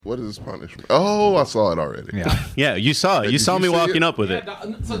What is this punishment? Oh, I saw it already. Yeah. Yeah, you saw it. You saw me walking up with it.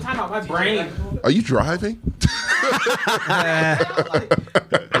 So time out, my brain. Are you driving? I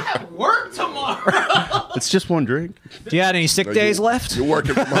have work tomorrow. It's just one drink. Do you have any sick days left? You're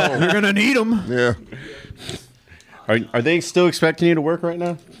working from home. You're gonna need them. Yeah. Are they still expecting you to work right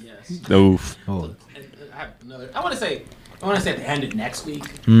now? Yes. Oof. Oh. I want to say at the end of next week.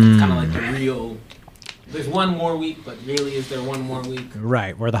 It's kind of like the real. There's one more week, but really, is there one more week?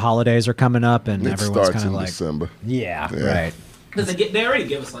 Right, where the holidays are coming up and It everyone's starts kind of in like, December. yeah, Yeah. right. Because they already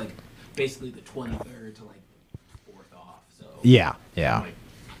give us like basically the 23rd to like 4th off. So Yeah, yeah.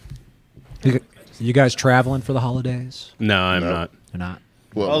 You guys traveling for the holidays? No, I'm not. Or not?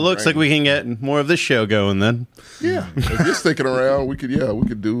 Well, it looks like we can get more of this show going then. Yeah. If you're sticking around, we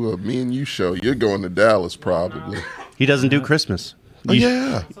could do a me and you show. You're going to Dallas probably. He doesn't do Christmas. Oh,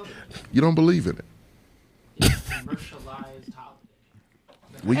 yeah. You don't believe in it. commercialized holiday.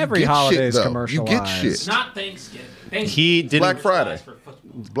 Well, you Every get holiday shit, is though. commercialized. You get shit. Not Thanksgiving. He didn't. Black Friday.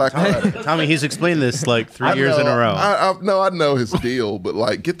 Black Friday. Tommy, he's explained this like 3 I years in know, a row. I know his deal, but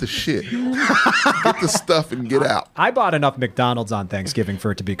like, get the shit. Get the stuff and get out. I bought enough McDonald's on Thanksgiving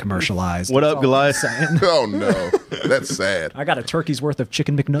for it to be commercialized. What up, Goliath? Oh, no. That's sad. I got a turkey's worth of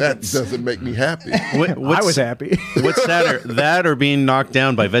chicken That McNuggets. doesn't make me happy. What, I was happy. What's sadder, that or being knocked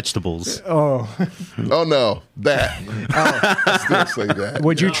down by vegetables? Oh. Oh, no. That. I still say that.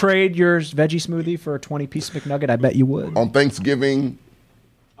 Would you trade your veggie smoothie for a 20-piece McNugget? I bet you would. On Thanksgiving,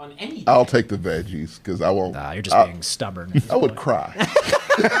 On any I'll take the veggies because I won't. Nah, you're just being stubborn. I would cry.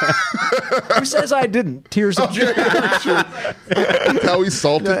 Who says I didn't? Tears of joy. How he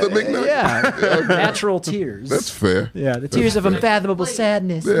salted the McNugget. Yeah. Natural tears. That's fair. Yeah, the tears of unfathomable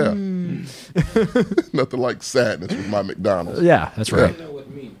sadness. Yeah. Nothing like sadness with my McDonald's. Yeah, that's right. I know what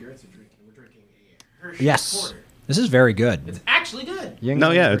me and Garrett's are drinking. We're drinking a Hershey Yes. Porter. This is very good. It's actually good.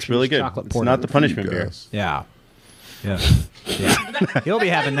 No, yeah, it's really good. Chocolate It's porter. not the punishment You beer. guys. Yeah. Yeah. Yeah. He'll be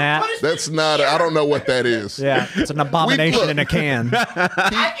having that. That's not. I don't know what that is. Yeah. It's an abomination look. in a can. I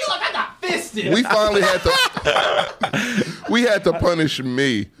feel like I got fisted. We finally had to. We had to punish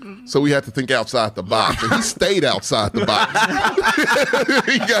me, so we had to think outside the box, and he stayed outside the box.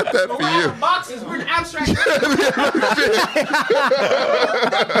 He got that We're for out you. of boxes. We're an abstract.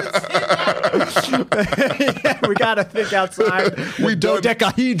 We got to think outside. We done.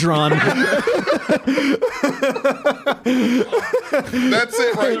 Dodecahedron. That's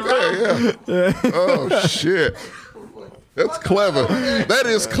it right there. Yeah. Oh shit. That's clever. That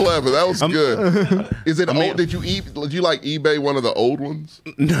is clever. That was good. Is it old? Did you like eBay one of the old ones?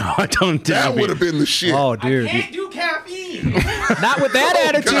 No, I don't. That would have been the shit. Oh, dude. Can't do caffeine. Not with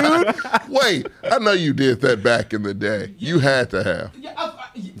that attitude. God. Wait, I know you did that back in the day. You had to have.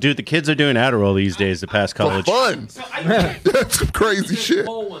 Dude, the kids are doing Adderall these days to pass For college. fun. So I That's some crazy shit.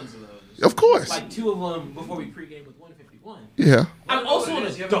 whole ones of those. Of course. Like 2 of them before we pregame with 151. Yeah. I'm also an You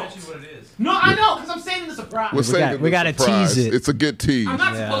haven't adult. mentioned what it is. No, I know, because I'm saving the surprise. We're saving we the gotta surprise. tease it. It's a good tease. I'm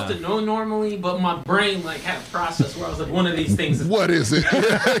not Yeah. supposed to know normally, but my brain like had a process where I was like, one of these things is What is it?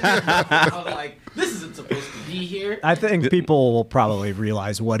 I was like, this isn't supposed to be here. I think people will probably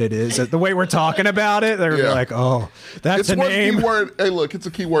realize what it is. The way we're talking about it, they're going to Yeah. be like, oh, that's It's a one name. key word. Hey, look, it's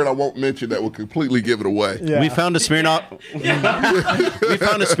a key word I won't mention that will completely give it away. Yeah. We found a Smirnoff. We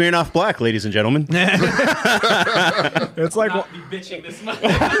found a Smirnoff Black, ladies and gentlemen. It's like Not be bitching this much.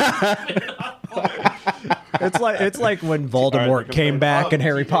 it's like when Voldemort came back in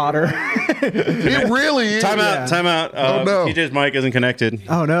Harry Potter. It really is. Time out. Time out. Oh, no. TJ's mic isn't connected.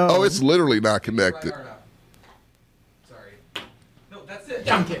 Oh no. Oh, it's literally not connected. Right, sorry. No, that's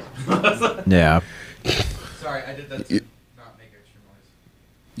it. I'm kidding. Yeah. Sorry, I did that to not make extra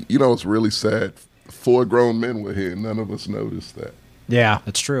noise. You know, it's really sad. 4 grown men were here. None of us noticed that. Yeah,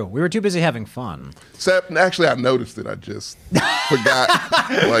 that's true. We were too busy having fun. Actually, I noticed it. I just forgot.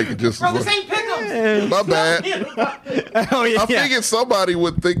 Like, it just. Bro, this ain't pick'ems. My bad. Oh yeah. I figured somebody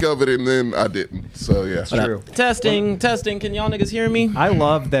would think of it, and then I didn't. So, yeah. True. Testing. Can y'all niggas hear me? I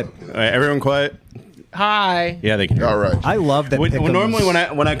love that. All right, everyone quiet. Hi. Yeah, they can hear. All right. I love that. Pick'ems- Normally,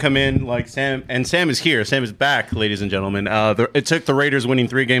 when I come in, like Sam is here. Sam is back, ladies and gentlemen. It took the Raiders winning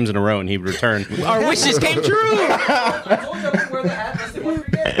 3 games in a row, and he returned. Our wishes came true. I told you I wouldn't wear the hat unless they want to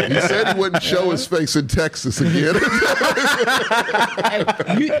forget. He said he wouldn't show his face in Texas again.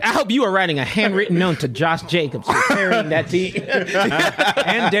 I hope you are writing a handwritten note to Josh Jacobs for carrying that team.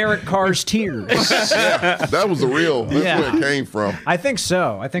 and Derek Carr's tears. That was the real. That's Yeah. where it came from. I think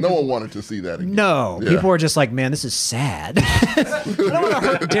so. I think No one wanted to see that again. No, Yeah. people were just like, "Man, this is sad." I don't want to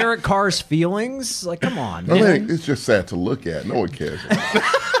hurt Derek Carr's feelings. Like, come on, I man. mean, it's just sad to look at. No one cares.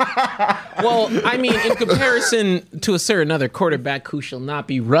 Well, I mean, in comparison to a certain other quarterback who shall not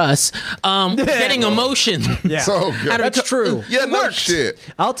be Russ, getting emotion. Yeah. So good. That's true. Yeah, It no worked. shit.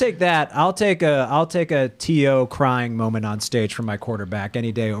 I'll take that. I'll take a T.O. crying moment on stage from my quarterback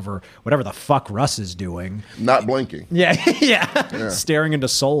any day over whatever the fuck Russ is doing. Not blinking. Yeah, yeah. Staring into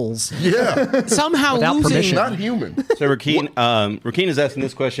souls. Yeah. Somehow Without losing. permission. Not human. So Rakeen is asking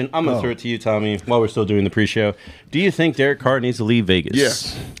this question. I'm going to throw it to you, Tommy, while we're still doing the pre-show. Do you think Derek Carr needs to leave Vegas?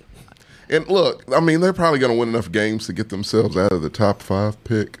 Yes. And look, I mean, they're probably going to win enough games to get themselves out of the top 5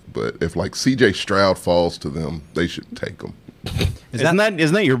 pick. But if like C.J. Stroud falls to them, they should take him. Isn't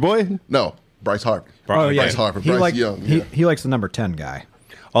that your boy? No, Bryce Harper. Oh yeah, Bryce Harper. He Bryce Young. Yeah. He likes the number 10 guy.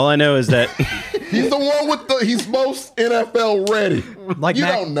 All I know is that He's the one with he's most NFL ready. Like you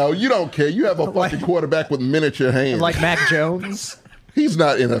Mac- don't know. You don't care. You have a fucking quarterback with miniature hands. Like Mac Jones. He's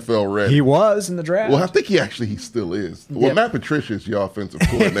not NFL ready. He was in the draft. Well, I think he still is. Well, Yeah. Matt Patricia is your offensive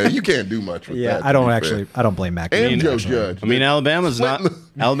coordinator. You can't do much with yeah, that. I to don't be actually. fair. I don't blame Mac. And Joe actually. Judge. I mean, Alabama's not in the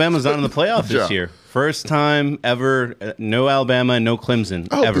playoff this Yeah. year. First time ever. No Alabama, no Clemson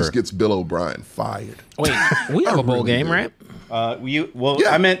I hope ever. this gets Bill O'Brien fired. Wait, we have a bowl game, do. right? Yeah.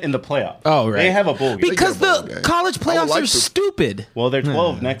 I meant in the playoff. Oh, right. They have a bowl game. Because get a bowl the game. college I would playoffs like are to- stupid. Well, they're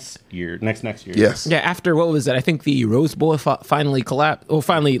 12 next year. Next year. Yes. Yeah, after what was it? I think the Rose Bowl finally collapsed. Or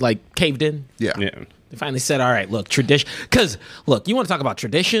finally, like, caved in. Yeah. Yeah. They finally said, all right, look, tradition. Because, look, you want to talk about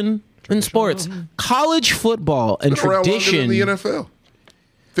tradition in sports? College football and Been around longer tradition than the NFL.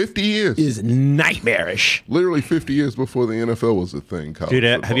 50 years. is nightmarish. Literally 50 years before the NFL was a thing. college Dude,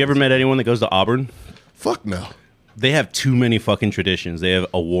 football have you ever was. met anyone that goes to Auburn? Fuck no. They have too many fucking traditions. They have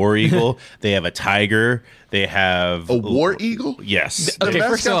a war eagle. They have a tiger. They have A war eagle? Yes. The Okay,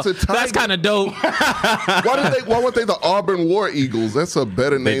 first of all, mascot's a tiger. that's kind of dope. Why weren't they the Auburn War Eagles? That's a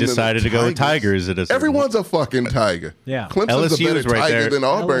better name. They decided to than the go with tigers at a certain Everyone's a fucking tiger. Yeah. Clemson's LSU a better is right tiger there. than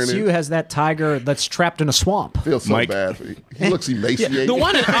Auburn. LSU has that tiger that's trapped in a swamp. I feel so Mike. bad for you. He looks emaciated. The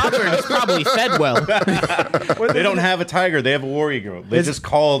one in Auburn is probably fed well. They don't have a tiger. They have a war eagle. They just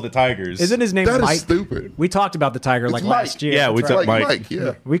call the tigers. Isn't his name That is Mike? stupid. We talked about the tiger like Mike. last year. Yeah, we That's took right. Like Mike.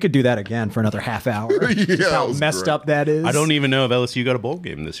 Yeah. We could do that again for another half hour. Yeah, Just that how was messed great. up that is. I don't even know if LSU got a bowl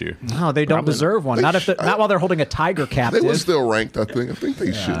game this year. No, they don't deserve one. Not not while they're holding a tiger They captive. were still ranked, I think. I think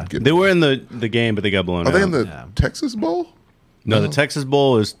they should get. They were in the game, but they got blown Are out. they in the Texas Bowl? No, the Texas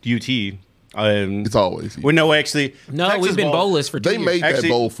Bowl is UT. It's always. Well, no, actually, No, Texas we've been Bowl- bowless for 2 They years. made that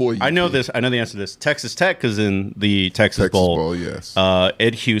bowl for you. I know this. I know the answer to this. Texas Tech is in the Texas Bowl. yes.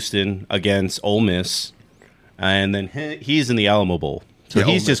 Ed Houston against Ole Miss, and then he's in the Alamo Bowl. So Yeah,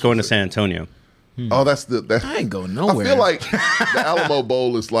 Ole he's Miss just going to was San Antonio. Oh, that's I ain't going I nowhere. feel like the Alamo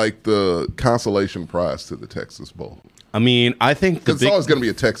Bowl is like the consolation prize to the Texas Bowl I mean, I think the because it's always going to be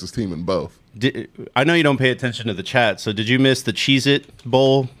a Texas team in both. I know you don't pay attention to the chat, so did you miss the Cheez-It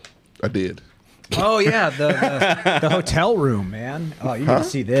Bowl? I did. Oh yeah, the hotel room, man. Oh, you need to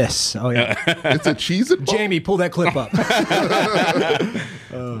see this. Oh yeah, It's a Cheez-It Bowl. Jamie, pull that clip up.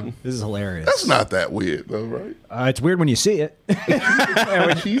 This is hilarious. That's not that weird though, right? It's weird when you see it. A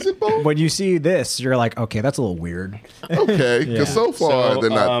Cheez-It Bowl. When you see this, you're like, okay, that's a little weird. Okay, because so far So,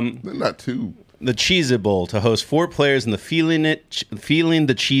 they're not too. The Cheez-It Bowl to host 4 players in the feeling the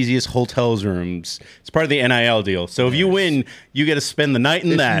cheesiest hotels rooms. It's part of the NIL deal. So if you win, you get to spend the night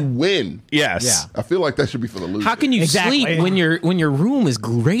in If that. you win, Yes. Yeah. I feel like that should be for the loser. How can you Exactly. sleep when your room is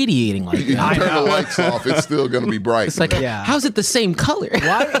radiating like If you that? turn the lights off, it's still going to be bright. It's like, Yeah. how's it the same color?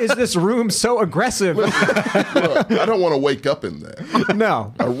 Why is this room so aggressive? Look, I don't want to wake up in that.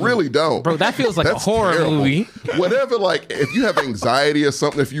 No. I really don't. Bro, that feels like That's a horror terrible. movie. Whatever, like if you have anxiety or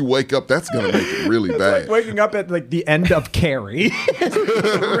something, if you wake up, that's gonna make it really bad. Like waking up at like the end of Carrie.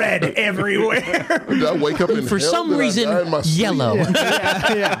 Red everywhere. Did I wake up in For hell? some Did I reason, die in my sleep? yellow.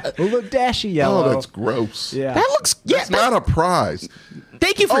 yeah. A little dashy yellow. Oh, that's gross. yeah. That looks, yeah, That's not a prize.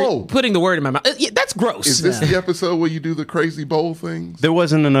 thank you for Oh. putting the word in my mouth. Yeah, that's gross. Is this the episode where you do the crazy bowl things? There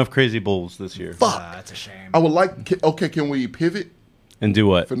wasn't enough crazy bowls this year. Fuck. That's a shame. I would like. Okay, can we pivot And do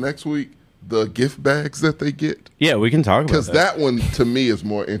what? for next week? The gift bags that they get. Yeah, we can talk about Because that. that one to me is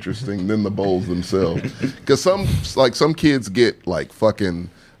more interesting than the bowls themselves. Because some kids get like fucking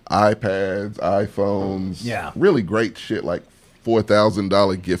iPads, iPhones, Yeah. really great shit like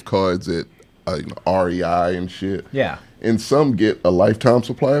 $4,000 gift cards at REI and shit. Yeah. And some get a lifetime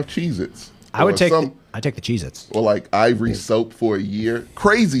supply of Cheez-Its. I would Or take some, I take the Cheez-Its. or like Ivory soap for a year.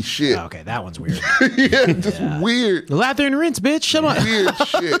 Crazy shit. Oh, okay, that one's weird. Yeah, just weird. Lather and rinse, bitch. Shut up. Weird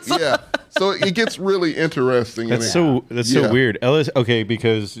shit, yeah. So it gets really interesting. That's so weird. Okay,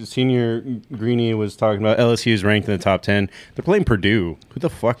 because Senior Greenie was talking about LSU's ranked in the top 10. They're playing Purdue. Who the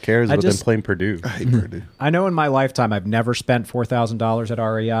fuck cares about them playing Purdue? I hate Purdue. I know in my lifetime I've never spent $4,000 at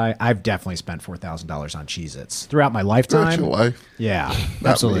REI. I've definitely spent $4,000 on Cheez-Its throughout my lifetime. Throughout your life? Yeah,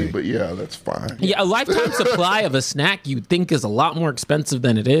 Not absolutely. me, but yeah, that's fine. Yeah, a lifetime supply of a snack you'd think is a lot more expensive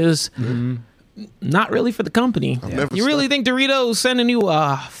than it is. Mm-hmm. Not really for the company. You really think Doritos sending you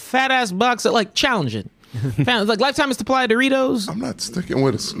a fat ass box at like challenging? Like lifetime supply of Doritos? I'm not sticking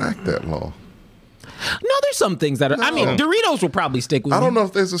with a snack that long. No, there's some things that are. I mean, Doritos will probably stick with. I you. don't know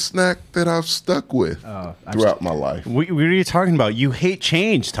if there's a snack that I've stuck with throughout my life. What are you talking about? You hate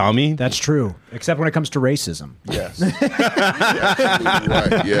change, Tommy. That's true, except when it comes to racism. Yes.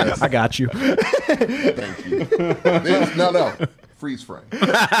 Right, yes. I got you. Thank you. No. Freeze frame.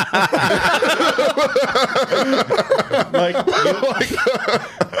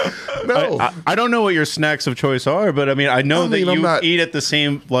 No. I don't know what your snacks of choice are, but I mean, I know that you eat at the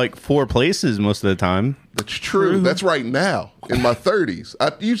same like 4 places most of the time. That's true. That's right now in my 30s.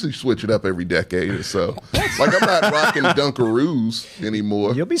 I usually switch it up every decade or so. Like I'm not rocking Dunkaroos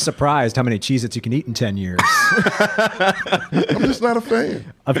anymore. You'll be surprised how many Cheez-Its you can eat in 10 years. I'm just not a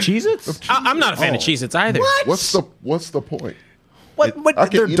fan Of Cheez-Its? I'm not a fan of Cheez-Its either. What? What's the point? What? I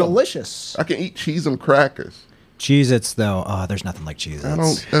can They're eat 'em. delicious. I can eat cheese and crackers. Cheez-Its, though, there's nothing like Cheez-Its. I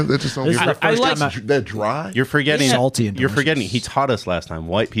don't. That just don't. This is the I first like- time They're dry. You're forgetting. Salty and You're forgetting. delicious. He taught us last time.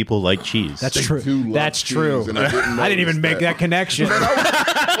 White people like cheese. That's They true. do love That's cheese, true. and I didn't I didn't even notice make that connection. It's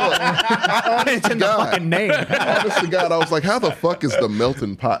in the God. fucking name. Honest to God, I was like, how the fuck is the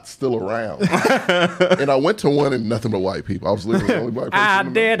melting pot still around? And I went to one and nothing but white people. I was literally the only white person. I in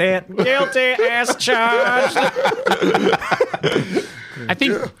the did it. Guilty as charged. I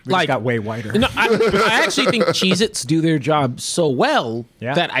think We just like got way whiter. no, I actually think Cheez-Its do their job so well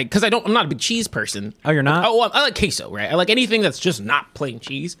Yeah. that I'm not a big cheese person. Oh, you're not? Oh, I like queso, right? I like anything that's just not plain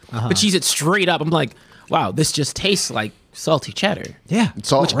cheese. But Cheez-Its straight up, I'm like, wow, this just tastes like salty cheddar. Yeah.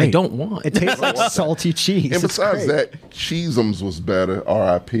 It's all Which I right. don't want. It tastes like salty cheese. And It's besides great. that, Cheezums was better.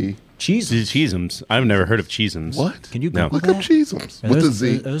 R.I.P. Cheese. Cheezums. I've never heard of Cheezums. What? Can you No. Google Look up that? Cheezums Are with the those-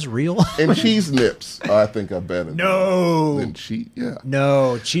 Z. Are those real? And cheese nips, I think are better. No. Than cheese. Yeah.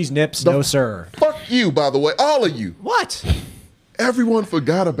 No. Cheese nips, no, sir. Fuck you, by the way, all of you. What? Everyone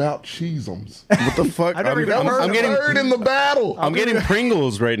forgot about Cheezums. What the fuck? I never even I'm, heard I'm of getting. Third in the battle. I'm getting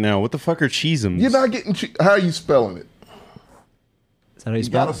Pringles right now. What the fuck are Cheezums? You're not getting. How are you spelling it? Is that how you You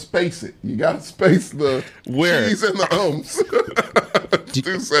spell gotta it? space it. You gotta space the Where? cheese and the ums.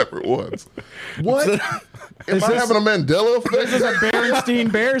 Two separate ones. What? Am I this- having a Mandela effect? This is a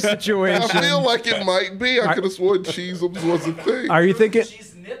Berenstein Bear I situation. feel like it might be. I could have sworn Cheezums was a thing. Are you thinking?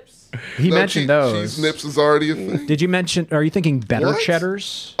 Cheese nips. He No, mentioned those. Cheese nips is already a thing. Did you mention? Are you thinking better What?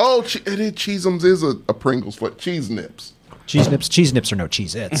 cheddars? Oh, Cheezums is a Pringles flavor. Cheese nips. Cheese nips. Cheese nips are no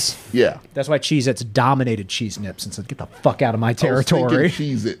Cheez-Its. Yeah. That's why Cheez-Its dominated cheese nips and said, "Get the fuck out of my I was thinking territory."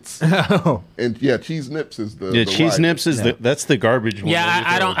 Cheez-Its. Oh, And yeah, cheese nips is the Yeah, the Cheese right. Nips is that's the garbage one. Yeah,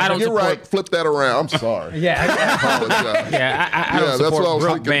 I don't You're support. right. Flip that around. I'm sorry. yeah. I apologize. Yeah, I Yeah, don't that's what I support was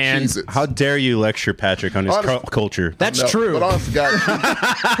rock thinking. bands. Cheez-Its. How dare you lecture Patrick on his Honest- culture? That's No, true. But honestly, God,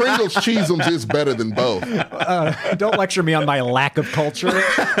 Pringles Cheezums is better than both. Don't lecture me on my lack of culture when it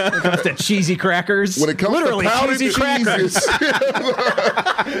comes to cheesy crackers. When it comes literally to powdered cheesy crackers. cheeses,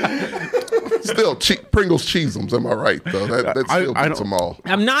 still Pringles Cheezums. Am I right though? That still I beats don't- them all.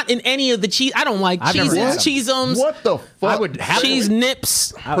 I'm not in any of the cheese. I don't like I've never had Cheez-Its, Cheezums, What the fuck? I would have cheese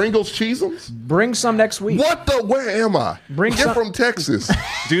nips. Pringles Cheezums. Bring some next week. What the? Where am I? Bring You're some- from Texas.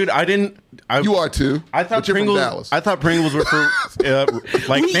 Dude, I didn't. You are too. I thought but you're Pringles. from Dallas. I thought Pringles were for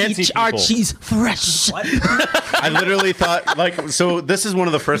like We fancy eat people. our cheese fresh. I literally thought like so. This is one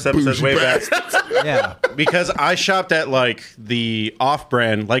of the first episodes way back Yeah. because I shopped at like the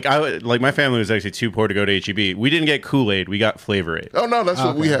off-brand. Like my family was actually too poor to go to HEB. We didn't get Kool-Aid. We got Flavor Aid. Oh no, that's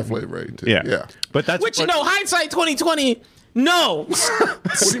what we have Flavor Aid too. Yeah, But that's Which, hindsight 2020, no.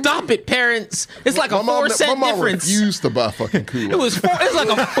 Stop it, parents. It's like a 4 cent my mom difference. refused to buy fucking Kool-Aid. It was it's like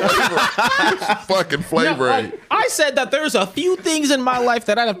a fucking Flavor No, Aid. I said that there's a few things in my life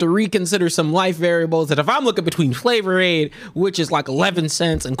that I'd have to reconsider some life variables. That if I'm looking between Flavor Aid, which is like 11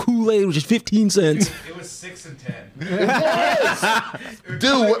 cents, and Kool-Aid, which is 15 cents, It was 6 and 10.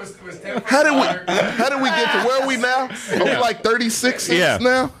 Dude, what, It was 10 how did we get to where are we now? Are we like 36 cents Yeah.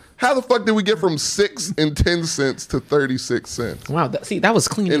 now? How the fuck did we get from 6 and 10 cents to 36 cents? wow, that was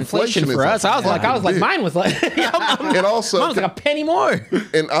clean inflation, Inflation for is us. I was like, fucking big. mine was like, And also, mine was like a penny more.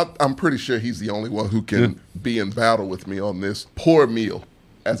 and I'm pretty sure he's the only one who can be in battle with me on this. Poor meal.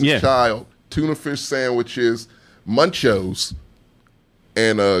 As a Yeah. child, tuna fish sandwiches, Munchos,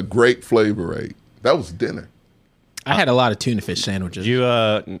 and a grape flavor aid. That was dinner. I had a lot of tuna fish sandwiches. You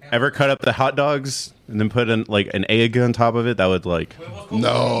ever cut up the hot dogs and then put an egg on top of it? That would like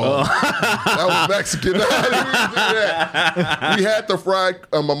No, that was Mexican. We had the fried.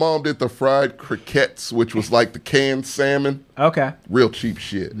 My mom did the fried crickets, which was like the canned salmon. Okay. Real cheap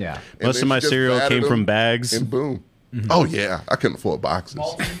shit. Yeah. And most then of my she just cereal battered came them, from bags. and boom. Oh yeah, I couldn't afford boxes.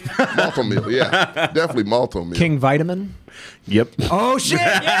 Malto meal, yeah, definitely malto meal. King Vitamin. Yep. Oh shit!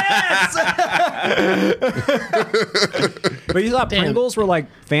 Yes. But you thought Pringles were like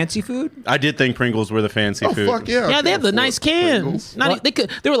fancy food? I did think Pringles were the fancy Oh food. fuck yeah! Yeah, they have the Afford nice can. Pringles.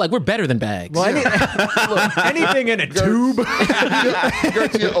 They were like, we're better than bags. Well, look, anything in a tube.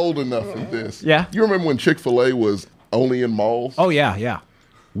 Gertz, you're old enough for this. Yeah. You remember when Chick-fil-A was only in malls? Oh yeah.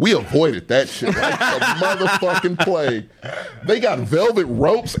 We avoided that shit like a motherfucking plague. They got velvet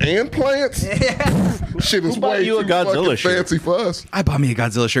ropes and plants. Shit is bought way you a too Godzilla fucking shirt? fancy for us. I bought me a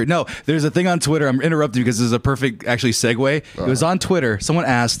Godzilla shirt. No, there's a thing on Twitter. I'm interrupting because this is a perfect, actually, segue. It was on Twitter. Someone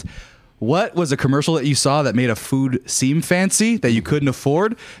asked, what was a commercial that you saw that made a food seem fancy that you couldn't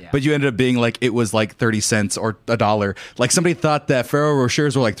afford, but you ended up being like, it was like 30 cents or $1? Like somebody thought that Ferrero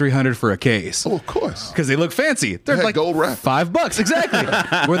Rochers were like $300 for a case. Oh, of course. Uh-huh. Oh, Because they look fancy. They're Had like gold wrap. $5. Exactly.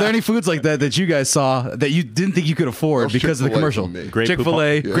 Were there any foods like that that you guys saw that you didn't think you could afford That was because of the Chick-fil-A commercial? for me. Grey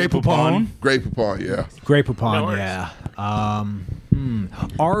Chick-fil-A, Poupon. Yeah. Grey Poupon. Great Poupon, yeah. Grey Poupon, yeah.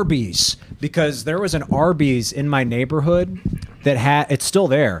 Arby's, because there was an Arby's in my neighborhood that it's still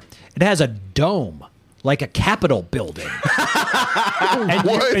there. It has a dome, like a Capitol building.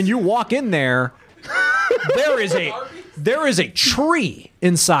 and you walk in there, there is a tree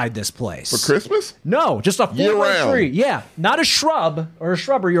inside this place. For Christmas? No, just a full-grown Year-round. tree. Yeah, not a shrub or a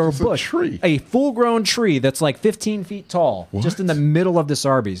shrubbery or a bush. tree. A full-grown tree that's like 15 feet tall, just in the middle of this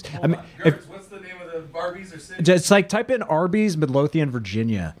Arby's. I mean, What's the name of the Barbies or city? just like type in Arby's, Midlothian,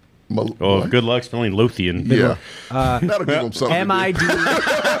 Virginia. Oh, good luck spelling Lothian. Yeah. That'll give them something. MID.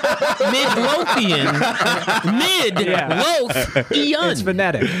 Midlothian. Mid-Lothian. It's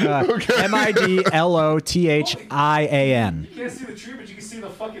phonetic. MIDLOTHIAN. You can't see the tree, but you can see the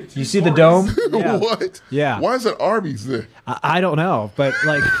fucking two You see the stories. dome? Yeah. What? Yeah. Why is it Arby's there? I don't know, but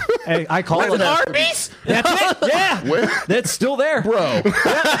like, hey, I call it Arby's? That's it. Yeah. Where? That's still there. Bro,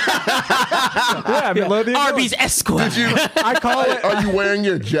 Yeah, Midlothian. Arby's Esquire. I call it. are you wearing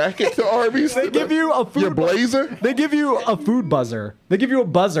your jacket to Arby's? They give you a food Your blazer? They give you a food buzzer. They give you a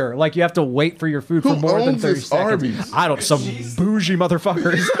buzzer, like you have to wait for your food for Who more than owns 30 this seconds. Arby's? I don't. Some bougie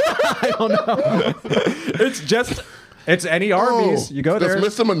motherfuckers. I don't know. It's any Arby's. You go there.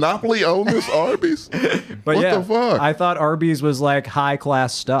 Does Mr. Monopoly own this Arby's? But what yeah, the fuck? I thought Arby's was like high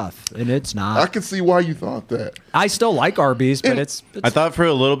class stuff, and it's not. I can see why you thought that. I still like Arby's, but it's I thought for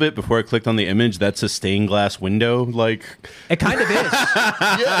a little bit before I clicked on the image, that's a stained glass window. Like, it kind of is.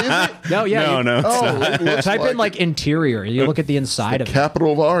 Yeah, is it? No, yeah. no, you- no. Oh, it looks Type in it. like interior. You look at the inside of it.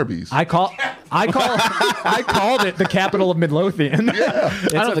 Capital of Arby's. I called it the capital of Midlothian. I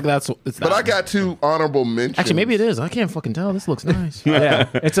don't think it's but that. I got two honorable mentions. Actually, maybe it is. I can't fucking tell. This looks nice. Yeah,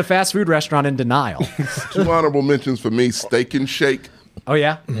 it's a fast food restaurant in denial. Two honorable mentions for me: Steak and Shake. Oh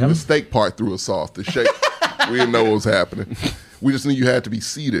yeah, The steak part threw us off. The shake, we didn't know what was happening. We just knew you had to be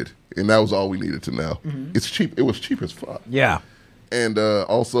seated, and that was all we needed to know. It's cheap. It was cheap as fuck. yeah. And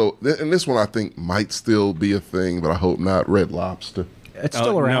also, and this one I think might still be a thing, but I hope not. Red Lobster. It's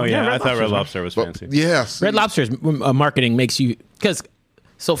still around. No, yeah, I thought Red Lobster's Lobster was fancy. Yeah, see, Red Lobster's marketing makes you because.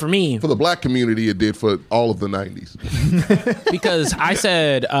 So for me, for the black community, it did for all of the 90s. because I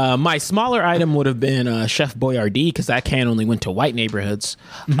said my smaller item would have been Chef Boyardee because that can only went to white neighborhoods.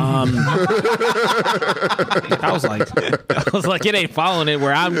 I was like, it ain't following it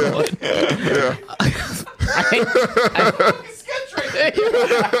where I'm going. Yeah.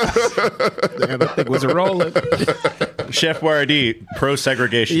 Damn, that thing was rolling. Chef Boyardee, pro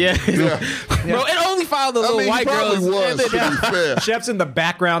segregation. Yeah. Bro, it only followed the I little mean, he white probably girls. was, to be fair. Chef's in the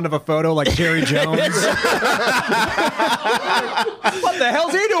background of a photo like Jerry Jones. What the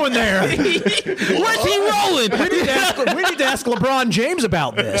hell's he doing there? Where's he rolling? We need to ask LeBron James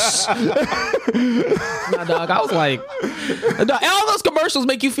about this. Nah, dog, I was like, and all those commercials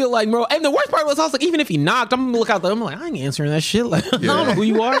make you feel like, bro. And the worst part was, I was like, even if he knocked, I'm gonna look out there. I'm like, I ain't answering that shit. Like, I don't know who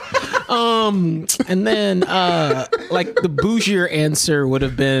you are. And then, like, the bougier answer would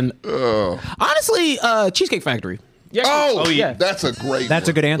have been, honestly, Cheesecake Factory. Yeah. Oh, yeah. that's a great That's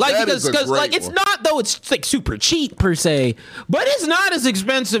a one. good answer. Like, That because is a great like it's one. not though it's like super cheap per se, but it's not as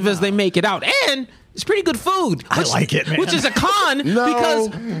expensive as they make it out. And It's pretty good food. I like it, man. Which is a con because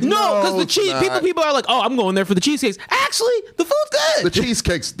the cheese people are like, oh, I'm going there for the cheesecakes. Actually, the food's good. The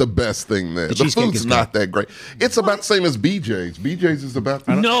cheesecake's the best thing there. The cheesecake food's is not that great. It's about the same as BJ's. BJ's is about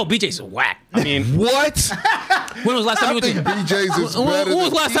No, BJ's is whack. I mean, what? When was the last time you went to BJ's is better when was than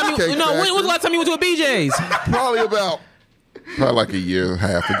the last time Cheesecake when was the Factory. last time you went to a BJ's? Probably like a year and a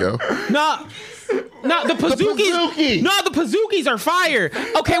half ago. No, the Pazookies. No, the Pazookies are fire.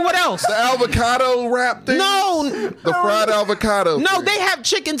 Okay, what else? The avocado wrap thing? No. The fried avocado No, thing. they have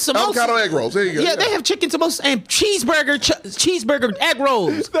chicken samosas. Avocado egg rolls. There you go. Yeah, they have chicken samosas and cheeseburger egg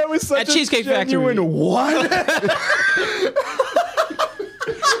rolls. That was such at Cheesecake Factory. What?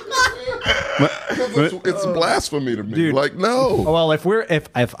 It's blasphemy to me. Dude. Like, no. Well, if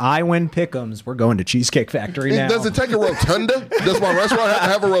I win Pick'ems, we're going to Cheesecake Factory now. Does it take a rotunda? Does my restaurant have to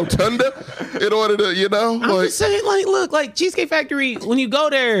have a rotunda in order to, I'm just saying, look, Cheesecake Factory, when you go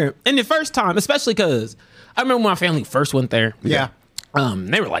there, and the first time, especially because I remember when my family first went there. Yeah.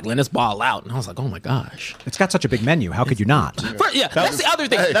 They were like, letting us ball out. And I was like, oh my gosh. It's got such a big menu. How could you not? That's the other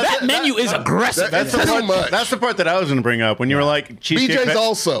thing. That menu is aggressive. That's the part that I was going to bring up when you were like Cheesecake BJ's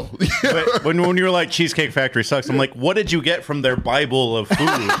also. But when you were like Cheesecake Factory sucks, I'm like, what did you get from their Bible of food?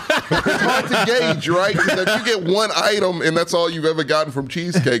 It's hard to gauge, right? Because if you get one item and that's all you've ever gotten from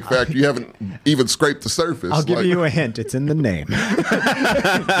Cheesecake Factory, you haven't even scraped the surface. I'll give you a hint. It's in the name. Get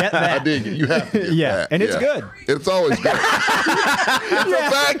that. I dig it. You have to get that. And it's good. It's always good. It's a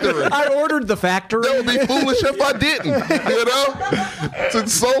factory. I ordered the factory. That would be foolish if I didn't. You know, it's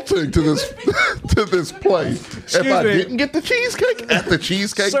insulting to this place. If I didn't get the cheesecake at the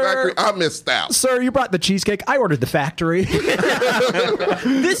Cheesecake Factory, I missed out. Sir, you brought the cheesecake. I ordered the factory.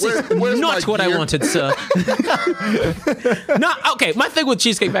 This is not what I wanted, sir. Okay. My thing with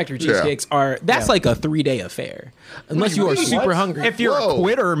Cheesecake Factory cheesecakes are that's like a 3-day affair, unless you are super hungry. If you're a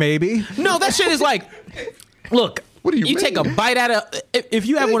quitter, maybe. No, that shit is like, look. What do you mean? take a bite out of if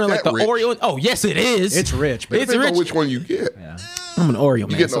you have one of like the rich. Oreo. Oh yes, it is. It's rich, but It's rich. Which one you get? I'm an Oreo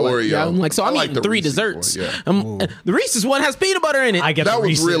man. get an so like, Oreo. yeah, I'm like, so I'm I like eating the 3 Reese's desserts. one, The Reese's one has peanut butter in it. I get That the was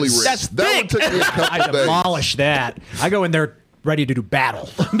Reese's. really rich. That's That one thick. took me a couple I days. demolish that. I go in there ready to do battle.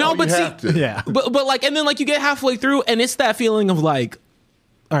 No, You but have see, to. Yeah. but like, and then like you get halfway through, and it's that feeling of like,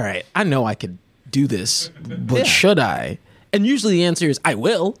 all right, I know I could do this, but should I? And usually the answer is I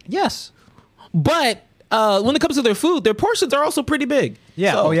will. Yes. But when it comes to their food, their portions are also pretty big.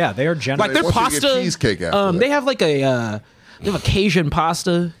 Yeah. So, They are generous. like their Once you get pasta. cheesecake after that. They have like they have a Cajun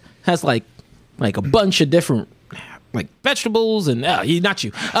pasta, has like a bunch of different like vegetables and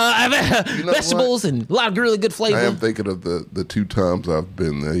vegetables and a lot of really good flavor. I am thinking of the 2 times I've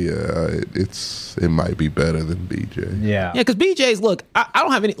been there. Yeah, it might be better than BJ. Yeah. Yeah, because BJ's, look, I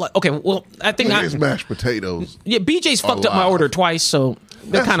don't have any, like, okay, well, I think It's mashed potatoes. yeah, BJ's fucked up my Alive. order twice, so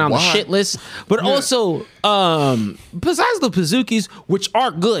they're That's kind of on the why. shit list. But also, besides the Pazookies, which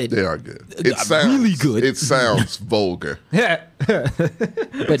are good, They are good. It sounds really good. It sounds vulgar. but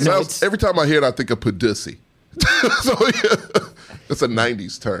no, Sounds, every time I hear it, I think of Padussy. So yeah, that's a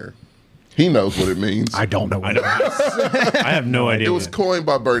 '90s term. He knows what it means. I don't know. What I have no idea. It was coined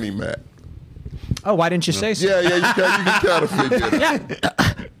by Bernie Mac. Oh, why didn't you say so? Yeah, you can kind of figure it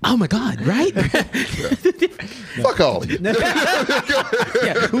out. oh my God, right? Fuck all of you.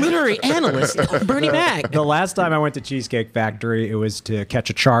 yeah, literary analyst, Bernie Mac. The last time I went to Cheesecake Factory, it was to catch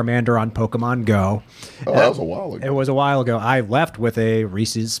a Charmander on Pokemon Go. Oh, that was a while ago. It was a while ago. I left with a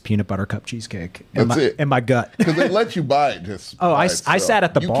Reese's peanut butter cup cheesecake That's it. in my gut. Because they let you buy it just. Oh, by I itself. sat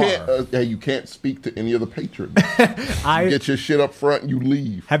at the bar. You can't speak to any of the patrons. I You get your shit up front and you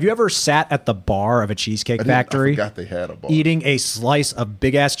leave. have you ever sat at the bar of a Cheesecake Factory I forgot they had a bar. eating a slice of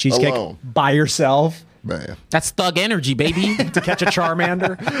big ass cheesecake Alone. by yourself Man. That's thug energy, baby. to catch a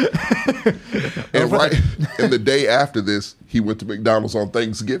Charmander? And and the day after this, he went to McDonald's on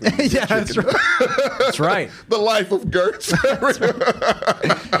Thanksgiving. Yeah, that's right. That's right. The life of Gertz.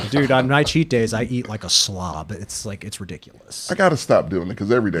 Dude, on my cheat days, I eat like a slob. It's ridiculous. I got to stop doing it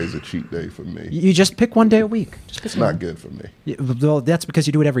because every day is a cheat day for me. You just pick one day a week. It's not good for me. Well, that's because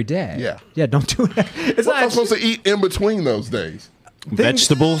you do it every day. Yeah. Yeah, don't do it. It's What am I not supposed to eat in between those days?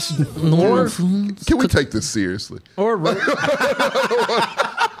 Vegetables. Or, Can we take this seriously? or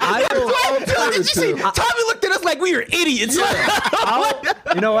I will, did you see? Tommy looked at us like we were idiots.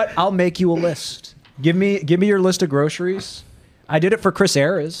 you know what? I'll make you a list. Give me your list of groceries. I did it for Chris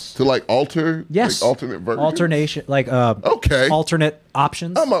Ayres. To like alter? Yes. Like alternate versions? Alternation, like Okay. alternate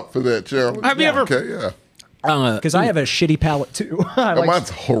options. I'm up for that, Cheryl. Have you ever- Okay, yeah. Because I have a shitty palate too. Mine's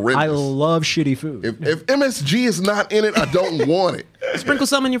horrendous. I love shitty food. If MSG is not in it, I don't want it. Sprinkle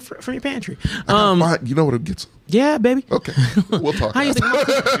some in from your pantry. You know what it gets? Yeah, baby. Okay, we'll talk. How you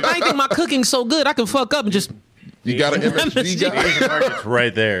think my cooking's so good? I can fuck up and just. You got an MSG guy? Asian market's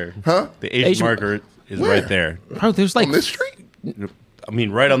right there. Huh? The Asian market is right there. Oh, there's like On this street? I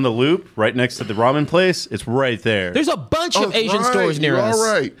mean, right on the loop, right next to the ramen place. It's right there. there's a bunch of Oh, Asian right. stores near You're us. all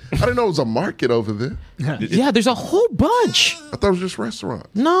right. I didn't know it was a market over there. Yeah, there's a whole bunch. I thought it was just restaurants.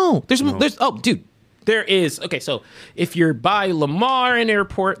 No, there's oh, dude. There is so if you're by Lamar and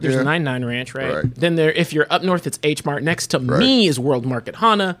Airport, there's Yeah. 99 Ranch, right? Right. Then if you're up north, it's H Mart. Next to me is World Market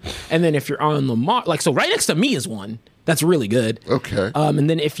Hana, and then if you're on Lamar, so right next to me is one that's really good. Okay. And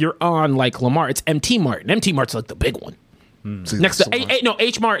then if you're on like Lamar, it's MT Mart, and MT Mart's like the big one. See, Next to that's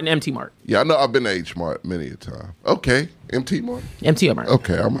H Mart and MT Mart. Yeah, I know. I've been to H Mart many a time. Okay, MT Mart. MT Mart.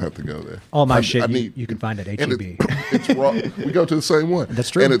 Okay, I'm gonna have to go there. All my I shit need- you can find at and HEB. it's raw. We go to the same one. That's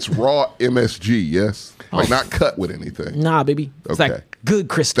true. And it's raw MSG. Yes, like not cut with anything. Nah, baby. It's Okay. like good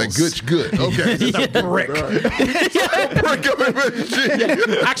crystals. That good. Okay, it's a brick. Brick of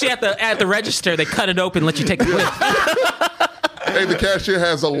MSG. Actually, at the register, they cut it open, let you take a whiff. Hey, the cashier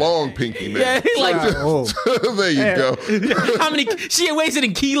has a long pinky now. Yeah, he's like, Oh. There you go. how many? She weighs it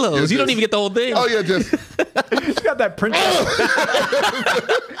in kilos. You don't even get the whole thing. Oh yeah, just She got that princess.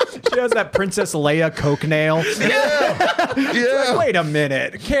 She has that Princess Leia Coke nail. yeah. Wait a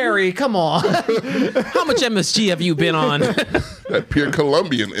minute, Carrie, come on. How much MSG have you been on? That pure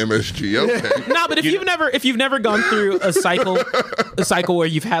Colombian MSG. Okay. No, but if you've never gone through a cycle where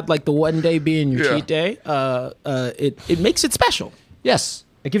you've had like the one day being your Yeah. cheat day, it makes it special. Yes,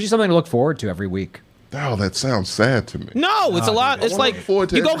 it gives you something to look forward to every week. Oh, that sounds sad to me. No, it's a lot. It's wanna like look forward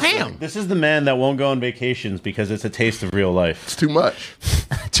to you go everything. ham. This is the man that won't go on vacations because it's a taste of real life. It's too much.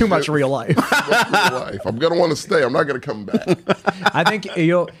 Too much real life. Life. I'm gonna want to stay. I'm not gonna come back. I think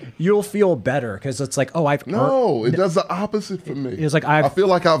you'll feel better because it's like, oh, No, it does the opposite for me. It's like I feel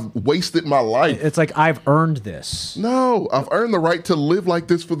like I've wasted my life. It's like I've earned this. No, I've earned the right to live like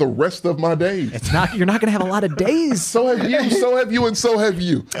this for the rest of my days. It's not. You're not gonna have a lot of days. So have you, so have you, and so have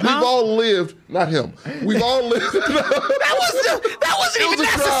you. We've all lived, not him. We've all lived. That wasn't even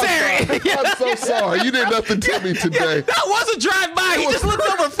necessary. I'm so sorry. You did nothing to me today. That was a drive by. He just looked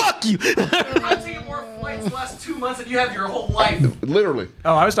over. Fuck you. I've taken more flights the last 2 months than you have your whole life. Literally.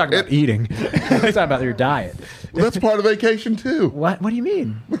 Oh, I was talking about eating. I was talking about your diet. Well, that's part of vacation too. What? What do you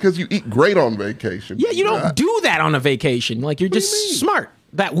mean? Because you eat great on vacation. Yeah, you don't do that on a vacation. Like you're do you just mean? smart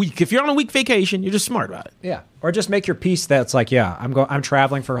that week. If you're on a week vacation, you're just smart about it. Yeah, or just make your peace. That's like, yeah, I'm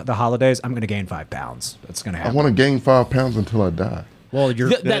traveling for the holidays. I'm gonna gain 5 pounds. That's gonna I happen. want to gain 5 pounds until I die. Well, you're.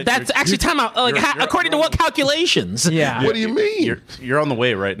 That's actually time out. Like according to what calculations? Yeah. What do you mean? You're on the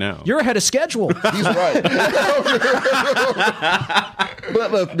way right now. You're ahead of schedule. He's right.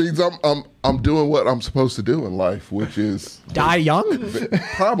 But that means I'm doing what I'm supposed to do in life, which is Die young.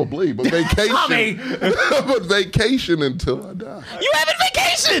 probably, but vacation. Tommy. But vacation until I die. You haven't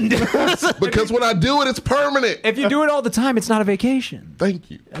vacationed. Because when I do it, it's permanent. If you do it all the time, it's not a vacation. Thank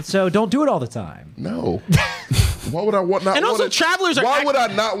you. So don't do it all the time. No. Why would I want not? And also, wanna- travelers are Why act- would I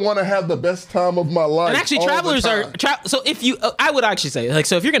not want to have the best time of my life? And actually, all the travelers are time? so. If you, I would actually say, like,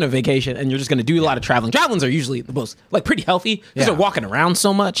 so if you're going to vacation and you're just going to do a lot of traveling, travelings are usually the most like pretty healthy because Yeah. they're walking around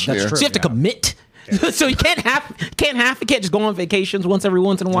so much. That's Yeah. true. So you have to yeah. commit. So you can't just go on vacations once every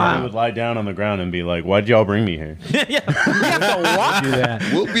once in a I while. would lie down on the ground and be like, "Why'd y'all bring me here?" Yeah, you have to walk. Do that.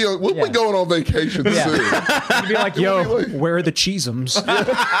 We'll be going on vacation Yeah. soon. You'd be like, yo, where are the cheesums?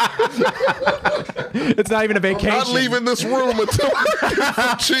 It's not even a vacation. Not leaving this room until I get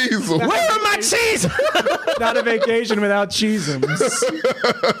some cheese. Where are my cheese? Not a vacation without cheesums.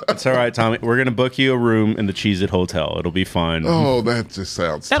 It's all right, Tommy. We're gonna book you a room in the Cheez It Hotel. It'll be fun. Oh, that just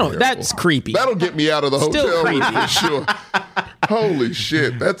sounds terrible. That's creepy. That'll get me out of the Still hotel room creepy. for sure. Holy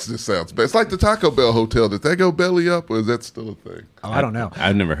shit, that just sounds bad. It's like the Taco Bell hotel. Did that go belly up, or is that still a thing? I don't know.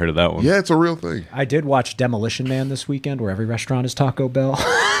 I've never heard of that one. Yeah, it's a real thing. I did watch Demolition Man this weekend, where every restaurant is Taco Bell.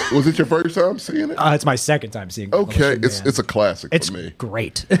 Was it your first time seeing it? It's my second time seeing. Okay, Demolition Man. it's a classic It's for me.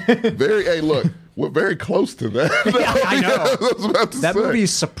 great. Very. Hey, look, we're very close to that. I know. I was about to That say. movie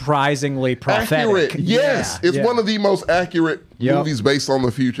is surprisingly prophetic. Accurate. Yes, Yeah, it's yeah. one of the most accurate Yep. movies based on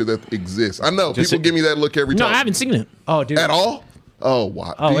the future that exists. I know Just- people give me that look every No, time. I haven't seen it. Oh, dude. At all? Oh,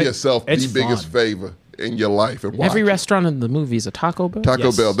 wow. Oh, Do it- yourself the it's biggest fun. favor in your life and watch Every it. restaurant in the movie is a Taco Bell. Taco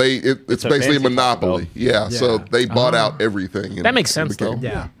Yes. Bell. It's a basically a fancy Taco monopoly. Bell. Yeah, so Yeah. they bought out everything. and That makes it sense, though. became-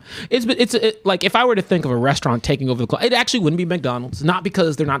 Yeah. It's like if I were to think of a restaurant taking over the it actually wouldn't be McDonald's. Not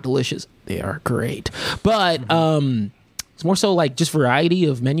because they're not delicious; they are great. But It's more so like just variety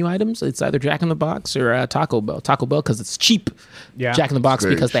of menu items. It's either Jack in the Box or Taco Bell. Taco Bell because it's cheap. Yeah. Jack in the Box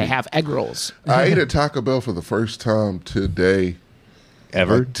Very because they cheap. have egg rolls. I ate at Taco Bell for the first time today.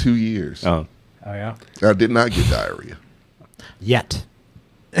 Ever? Like 2 years. Oh. Oh yeah. I did not get diarrhea. Yet.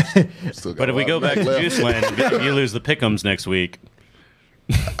 Still got But a if we lot go of back to left. Juice Land, if you lose the pick'ems next week.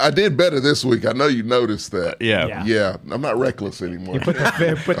 I did better this week. I know you noticed that. Yeah. Yeah, I'm not reckless anymore. Put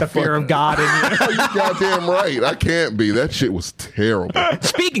the fear of God in you. Oh, you goddamn right. I can't be. That shit was terrible.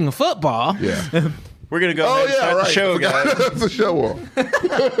 Speaking of football, Yeah. We're going to go Oh ahead and yeah, start right. the show, guys. That's a show off.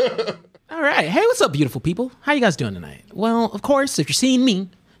 all right. Hey, what's up, beautiful people? How you guys doing tonight? Well, of course, if you're seeing me,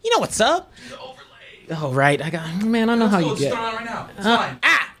 you know what's up. The overlay. Oh, right. I know how you It's get. going on right now. It's fine.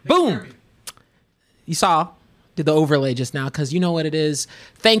 Boom. You saw, did the overlay just now because you know what it is.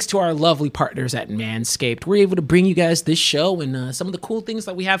 Thanks to our lovely partners at Manscaped, we're able to bring you guys this show and some of the cool things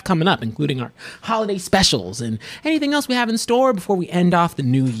that we have coming up, including our holiday specials and anything else we have in store before we end off the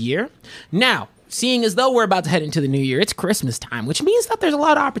new year. Now, seeing as though we're about to head into the new year, it's Christmas time, which means that there's a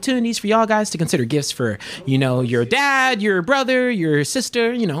lot of opportunities for y'all guys to consider gifts for, you know, your dad, your brother, your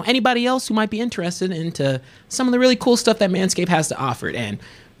sister, you know, anybody else who might be interested into some of the really cool stuff that Manscaped has to offer. And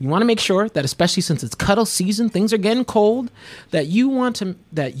you want to make sure that, especially since it's cuddle season, things are getting cold, that you want to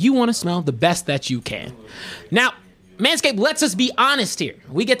smell the best that you can. Now, Manscaped lets us be honest here.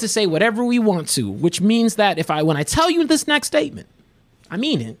 We get to say whatever we want to, which means that when I tell you this next statement, I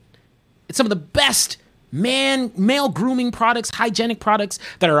mean it. It's some of the best male grooming products, hygienic products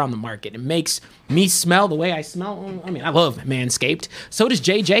that are on the market. It makes me smell the way I smell. I mean, I love Manscaped. So does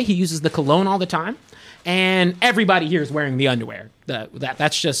JJ. He uses the cologne all the time. And everybody here is wearing the underwear.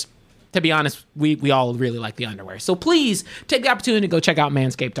 That's just, to be honest, we all really like the underwear. So please take the opportunity to go check out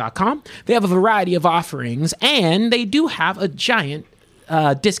manscaped.com. They have a variety of offerings, and they do have a giant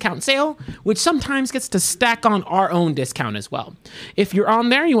discount sale, which sometimes gets to stack on our own discount as well. If you're on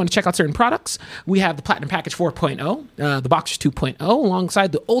there, you want to check out certain products, we have the Platinum Package 4.0, the Boxers 2.0,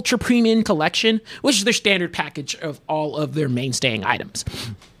 alongside the Ultra Premium Collection, which is their standard package of all of their mainstaying items.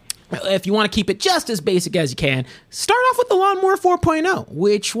 If you want to keep it just as basic as you can, start off with the Lawnmower 4.0,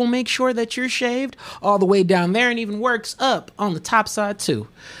 which will make sure that you're shaved all the way down there and even works up on the top side too.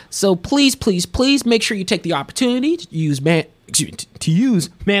 So please, please, please make sure you take the opportunity to use Manscaped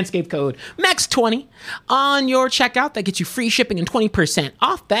code MEX20 on your checkout. That gets you free shipping and 20%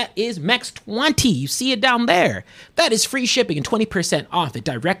 off. That is MEX20. You see it down there. That is free shipping and 20% off. It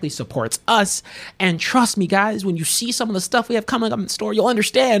directly supports us. And trust me, guys, when you see some of the stuff we have coming up in the store, you'll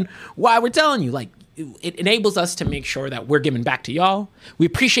understand why we're telling you. Like, it enables us to make sure that we're giving back to y'all. We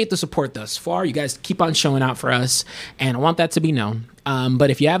appreciate the support thus far. You guys keep on showing out for us, and I want that to be known. But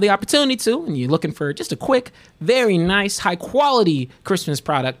if you have the opportunity to, and you're looking for just a quick, very nice, high-quality Christmas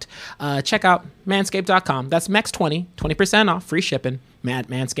product, check out manscaped.com. That's MEX20, 20% off, free shipping, at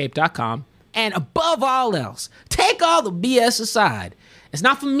manscaped.com. And above all else, take all the BS aside. It's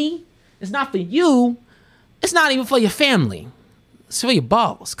not for me. It's not for you. It's not even for your family. It's for your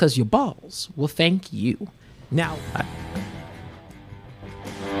balls, because your balls will thank you. Now,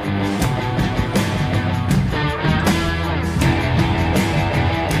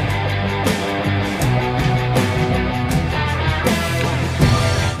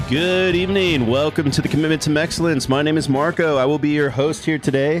 Good evening. Welcome to the Commitment to Mexcellence. My name is Marco. I will be your host here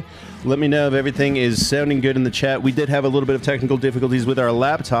today. Let me know if everything is sounding good in the chat. We did have a little bit of technical difficulties with our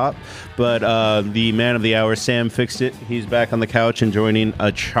laptop, but the man of the hour, Sam, fixed it. He's back on the couch enjoying a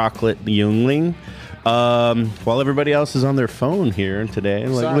chocolate youngling. While everybody else is on their phone here today.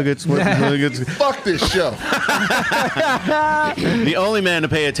 Like, look at Fuck this show. the only man to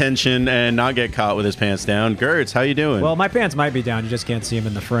pay attention and not get caught with his pants down. Gertz, how you doing? Well, my pants might be down. You just can't see them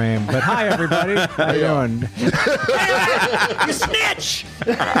in the frame. But hi, everybody. How you doing? you snitch!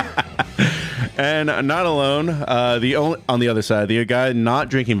 And not alone, on the other side, the guy not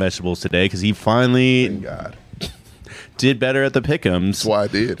drinking vegetables today because he finally Thank God. did better at the pick'ems. That's why I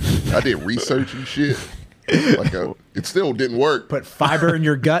did. I did research and shit. It still didn't work. Put fiber in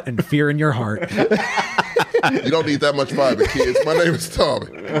your gut and fear in your heart. You don't need that much fiber, kids. My name is Tommy.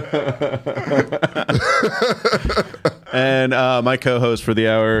 And my co-host for the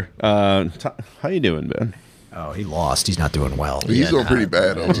hour, how you doing, Ben? Oh, he lost. He's not doing well. He's doing pretty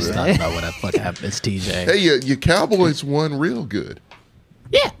bad over Just there. talking about what the fuck happened. It's TJ. Hey, your Cowboys won real good.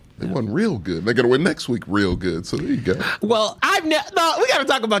 Yeah. They won real good. They're going to win next week real good. So there you go. Well, we got to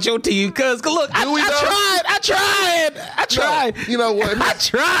talk about your team because look, I tried. No, you know what? I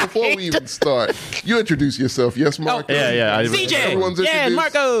tried. Before we even start, you introduce yourself. Yes, Marco? Yeah. CJ. Everyone's Yeah, introduced?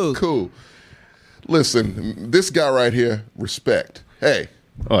 Marco. Cool. Listen, this guy right here, respect. Hey,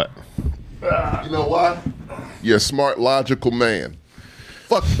 What? You know why? You're a smart, logical man.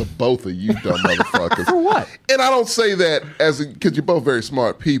 Fuck the both of you dumb motherfuckers. For what? And I don't say that because you're both very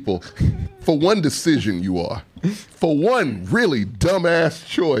smart people. For one decision you are. For one really dumbass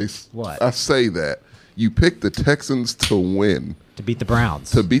choice. What? I say that. You picked the Texans to win. To beat the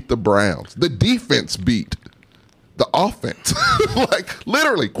Browns. To beat the Browns. The defense beat the offense. Like,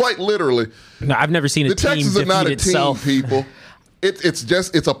 literally, quite literally. No, I've never seen a The team Texans are defeat not a itself. team, people. It's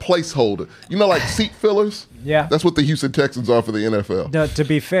a placeholder. You know, like seat fillers? Yeah. That's what the Houston Texans are for the NFL. No, to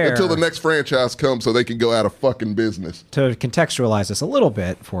be fair, Until the next franchise comes so they can go out of fucking business. to contextualize this a little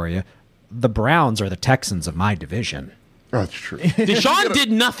bit for you, the Browns are the Texans of my division. That's true. Deshaun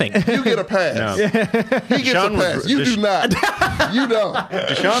did nothing. You get a pass. No. He gets Deshaun a pass. was- You do not. You don't.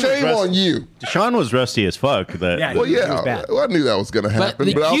 Deshaun Shame was on you. Deshaun was rusty as fuck. That Yeah. Well, He was yeah. bad. Well, I knew that was going to But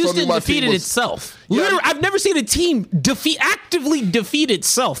happen. But I also knew Houston my defeated team was, itself. Yeah. Literally, I've never seen a team actively defeat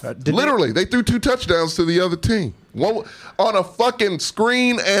itself. Literally, they threw 2 touchdowns to the other team. One on a fucking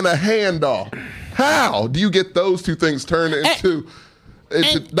screen and a handoff. How do you get those two things turned into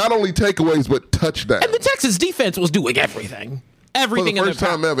not only takeaways but touchdowns? And the Texans defense was doing everything. For the Everything in first their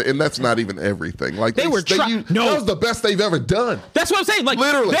time ever, and that's not even everything. Like They were that was the best they've ever done. That's what I'm saying. Like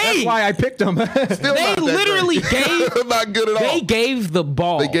Literally. That's they why I picked them. Still They not that literally great. gave- not good at all. they gave the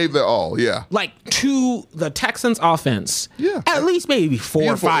ball. They gave their all. Yeah. like to the Texans offense. Yeah. At least maybe 4 or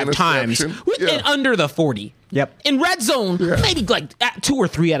Beautiful 5 times. interception. With, Yeah. and under the 40. Yep. In red zone, maybe like 2 or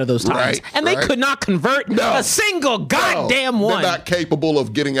 3 out of those times. Right, And they right. could not convert No. a single goddamn No, one. They're not capable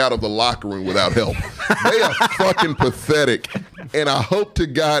of getting out of the locker room without help. They are fucking pathetic. And I hope to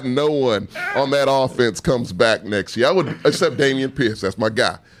God no one on that offense comes back next year. I would, except Damian Pierce. That's my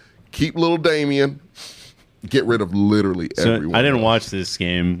guy. Keep little Damian. Get rid of literally So everyone. I didn't else. watch this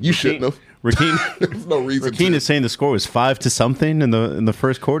game. You shouldn't have. There's no reason Rakeen to. is saying the score was 5-something in the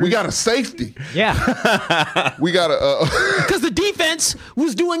first quarter. We got a safety. Yeah. We got a Because the defense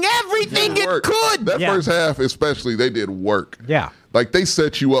was doing everything it work. could. That Yeah. first half, especially, they did work. Yeah. Like they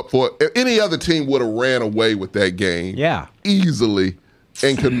set you up for it. Any other team would have ran away with that game. Yeah. Easily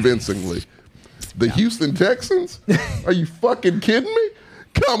and convincingly. The Houston Texans? Are you fucking kidding me?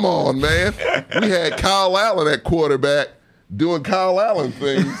 Come on, man. We had Kyle Allen at quarterback doing Kyle Allen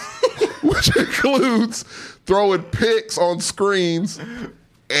things, which includes throwing picks on screens,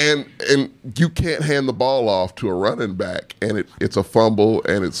 and you can't hand the ball off to a running back, and it's a fumble,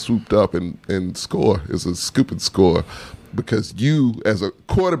 and it's swooped up and score. It's a scoop and score. Because you, as a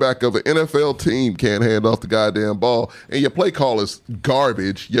quarterback of an NFL team, can't hand off the goddamn ball, and your play call is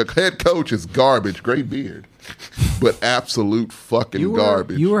garbage. Your head coach is garbage. Great beard, but absolute fucking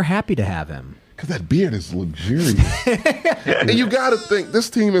garbage. You were happy to have him. Because that beard is luxurious. And you got to think,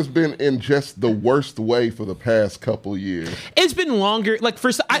 this team has been in just the worst way for the past couple years. It's been longer. Like,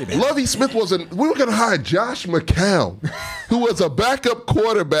 first, Lovie Smith we were going to hire Josh McCown, who was a backup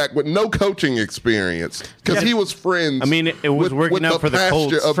quarterback with no coaching experience, because he was friends. I mean, it was working out for the pasture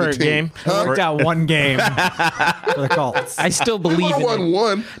Colts of for the a team. game. It worked out one game for the Colts. I still believe in it.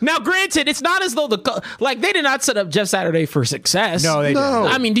 One. Now, granted, it's not as though they did not set up Jeff Saturday for success. No, they No.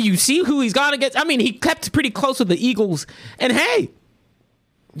 didn't. I mean, do you see who he's gone against? I mean, he kept pretty close with the Eagles, and hey,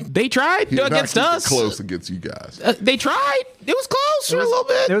 they tried He did not against keep it us. close against you guys. They tried. It was close for a little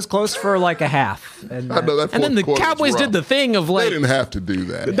bit. It was close for like a half. And, I know that And then the fourth quarter was Cowboys did rough. the thing of like They didn't have to do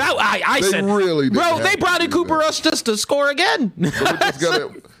that. I They said, really didn't bro, have they to brought in do Cooper that. Rush just to score again.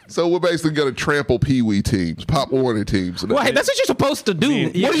 So we're basically going to trample Pee Wee teams, Pop Warner teams. Right, that's what you're supposed to do.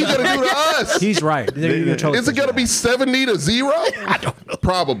 What are you going to do to us? he's right. You're totally Is it going to be 70-0? I don't know.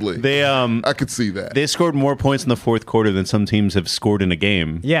 Probably. They I could see that. they scored more points in the fourth quarter than some teams have scored in a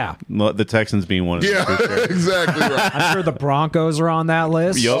game. Yeah. The Texans being one of them. Yeah, for sure. exactly right. I'm sure the Broncos are on that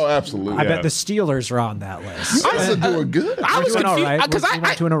list. Oh, absolutely. I bet the Steelers are on that list. You guys are doing good. I was doing all confused right. because We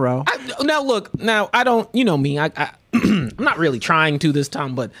went 2 in a row. Now look, I don't. You know me. I'm not really trying to this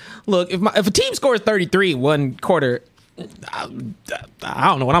time, but look, if a team scores 33 one quarter, I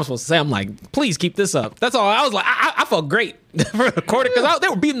don't know what I'm supposed to say. I'm like, please keep this up. That's all. I was like, I felt great for the quarter because they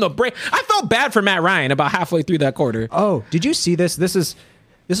were beating the break. I felt bad for Matt Ryan about halfway through that quarter. Oh, did you see this? This is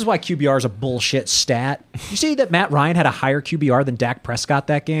why QBR is a bullshit stat. You see that Matt Ryan had a higher QBR than Dak Prescott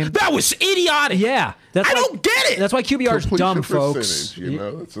that game? That was idiotic. Yeah. I don't get it. That's why QBR is Completion dumb, folks. percentage,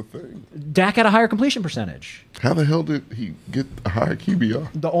 that's a thing. Dak had a higher completion percentage. How the hell did he get a higher QBR?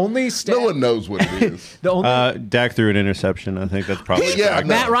 The only stat. No one knows what it is. The only Dak threw an interception. I think that's probably Yeah, Dak.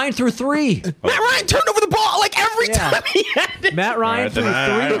 Matt Ryan threw 3. Matt Ryan turned over the ball like every Yeah. time he had it. Matt Ryan threw 3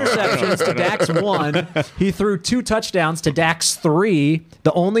 interceptions to Dak's 1. He threw 2 touchdowns to Dak's 3.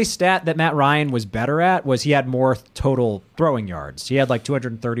 The only stat that Matt Ryan was better at was he had more total throwing yards. He had like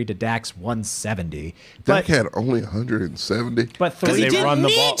 230 to Dak's 170. Dak But had only 170. but Because three he didn't run the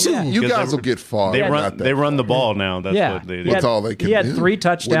need ball. to. Yeah. You Because guys will get far. They Not run. that They run the far. ball now. That's Yeah. what they do. Yeah. That's all they can He had do. 3 Well,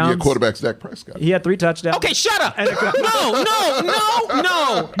 touchdowns. yeah, quarterback's Dak Prescott. He had 3 touchdowns. Okay, shut up. And a,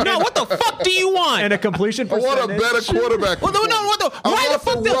 No. What the fuck do you want? and a completion I want percentage. a better quarterback. Well, no. I Why the want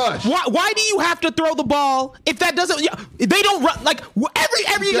fuck? the rush. Why do you have to throw the ball if that doesn't? They don't run like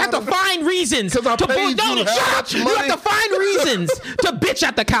every you have to find reasons 'Cause I to paid no, you shut how up. much You money? have to find reasons to bitch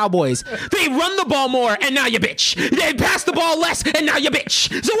at the Cowboys. They run the ball more, and now you bitch. They pass the ball less, and now you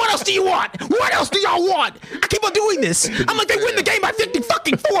bitch. So what else do you want? What else do y'all want? I keep on doing this. I'm like, they win the game by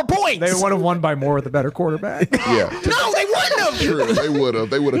 4 points. They would have won by more with a better quarterback. Yeah. No, they wouldn't have. True. They would have. No,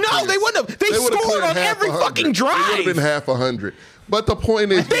 they wouldn't have. They would've scored cleared on half every 100. fucking It would drive. have been half 100. But the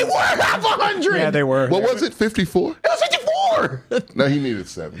point is, They were half 100. Yeah, they were. what was it? 54? It was 54. No, he needed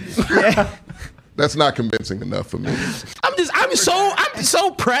 70. That's not convincing enough for me. I'm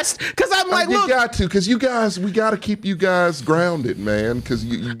so pressed because I'm like, you look, got to, because we got to keep you guys grounded, man. Because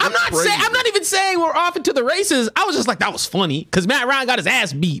you I'm not even saying we're off into the races. I was just like, that was funny because Matt Ryan got his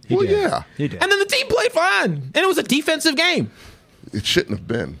ass beat. Well, yeah, He did. And then the team played fine, and it was a defensive game. it shouldn't have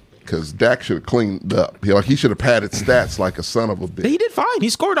been. Because Dak should have cleaned up. He should have padded stats like a son of a bitch. He did fine. He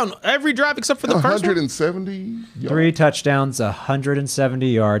scored on every drive except for the first one. 170 yards. 3 touchdowns, 170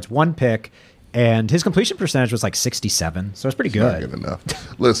 yards, 1 pick, and his completion percentage was like 67. So it's pretty Not good. good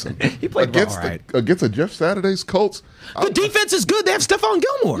enough. Listen, He played well, against right. against the Jeff Saturday's Colts. The defense is good. They have Stephon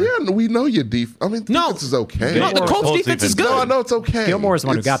Gilmore. Yeah, we know your defense. I mean, the No. defense is okay. No, the Colts defense is good. No, I know it's okay. Gilmore is the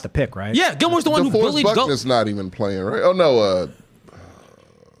one who It's- got the pick, right? Yeah, Gilmore's the one who DeForest bullied Buckner's not even playing, right? Oh no,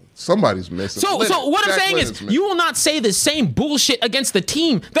 somebody's missing. So what I'm Jack saying Leonard's is, missing. you will not say the same bullshit against the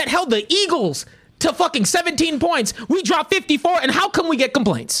team that held the Eagles to fucking 17 points. We dropped 54, and how come we get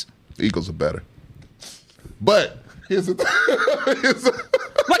complaints? The Eagles are better. But here's the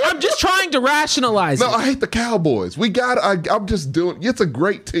Like, I'm just trying to rationalize No, it. I hate the Cowboys. I'm just doing. It's a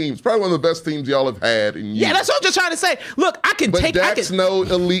great team. It's probably one of the best teams y'all have had in years. Yeah, that's what I'm just trying to say. Look, I can But take. I Dak's can, no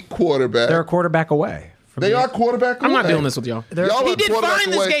elite quarterback. They're a quarterback away. from They the- are quarterback away. I'm not doing this with y'all. Y'all He are did quarterback fine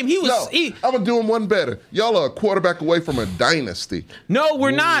this away. game. He was. No, he- I'm gonna do him one better. Y'all are a quarterback away from a dynasty. No,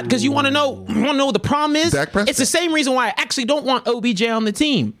 we're not, because you want to know. You want to know what the problem is? Dak Prescott. It's the same reason why I actually don't want OBJ on the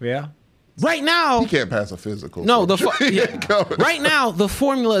team Yeah. right now. He can't pass a physical. No, so the he ain't coming. right now the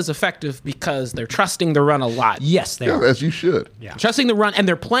formula is effective because they're trusting the run a lot. Yes, they Yeah, are. as you should. Yeah. Trusting the run, and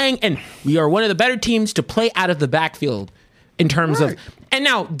they're playing, and we are one of the better teams to play out of the backfield in terms Right. of. And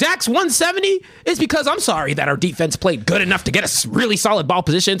now Dak's 170 is because I'm sorry that our defense played good enough to get us really solid ball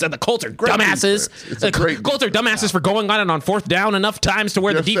positions, and the Colts are Great dumbasses. defense. It's a The great Colts are dumbasses for going on it on fourth down enough times to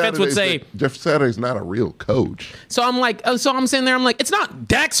where the defense would say. Jeff Saturday's not a real coach. So I'm like, so I'm sitting there, I'm like, it's not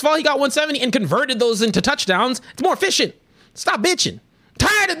Dak's fault he got 170 and converted those into touchdowns. It's more efficient. Stop bitching.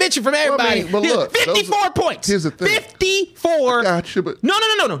 Tired of bitching from everybody. but look, 54 points. here's the thing. 54. Gotcha, but No.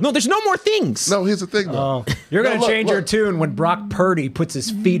 There's no more things. no. Here's the thing, though. Oh, you're going No, to look, change your look. tune when Brock Purdy puts his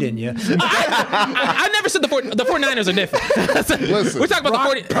feet in you. I never said the 49ers are different. Listen, We're talking about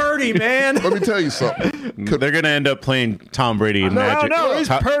Brock the 40. Purdy, man. let me tell you something. They're going to end up playing Tom Brady and Magic. he's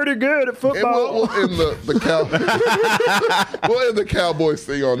Tom- pretty good at And football. we'll end we'll end the Cowboys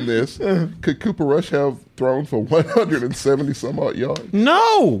thing on this. Could Cooper Rush have thrown for 170 some odd yards?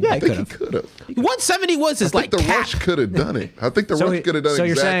 No. Yeah, I think he could've. could have. 170 was his I like think the cap. Rush could have done it. I think the So Rush he- could have done so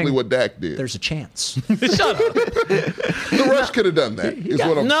you're exactly saying what Dak did. There's a chance. Shut up. The Rush could have done that. Is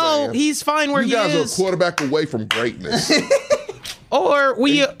what I'm No, saying. he's fine where You he guys are a is. quarterback away from greatness. Or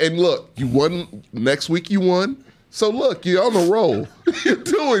we. And look, you won next week. You won. So look, you're on the roll. You're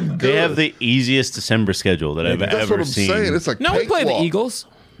doing good. They have the easiest December schedule that I've That's ever what I'm seen. saying. It's like No, we play the Eagles.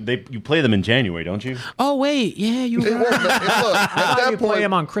 You play them in January, don't you? Oh, wait. Yeah, you It won't, and look, at How do that you play point,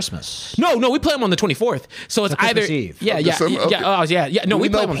 him on Christmas? No, we play them on the 24th. So it's So Christmas either Eve. Yeah, Oh, yeah, December? yeah. Okay. Oh, yeah. No, do we we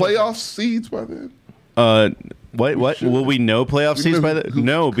play know them on the playoff seeds by then. What? Will we know playoff seeds by the?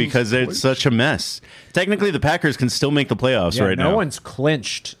 No, who's because it's clinched? such a mess. Technically, the Packers can still make the playoffs Yeah, right no now. one's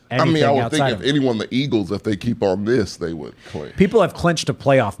clinched I anything mean, I would outside think of if anyone, the Eagles, if they keep on this, they would clinch. People have clinched a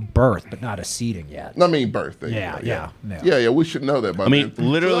playoff berth, but not a seeding yet. I mean, birthday. Yeah. Yeah, we should know that by I mean, then.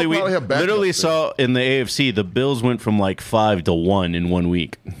 literally, So we they'll probably have backup literally then. saw in the AFC the Bills went from like 5 to 1 in 1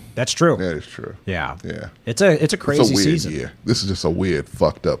 week. That's true. That is true. Yeah. Yeah. It's a crazy It's a weird season. year. This is just a weird,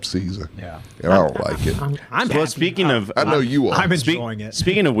 fucked up season. Yeah. And I don't like it. I'm Well, happy. speaking of, I know you are. I'm Speak- enjoying it.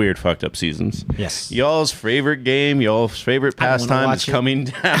 Speaking of weird, fucked up seasons, Yes. y'all's favorite game, y'all's favorite I don't wanna pastime watch is it. coming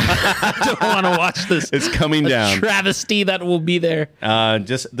down. I don't want to watch this. It's coming down. Travesty that will be there.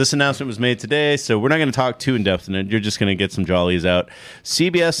 Just this announcement was made today, so we're not going to talk too in depth in it. You're just going to get some jollies out.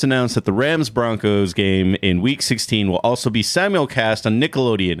 CBS announced that the Rams-Broncos game in Week 16 will also be simulcast on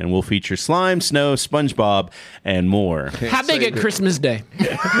Nickelodeon and will feature Slime, Snow, SpongeBob, and more. How big at Christmas Day?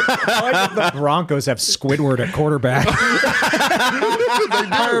 I like that the Broncos have Squidward at quarterback.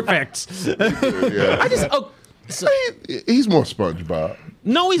 Perfect. Yeah. He's more SpongeBob.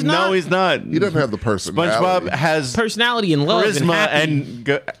 No, he's not. No, he's not. He doesn't have the personality. SpongeBob has Personality and love charisma and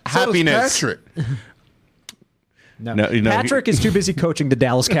So does happiness. Patrick. No. No, Patrick is too busy coaching the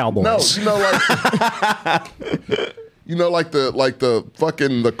Dallas Cowboys. No, like the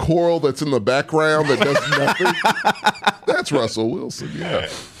fucking the coral that's in the background that does nothing. That's Russell Wilson. Yeah.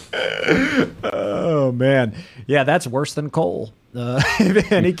 Oh man, yeah, that's worse than Cole.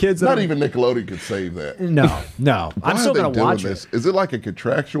 If any kids, that Not even Nickelodeon could save that. No. Why I'm are still they gonna doing watch this? it. Is it like a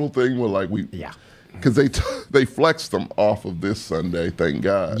contractual thing where like we? Yeah. Because they flexed them off of this Sunday. Thank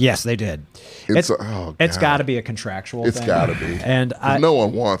God. Yes, they did. It's It's got to be a contractual. It's thing. got to be. And no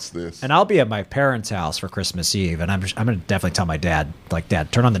one wants this. And I'll be at my parents' house for Christmas Eve, and I'm going to definitely tell my dad, like,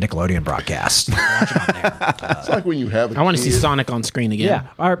 Dad, turn on the Nickelodeon broadcast. Watch it on there. It's like when you have. I want to see Sonic on screen again.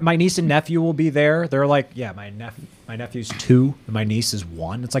 Yeah, my niece and nephew will be there. They're like, yeah, my nephew's 2, and my niece is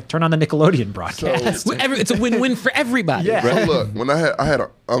 1. It's like, turn on the Nickelodeon broadcast. It's a win-win for everybody. Yeah. So look, when I had an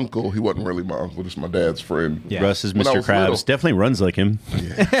uncle, he wasn't really my uncle, just my dad's friend. Yeah. Russ is When I Mr. was Krabs. little. Definitely runs like him.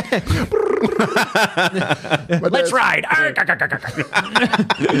 Let's ride.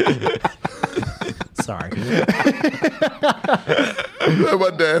 Sorry. My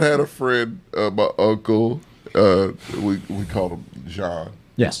dad had a friend, my uncle. We called him John.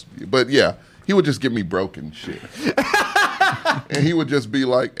 Yes. But yeah, he would just give me broken shit. And he would just be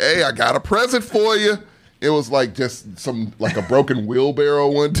like, hey, I got a present for you. It was like just like a broken wheelbarrow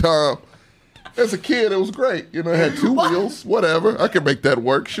one time. As a kid, it was great. You know, it had 2 wheels, whatever. I could make that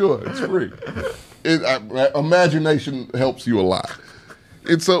work, sure. It's free. Imagination helps you a lot.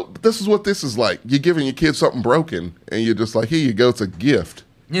 And so this is what this is like. You're giving your kids something broken, and you're just like, here you go, it's a gift.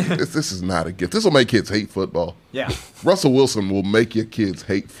 This is not a gift. This will make kids hate football. Yeah. Russell Wilson will make your kids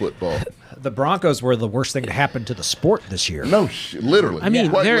hate football. The Broncos were the worst thing to happen to the sport this year. No shit, literally. I mean,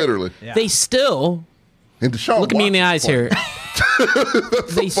 quite they're- literally. Yeah. They still And Deshaun look at me in the eyes Watson's here.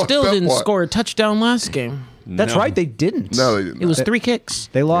 They fucked still up didn't part. score a touchdown last game. That's No. right, they didn't. No, they didn't. It was 3 kicks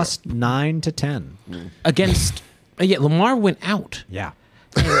They lost 9-10. against. Yeah, Lamar went out. Yeah.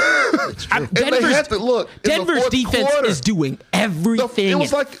 And they had to look. in the Denver's fourth defense quarter, is doing everything it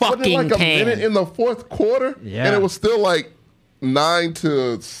was like, it wasn't it fucking like a can. minute in the fourth quarter, Yeah. and it was still like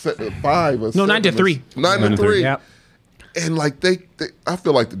 9-5 or No, 9-3. 9-3. Yeah. And like they, I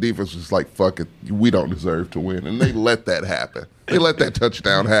feel like the defense was like, fuck it, we don't deserve to win, and they let that happen. They let that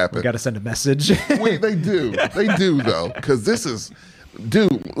touchdown happen. Got to send a message. They do though, because this is,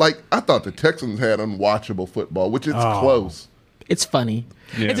 dude. Like I thought the Texans had unwatchable football, which is close. It's funny.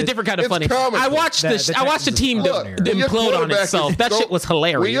 Yeah. It's a different kind of It's funny. comical. I watched The I watched the Texans team is funnier. When your implode on quarterback itself. is That shit was When your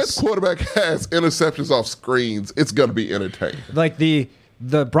hilarious. quarterback has interceptions off screens, it's gonna be entertaining. Like the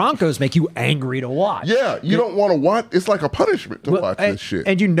Broncos make you angry to watch. Yeah, you don't want to watch. It's like a punishment to Well, watch and, this shit.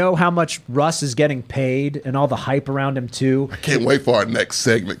 And you know how much Russ is getting paid and all the hype around him too. Can't wait for our next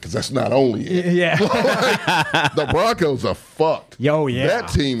segment because that's not only it. Yeah. The Broncos are fucked. Yo, yeah. That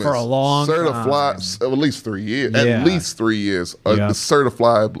team For is a long certified, time. at least 3 years. Yeah. At least 3 years. Yeah.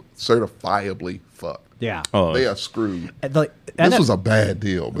 Certifiably fucked. Yeah. Oh, They are screwed. And, like, This was a bad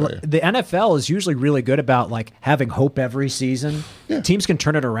deal, man. the NFL is usually really good about like having hope every season. Yeah. Teams can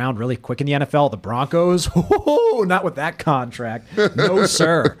turn it around really quick in the NFL. The Broncos, not with that contract. No,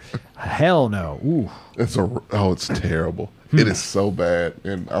 sir. Hell no. Ooh. It's terrible. It is so bad,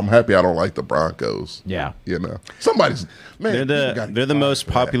 and I'm happy I don't like the Broncos. Yeah. You know, somebody's man. They're the most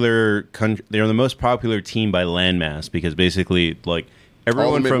popular country. They're the most popular team by landmass because basically, like All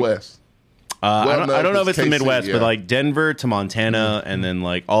everyone the from Midwest. I don't know if it's the KC, Midwest, yeah. but like Denver to Montana, and then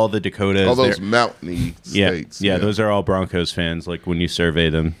like all the Dakotas. All those they're- mountainy yeah, states. yeah, those are all Broncos fans. Like when you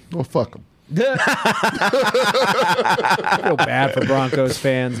survey them, Well, fuck them. I feel bad for Broncos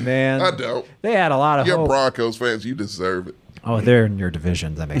fans, man. I don't. They had a lot of You're hope. Broncos fans. You deserve it. Oh, they're in your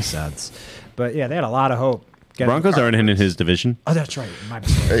division. That makes sense. But yeah, they had a lot of hope. Broncos aren't in his division. Oh, that's right. My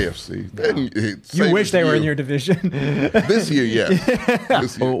mistake. AFC. You wish they were in your division. This year, yeah.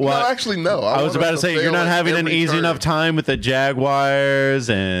 This year. Well, no, actually, no. I was about to say you're not having an easy enough time with the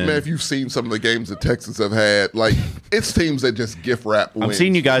Jaguars, and Man, if you've seen some of the games the Texans have had, like it's teams that just gift wrap wins. I'm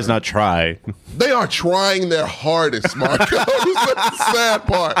seeing you guys not try. They are trying their hardest, Marco. That's the sad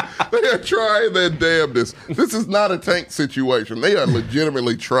part. They are trying their damnedest. This is not a tank situation. They are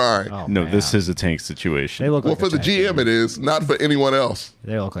legitimately trying. Oh, No, man. this is a tank situation. They look Well, like for the they're tanking. GM it is, not for anyone else.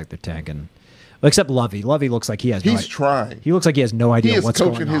 They look like they're tanking. Except Lovey. Lovey looks like he has. He's trying. He looks like he has no He idea is what's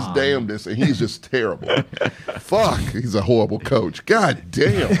coaching going his on. damnedest, and he's just terrible. Fuck, he's a horrible coach. God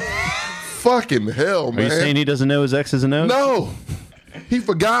damn. Fucking hell, Are man. you saying he doesn't know his X's and O's? No. He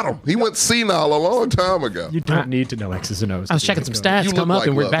forgot him. He went senile a long time ago. You don't need to know X's and O's. I was to be checking a some good stats, You come look up, like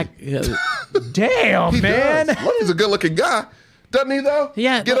and we're Lovey. back. Damn, He man. does. Look, he's a good-looking guy. Doesn't he, though?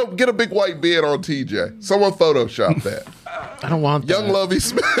 Yeah. Get a big white beard on TJ. Someone Photoshop that. I don't want Young that. Lovey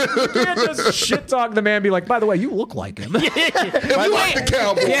Smith. You can't just shit talk the man and be like, by the way, you look like him. If you like the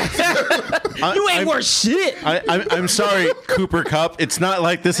Cowboys. You ain't worth shit. I'm sorry, Cooper Cup. It's not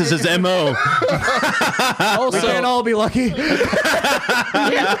like this is his MO. We can't all be lucky.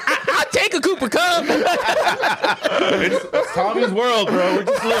 I take a Cooper Cup. It's Tommy's world, bro. We're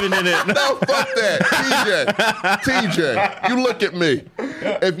just living in it. No, fuck that. TJ, you look at me.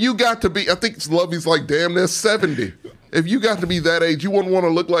 If you got to be, I think Lovey's like damn near 70. If you got to be that age, you wouldn't want to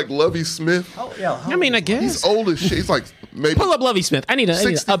look like Lovey Smith. Oh, yeah. I mean, I guess. He's old as shit. He's like maybe Pull up Lovey Smith. I need an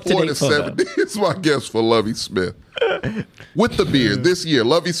 64 up-to-date to photo. 70 is my guess for Lovey Smith. With the beard this year,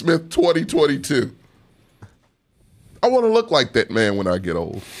 Lovey Smith 2022. I want to look like that man when I get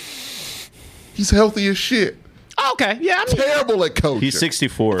old. He's healthy as shit. Oh, okay. Yeah, I mean, Terrible at coaching. He's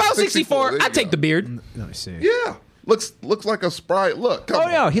 64. if I was 64, 64, there I'd you take go. the beard. Let me see. Yeah. Looks like a sprite. Look. Come Oh,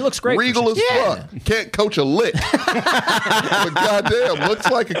 on. yeah. He looks great. Regal as Yeah. fuck. Can't coach a lick. But goddamn, looks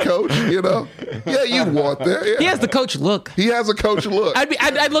like a coach, you know? Yeah, you'd want that. Yeah. He has the coach look. He has a coach look.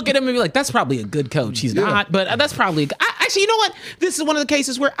 I'd look at him and be like, that's probably a good coach. He's Yeah. not, but that's probably. Actually, you know what? This is one of the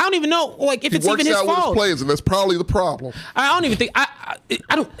cases where I don't even know, like, if He it's works even his out with his fault. players, and that's probably the problem. I don't even think.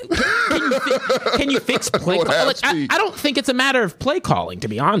 I don't. Can you fix play? Lord have Like, I speed. don't think it's a matter of play calling. To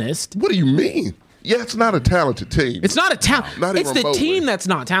be honest, What do you mean? Yeah, it's not a talented team. it's not a talent. Not even It's the remotely. team that's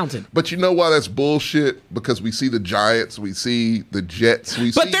not talented. But you know why that's bullshit? Because we see the Giants, we see the Jets,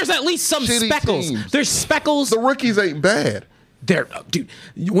 we see But there's at least some shitty speckles. teams. There's speckles. The rookies ain't bad. There, dude.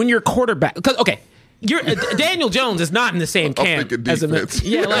 When you're quarterback, because okay. Daniel Jones is not in the same camp thinking as a defense.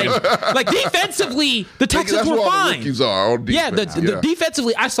 yeah, like defensively, the Texans That's were where all the fine. rookies are on Yeah, defense. the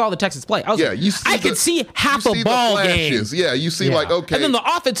defensively, I saw the Texans play. I was Yeah, like, you see I could see half a ball game. flashes. Yeah, you see Yeah. like, okay. And then the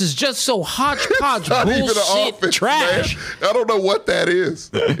offense is just so hodgepodge not even the bullshit offense, trash. man. I don't know what that is.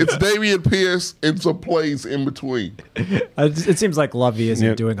 It's Damian Pierce and some plays in between. It seems like Lovey isn't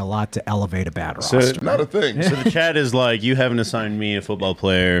Yep. doing a lot to elevate a bad So- roster. Not a thing. So the chat is like, you haven't assigned me a football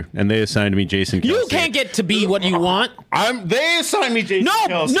player, and they assigned me Jason Kelce. You can't get to be what you want. They assigned me Jason No,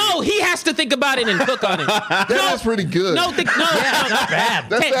 Kelce. no, he has to think about it and cook on it. That's pretty good. No, not bad.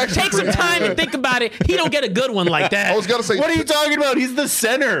 That's actually Take some pretty time good. and think about it. He don't get a good one like that. I was gonna say, What are you talking about? He's the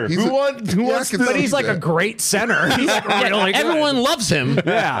center. He's Who a- wants Yeah, I wants can to? But see he's like a that. great center. He's like Yeah, really good. everyone loves him.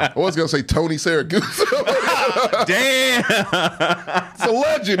 Yeah. I was gonna say Tony Saragusa. Damn. It's a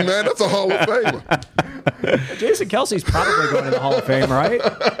legend, man. That's a Hall of Famer. Jason Kelsey's probably going to the Hall of Fame, right?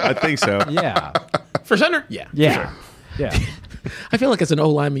 I think so. Yeah. For center? Yeah. Yeah. Yeah. I feel like as an O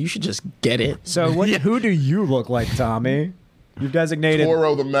lineman, you should just get it. So who do you look like, Tommy? You've designated.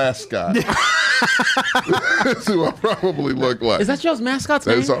 Toro the mascot. That's who I probably look like. Is that y'all's mascot's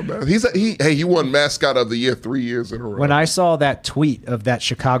That's name? all, man. He won mascot of the year 3 years in a row. When I saw that tweet of that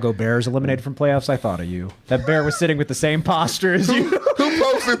Chicago Bears eliminated from playoffs, I thought of you. That bear was sitting with the same posture as you. Who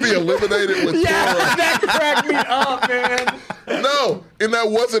posted the eliminated with Yeah, that cracked me up, man. Toro? No, and that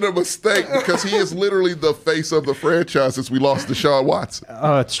wasn't a mistake because he is literally the face of the franchise since we lost Deshaun Watson.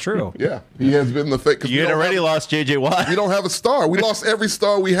 Oh, it's true. Yeah, he has been the face. 'cause You we had don't already have- lost J.J. Watt. We don't have a star. We lost every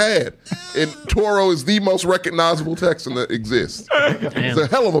star we had. And Toro is the most recognizable Texan that exists. He's a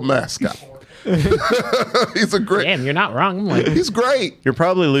hell of a mascot. He's a great. Damn, you're not wrong. I'm like, He's great. You're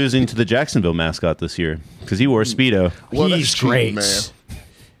probably losing to the Jacksonville mascot this year because he wore Speedo. Well, that's He's cheating, great. man.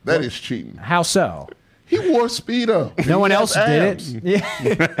 That is cheating. How so? He wore Speedo. No one He else has did abs. it.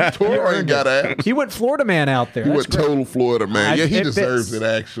 Yeah. Toro ain't got abs. He went Florida man out there. He That's went great. total Florida man. Yeah, he It deserves fits. it,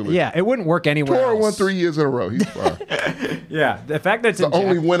 actually. Yeah, it wouldn't work anywhere Toro else. won 3 years in a row. He's fine. Yeah, the fact that it's The in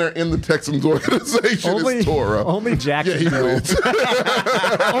only winner in the Texans organization is Toro. only Yeah, he Jacksonville. wins.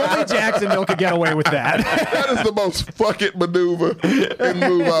 Only Jacksonville could get away with that. That is the most fuck it maneuver and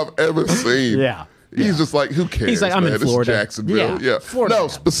move I've ever seen. Yeah. He's just like, who cares? He's like, I'm man? in This is Florida. Jacksonville. Yeah. Florida No, man.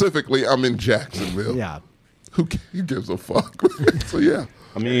 specifically, I'm in Jacksonville. Yeah. Who gives a fuck? So, yeah.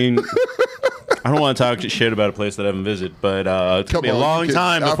 I mean, I don't want to talk shit about a place that I haven't visited, but it's going to be a long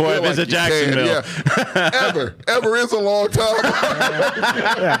time before I feel like visit you can, Jacksonville. yeah. Ever is a long time.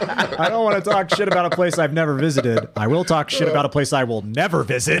 I don't want to talk shit about a place I've never visited. I will talk shit about a place I will never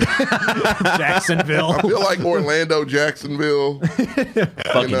visit. Jacksonville. I feel like Orlando, Jacksonville.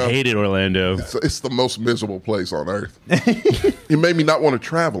 Fucking hated Orlando. It's the most miserable place on earth. It made me not want to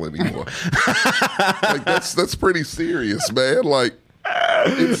travel anymore. Like that's pretty serious, man. Like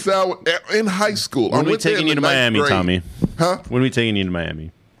it's in high school. When are we taking you to Miami, grade. Tommy? Huh? When are we taking you to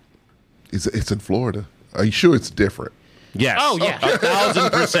Miami? It's in Florida. Are you sure it's different? Yes. Oh, yeah.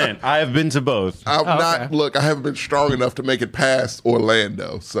 1,000%. I have been to both. I'm not. okay. Look, I haven't been strong enough to make it past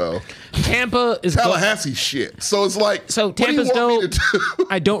Orlando. So Tampa is Tallahassee shit. So it's like. So what do you Tampa's want me dope. to do?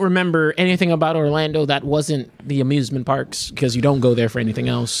 I don't remember anything about Orlando that wasn't the amusement parks because you don't go there for anything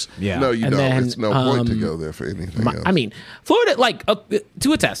else. Yeah. No, you And don't. then, It's no point to go there for anything else. I mean, Florida, like,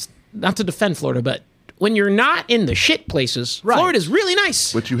 to attest, not to defend Florida, but when you're not in the shit places, Right. Florida's really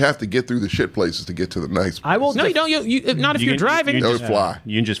nice. But you have to get through the shit places to get to the nice. I will. No, you don't. You not if you're driving. No, fly.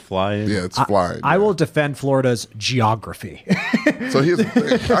 You can just fly in. Yeah, it's flying. I will defend Florida's geography. So here's the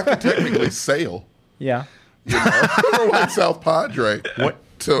thing. I can technically sail. Yeah. From like South Padre. What?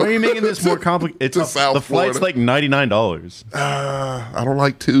 To, Why are you making this more complicated? It's to South the flight's Florida. like $99. I don't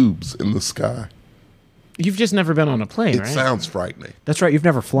like tubes in the sky. You've just never been on a plane, It right? sounds frightening. That's right. You've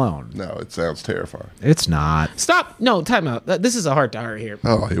never flown. No, it sounds terrifying. It's not. Stop. No, time out. This is a hard to hear.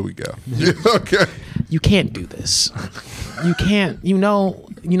 Oh, here we go. Okay. You can't do this. You can't.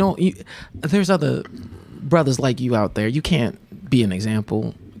 There's other brothers like you out there. You can't be an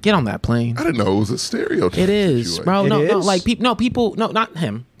example. Get on that plane. I didn't know it was a stereotype. It is, situation. bro. It No, is? like people. No, not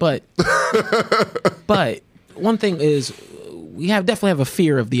him. But one thing is, we definitely have a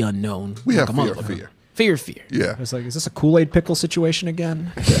fear of the unknown. We have Like a fear. motherfucker. Fear. Yeah. It's like, is this a Kool-Aid pickle situation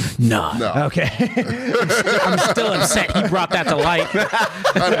again? Nah. No. Okay. I'm still upset he brought that to light.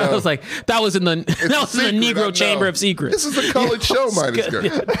 I was like, that was in the secret, I Negro know. Chamber of Secrets. This is a college show, minus girl.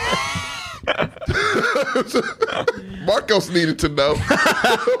 Marcos needed to know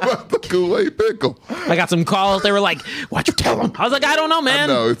about the Kool-Aid pickle. I got some calls. They were like, "Why'd you tell them?" I was like, "I don't know, man."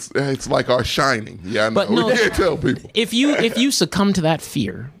 No, it's like our shining. Yeah, I know. But no, we can't tell people. If you succumb to that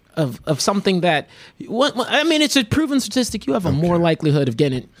fear of something that, I mean, it's a proven statistic. You have a more likelihood of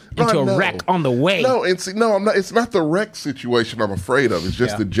getting into a No. wreck on the way. No, I'm not. It's not the wreck situation I'm afraid of. It's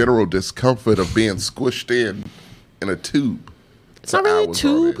just the general discomfort of being squished in a tube. It's not really a hours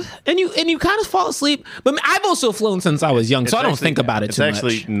tube, already. and you kind of fall asleep. But I've also flown since I was young, so I don't actually- think about it it's too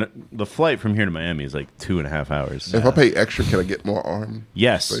actually, much. the flight from here to Miami is like 2.5 hours. If I pay extra, can I get more arm?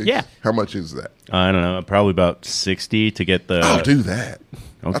 Yes. space? Yeah. How much is that? I don't know. Probably about 60 to get the. I'll do that.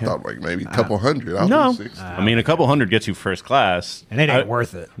 Okay. I thought like maybe a couple hundred. I'll No. do 60. I mean, a couple hundred gets you first class. And it ain't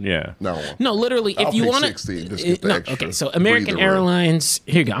worth it. Yeah. No, Literally, if I'll you pay want 60 and just get the extra okay. So American breather room. Airlines,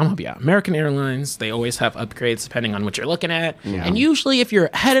 here you go. I'm gonna help you out. American Airlines, they always have upgrades depending on what you're looking at, and usually if you're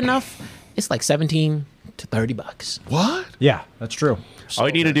ahead enough, it's like $17 to $30. What? Yeah, that's true. All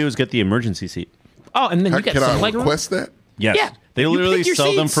you need to do is get the emergency seat. Oh, and then you get Can some I leg room. request that? Yes. Yeah. They You literally pick your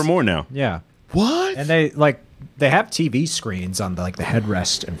sell them seats. for more now. Yeah. What? And they have TV screens on the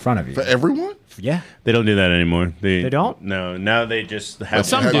headrest in front of you. For everyone? Yeah. They don't do that anymore. They don't? No. Now they just have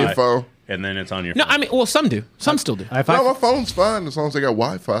Some Wi-Fi, do. Your phone? and then it's on your No, phone. I mean, well, some do. Some still do. If No, I, my phone's fine as long as they got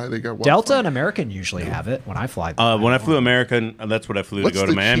Wi-Fi. They got Wi-Fi. Delta and American usually have it when I fly. When I flew American, that's what I flew What's to go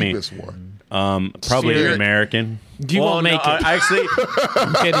to the Miami. cheapest one? Probably Spirit. American. You won't make it. Actually,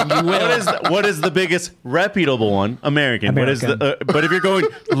 I'm kidding. You will. what is the biggest reputable one? American. What is American. the? But if you're going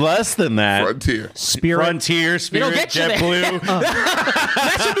less than that, Frontier. Spirit. Spirit, get you there. JetBlue.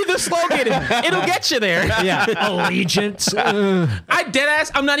 That should be the slogan. It'll get you there. Yeah. Allegiant. I dead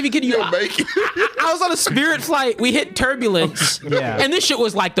ass. I'm not even kidding you. You'll make it. I was on a Spirit flight. We hit turbulence. Yeah. And this shit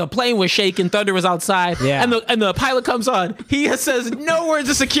was like the plane was shaking, thunder was outside. Yeah. And the pilot comes on. He says no words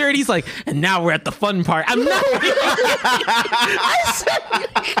of security. He's like, and now we're at the fun part. I'm not. I said,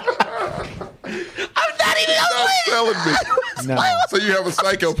 I'm not even. Stop telling me. No. So you have a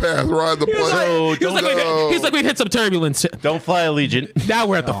psychopath ride the plane. So He was like, he's like, we've hit some turbulence. don't fly Allegiant. Now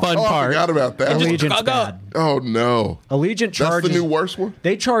we're at the fun Oh, I part. forgot about that. Just- Allegiant's go, go. bad. Oh no. Allegiant That's charges. the new worst one?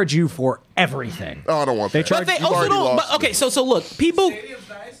 They charge you for everything. Oh, I don't want They that. charge- But they You've also already don't. lost But, okay, me. so look, people. Stadium's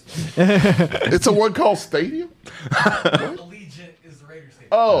nice. It's a one called Stadium? Allegiant is the Raiders stadium.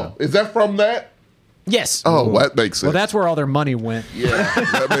 Oh, is that from that? Yes. Oh, that makes sense. Well, that's where all their money went. yeah,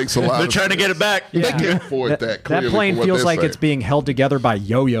 that makes a lot They're of trying to sense. get it back. They Yeah. can't afford that. That clearly, plane from what feels they're like saying. it's being held together by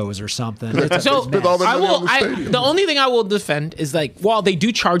yo-yos or something. It's So Spend all their I money will. on the stadium. The only thing I will defend is like while they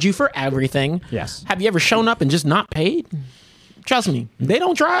do charge you for everything. Yes. Have you ever shown up and just not paid? trust me, they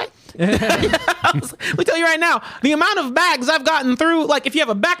don't try. Let me tell you right now, the amount of bags I've gotten through, like if you have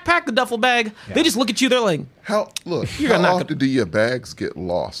a backpack, a duffel bag, they just look at you, they're like, How often do your bags get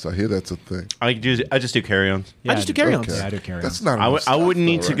lost? I hear that's a thing. I just do carry-ons. I just do carry-ons. Okay. Yeah, I do carry-ons. That's not. I wouldn't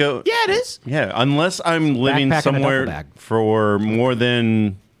need to go. Yeah, it is. Yeah, unless I'm living Backpack and a duffel somewhere bag. for more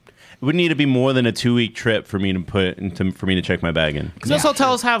than. It would need to be more than a 2-week trip for me to check my bag in. Because most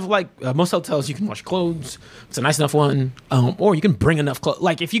hotels have most hotels you can wash clothes. It's a nice enough one, or you can bring enough clothes.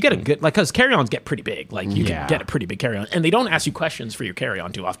 Like if you get a good, because carry-ons get pretty big. Like you can get a pretty big carry-on, and they don't ask you questions for your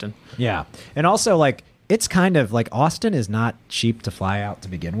carry-on too often. Yeah. And also, like, it's kind of like Austin is not cheap to fly out to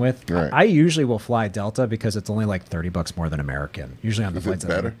begin with. Right. I usually will fly Delta because it's only like $30 more than American. Usually on the Is it flights.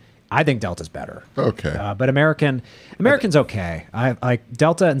 better? I think Delta's better. Okay. But American's okay. I like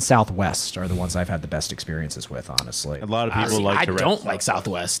Delta and Southwest are the ones I've had the best experiences with, honestly. A lot of people I to don't like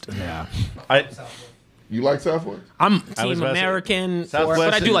Southwest. Yeah. You like Southwest? I'm I was team about to say, American, Southwest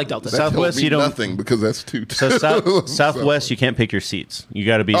but I do and- like Delta. That Southwest, tells me you don't- nothing because that's too. So Southwest, you can't pick your seats. You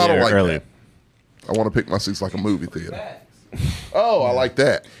got to be I don't there like early. that. I want to pick my seats like a movie theater. Oh, I like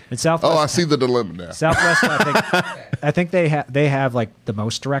that. And Southwest. Oh, I see the dilemma now. Southwest. I think they have like the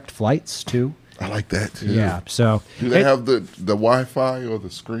most direct flights too. I like that too. Yeah. So Do they have the Wi-Fi or the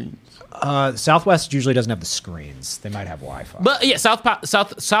screens? Southwest usually doesn't have the screens. They might have Wi-Fi. But yeah,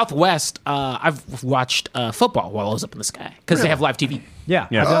 Southwest. I've watched football while I was up in the sky because they have live TV. yeah,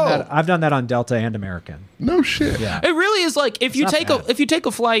 Yeah. I've done that on Delta and American. No shit. Yeah. It really is like if you not take bad. if you take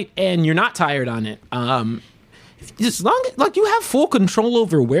a flight and you're not tired on it, as long as like you have full control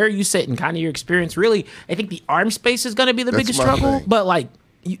over where you sit and kind of your experience. Really, I think the arm space is going to be the That's biggest my struggle. thing. But like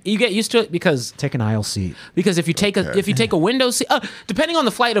you get used to it because Take an aisle seat. if you take a window seat, depending on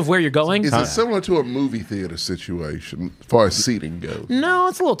the flight of where you're going. Is it similar to a movie theater situation as far as seating goes? No,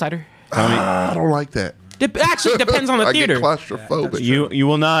 it's a little tighter. I don't like that. Actually, depends on the I theater. get claustrophobic. You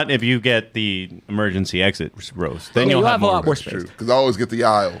will not if you get the emergency exit rows. Then Yeah, you'll you'll have have a more. lot more That's space. true. Because I always get the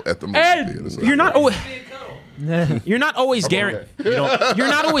aisle at the movie theater. And so you're not always Yeah, you're not always guaranteed. You're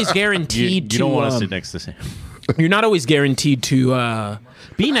not always You, guaranteed you don't to. want to sit next to Sam. You're not always guaranteed to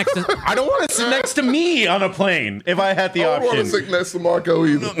be next to. I don't want to sit next to me on a plane if I had the I don't want to option. sit next to Marco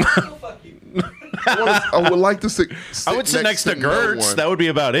either. I would like to sit. I would sit next to no Gertz. one. That would be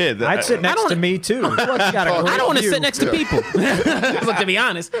about it. I'd sit next to don't- me too. I I don't want to sit next to people. Look, to be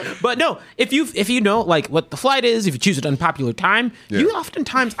honest, but no. If you know like what the flight is, if you choose an unpopular time, you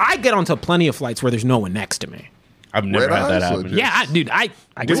oftentimes I get onto plenty of flights where there's no one next to me. I've never Red had that eyes, happen. legit. Yeah, I Dude, when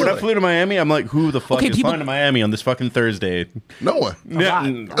I get flew to Miami, I'm like, who the fuck Okay, is people- flying to Miami on this fucking Thursday? No one. Yeah,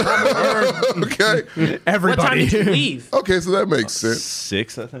 Okay. What time did you leave? Okay, so that makes sense.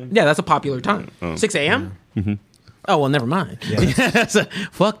 6, I think. Yeah, that's a popular time. 6 a.m. Oh well, never mind. So,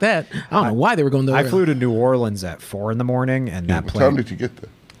 fuck that. I don't know why they were going there. I flew to New Orleans at 4 a.m, and that What time plane. did you get there?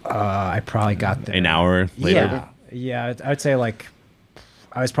 I probably got there An hour later. Yeah, I'd say like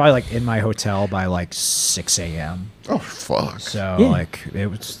I was probably like in my hotel by like 6 a.m. Oh fuck. So Yeah. like it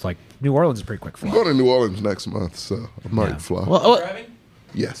was like New Orleans is a pretty quick I'm flight. going to New Orleans next month, so I might fly. Well, Driving?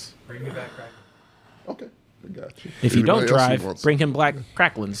 Yes. Bring me back crack. Okay. I got you. if you don't Anybody else who drive, wants- bring him black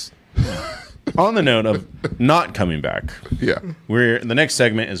cracklins. On the note of not coming back, Yeah. the next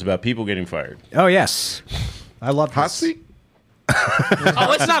segment is about people getting fired. Oh yes, I love Hot this. seat?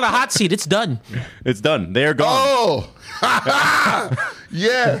 Oh, it's not a hot seat. It's done. It's done. They are gone. Oh!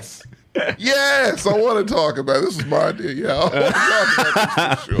 Yes. Yes. I want to talk about it. This is my idea. Yeah. I want to talk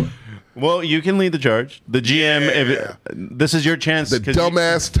about this for sure. Well, you can lead the charge. The GM, Yeah. this is your chance. The 'cause you-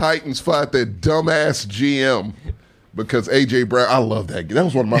 dumbass Titans fight their dumbass GM because AJ Brown. I love that game. That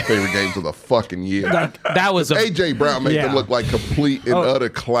was one of my favorite games of the fucking year. That was a. AJ Brown made them Yeah. look like complete and utter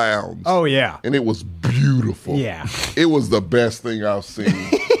clowns. Oh yeah, And it was beautiful. Yeah. It was the best thing I've seen.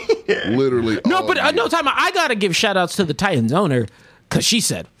 Literally. No, all but year. no time. I gotta give shout outs to the Titans owner because she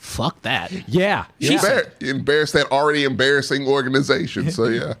said, "Fuck that." yeah. She said, Embarrassed that already embarrassing organization. So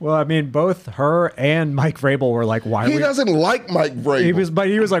yeah. Well, I mean, both her and Mike Vrabel were like, "Why?" He are we? doesn't like Mike Vrabel.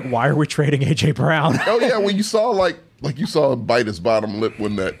 He was like, "Why are we trading AJ Brown?" Oh yeah, when you saw like you saw him bite his bottom lip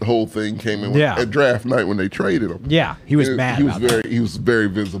when that whole thing came in Yeah. at draft night when they traded him. Yeah, he was mad He was about that. he was very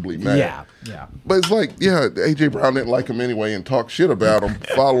visibly mad. Yeah, yeah. But it's like, yeah, AJ Brown didn't like him anyway and talked shit about him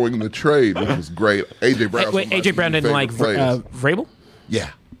following the trade, which was great. AJ Brown. Wait, AJ Brown didn't like Vrabel?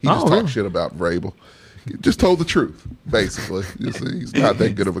 Yeah, he just Oh, talked really? shit about Vrabel. He just told the truth, basically. He's not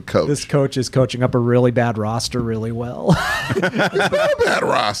that good of a coach. This coach is coaching up a really bad roster really well. Bad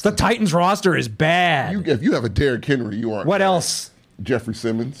roster. The Titans roster is bad. If you have a Derrick Henry, you aren't. What else? Jeffrey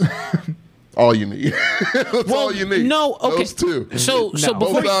Simmons. All you need. That's all you need. No, okay. Those two. So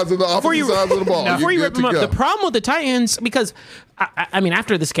Both sides of the opposite sides of the ball. Before you You're rip good them to up, go. the problem with the Titans, because I mean,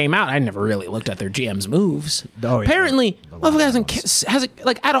 after this came out, I never really looked at their GM's moves. Oh, yeah. Apparently, motherfucker hasn't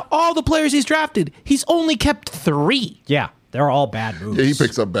like out of all the players he's drafted, he's only kept 3. Yeah, they're all bad moves. Yeah, he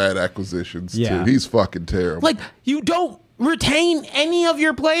picks up bad acquisitions Yeah. too. He's fucking terrible. Like you don't retain any of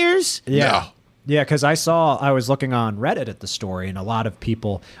your players. Yeah. No. Yeah, because I was looking on Reddit at the story, and a lot of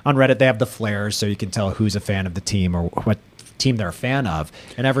people on Reddit, they have the flares, so you can tell who's a fan of the team or what team they're a fan of.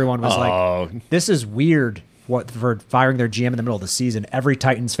 And everyone was like, this is weird for firing their GM in the middle of the season. Every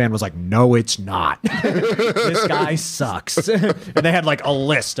Titans fan was like, no, it's not. This guy sucks. And they had like a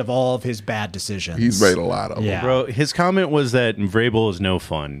list of all of his bad decisions. He's made a lot of them. Yeah. Bro, his comment was that Vrabel is no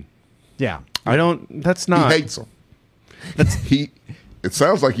fun. Yeah. I don't. That's He not. hates them. It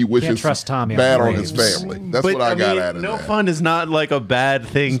sounds like he wishes trust Tommy bad on on the his Braves. family. That's But, what I got mean, out of no that. fun is not like a bad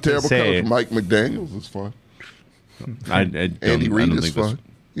thing He's a to terrible say. coach. Mike McDaniels is fun. I don't, Andy Reid don't is think that's- fun.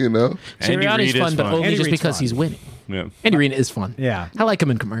 You know, Andy Sirianni's Reid is fun, but fun. only Andy just Reid's because fun. he's winning. Yeah. Andy Reid is fun. Yeah. I like him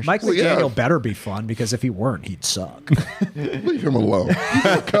in commercials. Mike Well, yeah. McDaniel better be fun, because if he weren't, he'd suck. leave him alone. He's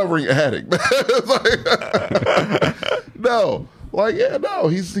a recovering addict. No,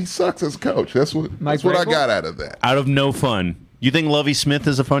 he sucks as a coach. That's what I got out of that. Out of no fun. You think Lovie Smith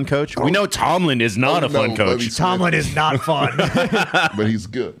is a fun coach? We know Tomlin is not a No, fun coach. Lovie Smith, Tomlin is not fun. but he's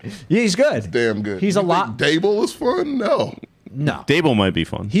good. He's good. Damn good. He's You a lot. think Dable is fun? No. No. Dable might be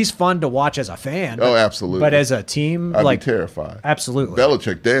fun. He's fun to watch as a fan. Oh, absolutely. But as a team, I'd like, be terrified. absolutely.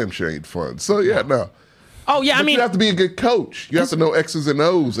 Belichick damn sure ain't fun. So yeah, no. Oh yeah, I But mean, you have to be a good coach. You have to know X's and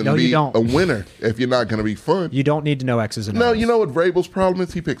O's and No, you be don't. a winner if you're not going to be fun. You don't need to know X's and No, O's. you know what Vrabel's problem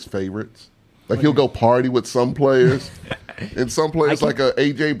is? He picks favorites. Like he'll go party with some players, and some players like a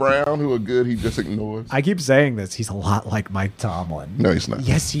AJ Brown who are good. He just ignores. I keep saying this. He's a lot like Mike Tomlin. No, he's not.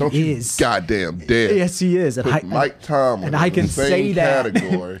 Yes, he Don't you is. goddamn dare. Yes, he is. And Put Mike Tomlin and I in can the same say that.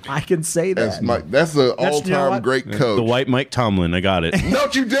 category I can say as that. Mike. That's an you know all-time what? great coach. The white Mike Tomlin. I got it.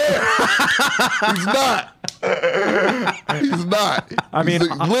 Don't you dare! He's not. He's not. I mean, he's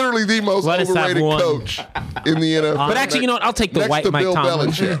literally the most let us have overrated one. coach in the NFL. but actually, you know what? I'll take the Next white to Mike Bill Tomlin.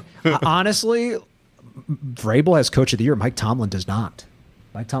 Belichick. Honestly, Vrabel has Coach of the Year. Mike Tomlin does not.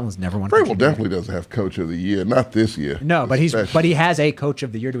 Mike Tomlin's never won. Coach Vrabel of the Year. definitely doesn't have Coach of the Year. Not this year. No, but he Especially. has a Coach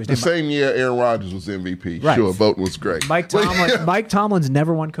of the Year to his The name. same year Aaron Rodgers was MVP. Right. Sure, voting was great. Mike Tomlin's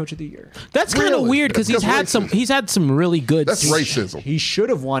never won Coach of the Year. That's kind of Really? weird because That's he's had some really good. That's racism. He should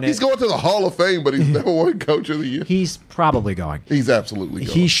have won it. He's going to the Hall of Fame, but he's never won Coach of the Year. He's probably going. He's absolutely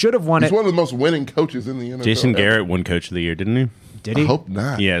going. He should have won He's it. one of the most winning coaches in the NFL. Jason ever. Garrett won Coach of the Year, didn't he? Did I he? hope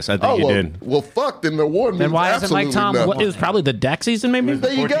not. Yes, I think he well, did. Well, fuck, then the award Then means why isn't Mike absolutely Tomlin- nothing. It was probably the Dak season, maybe.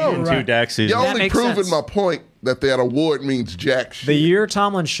 There you go. 14 and 2 Dak season. You're That only makes proving sense. my point that that award means jack shit. The year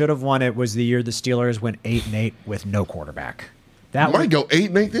Tomlin should have won it was the year the Steelers went 8-8 with no quarterback. That might go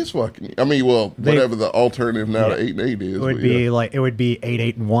 8-8 this fucking. I mean, well, whatever the alternative now to 8-8 is. It would but be yeah, like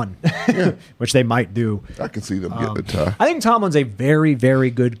 8-8-1, which they might do. I can see them getting a tie. I think Tomlin's a very, very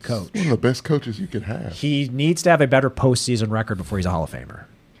good coach. One of the best coaches you could have. He needs to have a better postseason record before he's a Hall of Famer.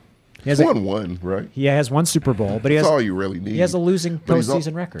 He has, Won, right? he has one Super Bowl, but he That's has all you really need. he has a losing But he's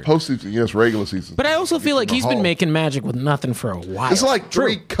postseason record. Postseason, yes, regular season. But I also feel like he's been Hall. making magic with nothing for a while. It's like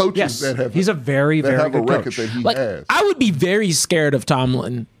three coaches Yes, that have. he's a very, that very have a good record coach. that he like has. I would be very scared of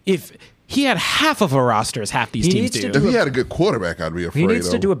Tomlin if he had half of a roster as half these He teams needs to do. If he had a good quarterback, I'd be afraid. He needs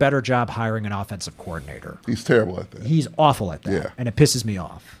to of do him. a better job hiring an offensive coordinator. He's terrible at that. He's awful at that, Yeah. and it pisses me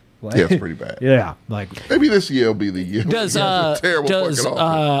off. Like- Yeah, it's pretty bad. Yeah, like Maybe this year will be the year. Does He has a terrible fucking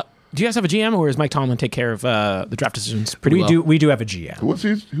offense. do you guys have a GM, or does Mike Tomlin take care of the draft decisions pretty we well? do have a GM. Who's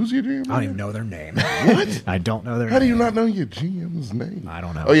your GM? I don't even know their name. What? I don't know their How do name. you not know your GM's name? I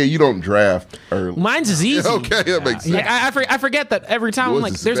don't know. Oh yeah, you don't draft early. Mine's is easy. Okay, that makes sense. Like I forget that every time. Yours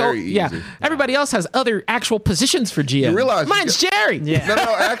Like is there's all very yeah. easy. Everybody else has other actual positions for GM. You realize you Mine's Jerry. Yeah.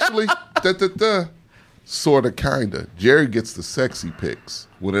 No, actually, sort of, kinda. Jerry gets the sexy picks.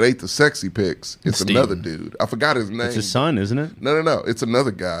 When it ain't the sexy picks, it's Steve. another dude. I forgot his name. It's his son, isn't it? No. It's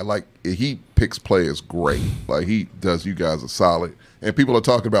another guy. Like he picks players great. Like he does you guys a solid. And people are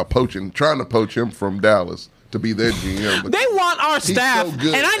talking about trying to poach him from Dallas to be their GM. But They want our staff, so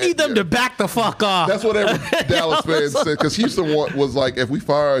good and I need at them that. to back the fuck off. that's what every Dallas fan said. Because Houston was like, if we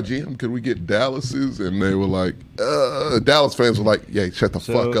fire our GM, could we get Dallas's? And they were like, Dallas fans were like, yeah, shut the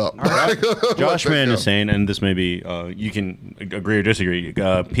fuck up. Josh Let that Mann go. is saying, and this may be, you can agree or disagree,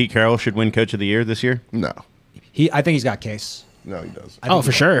 Pete Carroll should win Coach of the Year this year? No. I think he's got case. No, he doesn't. I think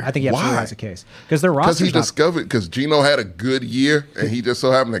for sure. I think he absolutely Why? has a case because their Because roster's he not. discovered, because Geno had a good year and he just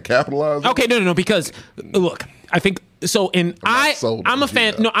so happened to capitalize. on it. Okay, no, because look, I think sold I'm on a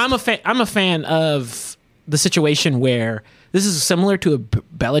fan. Geno. No, I'm a fan of the situation where this is similar to a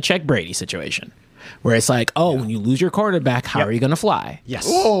Belichick Brady situation, where it's like, oh, when you lose your quarterback, how are you going to fly? Yes.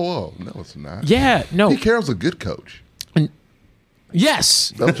 Whoa, no, it's not. Yeah, no. Pete Carroll's a good coach.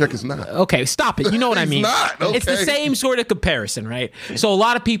 Yes. Belichick is not. Okay, stop it. You know what I He's mean? not, It's the okay. same sort of comparison, right? So a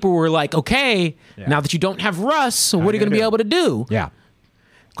lot of people were like, okay, now that you don't have Russ, so what are you going to be able to do? Yeah.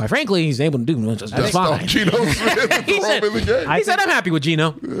 Quite frankly, he's able to do just Just fine. Geno Smith and He throw said- him in the game. He said, I'm happy with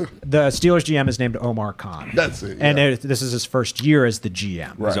Geno. The Steelers GM is named Omar Khan. That's it, And yeah. this is his first year as the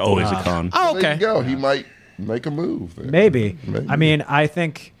GM. Right. He's always a con. Oh, There you okay. go. He might make a move. There. Maybe. Maybe. I mean, I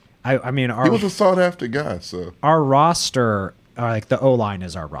think. I mean, He was a sought after guy. So our roster, like the O line,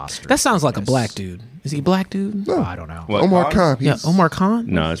 is our roster. That sounds like a black dude. Is he a black dude? Oh, I don't know. What, Omar Khan. Yeah, He's, Omar Khan?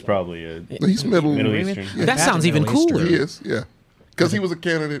 No, it's probably a He's Middle Eastern. Yeah, That sounds even Middle Eastern. cooler. he is. Yeah, because he was a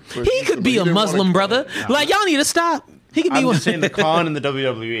candidate. For, He could be a didn't Muslim wanna- brother. Like, y'all need to stop. He could be I'm one. just saying the con and the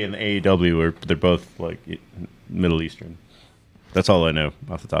WWE and the AEW they're both like Middle Eastern. That's all I know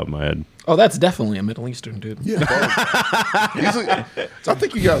off the top of my head. Oh, that's definitely a Middle Eastern dude. Yeah, so I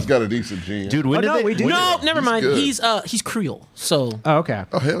think you guys got a decent GM. Dude, when Oh, did no, they? we do. No, never He's mind. good. He's Creole, so Oh, okay.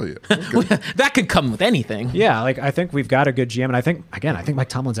 Oh hell yeah. Okay. that could come with anything. Yeah, like I think we've got a good GM, and I think Mike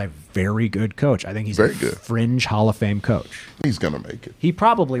Tomlin's a very good coach. I think he's Very a good. fringe Hall of Fame coach. He's gonna make it. He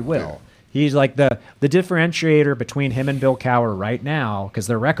probably will. He's like the differentiator between him and Bill Cowher right now, because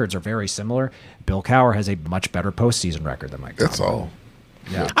their records are very similar. Bill Cowher has a much better postseason record than Mike Tomlin. That's all.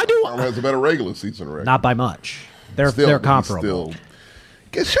 Yeah. I do. Tom has a better regular season record. Not by much. They're Still, they're but he's comparable.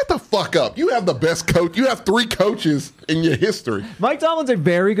 Shut the fuck up. You have the best coach. You have 3 coaches in your history. Mike Tomlin's a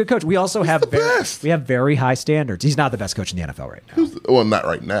very good coach. We also have the best. we have very high standards. He's not the best coach in the NFL right now. Well, not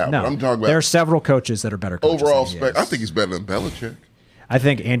right now. No, But I'm talking there are about several coaches that are better coaches overall than he spec. is. I think he's better than Belichick. I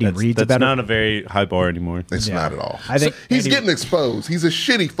think Andy Reid's a That's better. not a very high bar anymore. It's Yeah. not at all. I think he's Andy- getting exposed. He's a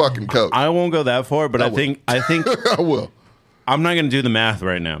shitty fucking coach. I won't go that far, but I will. think I will. I'm not going to do the math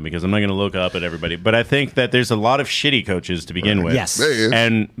right now because I'm not going to look up at everybody. But I think that there's a lot of shitty coaches to begin with. Yes. There is.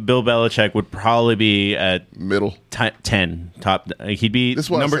 And Bill Belichick would probably be at Middle. 10 top. He'd be This is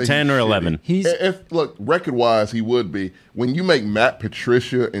why I number say 10 he's or shitty. 11. He's If look record wise, he would be. When you make Matt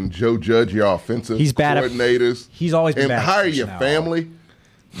Patricia and Joe Judge your offensive He's bad at- coordinators, he's always been and bad at hire your personnel. family,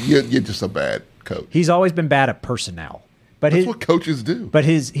 you're just a bad coach. he's always been bad at personnel, but That's his what coaches do.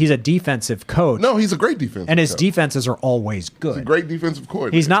 he's a defensive coach. No, he's a great defensive and his coach. defenses are always He's a good. great defensive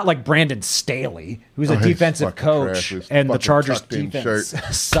coordinator. He's not like Brandon Staley, who's a Oh, he's defensive fucking coach, trash. His and the fucking Chargers tucked-in defense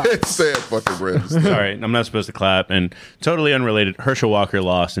shirt. sucks. It's sad fucking Brandon. Sorry, I'm not supposed to clap. And totally unrelated, Herschel Walker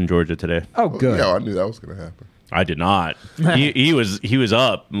lost in Georgia today. Oh, good. Yeah, I knew that was going to happen. I did not. He was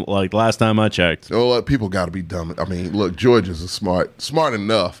up like last time I checked. Oh, look, people got to be dumb. I mean, look, Georgia's smart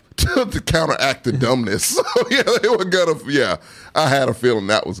enough to counteract the dumbness. So yeah, they were gonna. Yeah, I had a feeling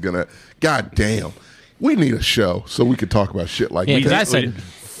that was gonna. God damn, we need a show so we could talk about shit like Yeah, that. because I said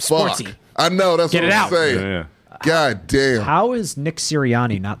Fuck. sportsy. I know that's Get what it I'm out. saying. Yeah. God damn, How is Nick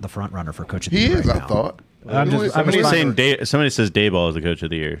Sirianni not the front runner for coach of the he year is. right I now? thought. I'm just- I'm Somebody just- somebody says Dayball is the coach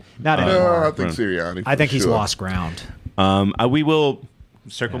of the year. Not No, anymore. I think Sirianni. I think for he's sure. lost ground. We will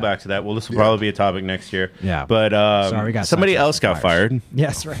circle back to that. Well, this will probably be a topic next year. Yeah. But Sorry, we got somebody sidetracked else got with fires. fired.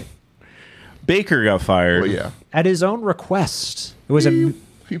 Yes, right. Baker got fired. Well, yeah, At his own request. It was a.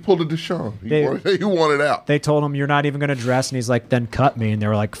 he pulled a Deshaun. They- He wanted out. They told him, "You're not even going to dress," and he's like, "Then cut me." And they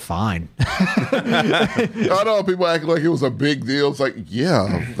were like, "Fine." I know people act like it was a big deal. It's like,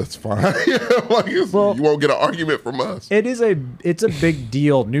 yeah, that's fine. Like Well- you won't get an argument from us. It's a big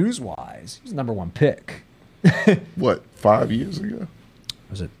deal news wise. He's the number 1 pick. What, 5 years ago?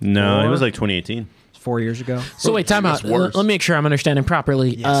 Was it? No, it 4? was like 2018. 4 years ago. So wait, time out. That's worse. Let me make sure I'm understanding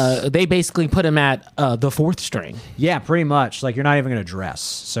properly. Yes. They basically put him at the 4th string. Yeah, pretty much. Like you're not even going to dress.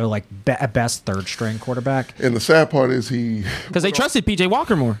 So like at best 3rd string quarterback. And the sad part is Because they trusted PJ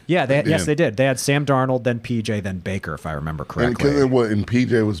Walker more. Yeah, did. yes they did. They had Sam Darnold, then PJ, then Baker, if I remember and correctly. because and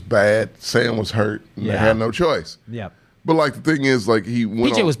PJ was bad, Sam was hurt, and they Yeah. had no choice. Yep. But like the thing is, like he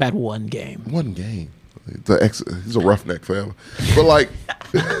went PJ on was bad one game. one game. He's a roughneck forever. But like,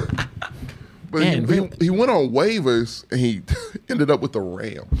 but Man, he went on waivers and he ended up with the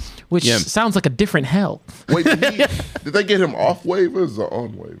Rams. Which Yeah. sounds like a different hell. Wait, did they get him off waivers or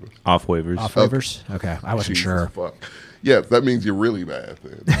on waivers? Off waivers. Off waivers? Okay, I wasn't Jesus sure. Fuck. Yeah, that means you're really bad.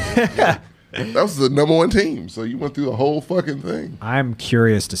 Then. That was the number 1 team, so you went through the whole fucking thing. I'm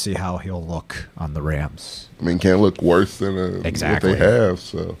curious to see how he'll look on the Rams. I mean, can't look worse than Exactly. what they have.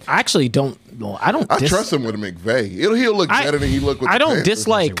 So I actually don't. Well, I don't. I trust him with a McVay. He'll look better than he looked with. I the don't Panthers.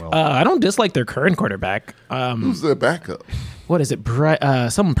 dislike. Yes, he will. I don't dislike their current quarterback. Who's their backup? What is it?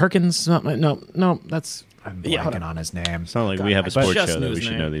 Someone Perkins? No, that's I'm blanking on his name. It's not like we have a sports Just show that news we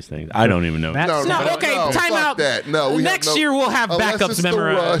should name. know these things. I don't even know. Matt- No, okay, time fuck out. That. No, we Next have year we'll have unless backups it's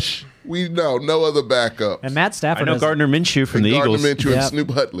memorized. The Rush, we know no other backups. And Matt I Stafford know has, Gardner Minshew from the Gardner Eagles. Minshew and Yep. Snoop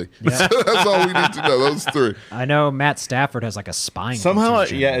Hutley. That's all we need to know. Those three. I know Matt Stafford has like a spine Somehow,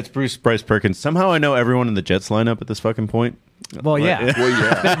 contusion. it's Bryce Perkins. Somehow I know everyone in the Jets lineup at this fucking point. Well, yeah. Well,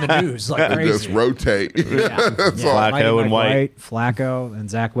 yeah. In the news like They crazy. just rotate. That's all. Flacco Mighty and Mike White. Flacco and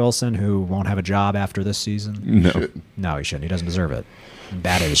Zach Wilson, who won't have a job after this season. No. No, he shouldn't. He doesn't deserve it.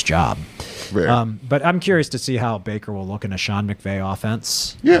 Bad at his job. Fair. But I'm curious to see how Baker will look in a Sean McVay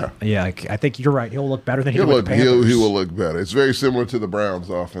offense. Yeah. Yeah, I think you're right. He'll look better than he He'll did look. with the Panthers. He will look better. It's very similar to the Browns'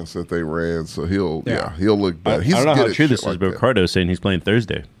 offense that they ran. So he'll look I better. He's don't know good how at true shit this is, like but that. Ricardo's saying he's playing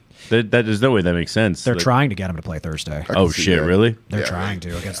Thursday. There's no way that makes sense. They're Like- trying to get him to play Thursday. I can Oh see shit! that. Really? They're Yeah. trying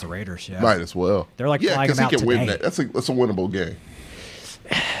to against the Raiders. Yeah, Might as well. They're like yeah, flying because him he out can win today. that. That's a winnable game.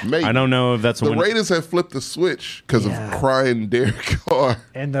 Maybe. I don't know if that's a The win. Raiders have flipped the switch because Yeah. of crying Derek Carr.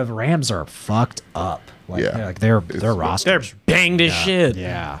 And the Rams are fucked up. Like, Yeah. like their It's- roster. They're banged as shit.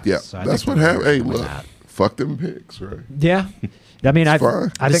 Yeah, Yeah, So I that's think what they're happened. Hey, gonna win look, that. fuck them picks, right? Yeah, I mean, I fine.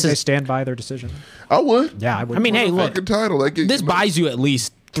 think This they is- stand by their decision. I would. Yeah, I would. I mean, hey, look, Fucking title. They get, this buys you at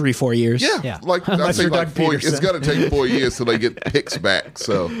least 3-4 years. Yeah, Yeah. like I Unless say, you're like Doug 4 years. It's Peterson. got to take 4 years till they get picks back.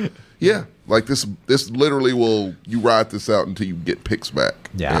 So, yeah, like this literally will you ride this out until you get picks back.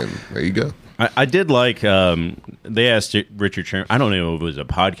 Yeah. and there you go. I did like they asked Richard Sherman. I don't know if it was a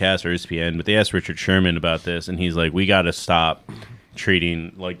podcast or ESPN, but they asked Richard Sherman about this, and he's like, "We got to stop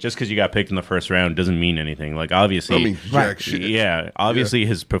treating like just because you got picked in the first round doesn't mean anything. Like obviously, I mean, jack shit. yeah, obviously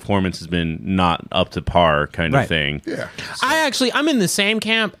his performance has been not up to par, kind of Right. thing. Yeah, I'm in the same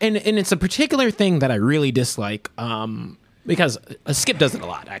camp, and it's a particular thing that I really dislike, because Skip does it a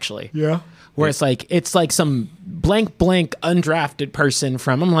lot, actually. Yeah. Where it's like some blank undrafted person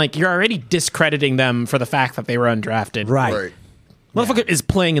from. I'm like, you're already discrediting them for the fact that they were undrafted. Right. right. Motherfucker is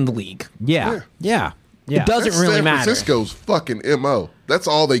playing in the league. Yeah. Yeah. Yeah. It doesn't That's really San matter. Francisco's fucking MO. That's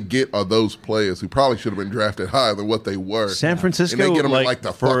all they get are those players who probably should have been drafted higher than what they were. San Francisco, and they get them like, in like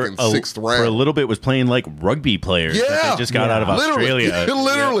the for fucking sixth round. for a little bit, was playing like rugby players. that Yeah, they just got out of literally, Australia.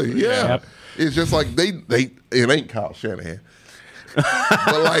 literally, yeah. Yep. It's just like they. It ain't Kyle Shanahan.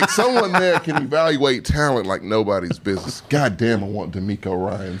 But like someone there can evaluate talent like nobody's business. God damn, I want D'Amico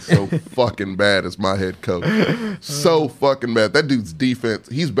Ryan so fucking bad as my head coach. So fucking bad. That dude's defense,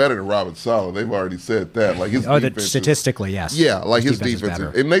 he's better than Robert Saleh. They've already said that. Like his defense is- Statistically, yes. yeah, like his defense is defense.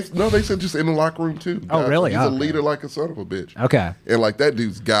 better. And they said just in the locker room too. Oh, really? He's Oh, a okay. leader like a son of a bitch. Okay. And like that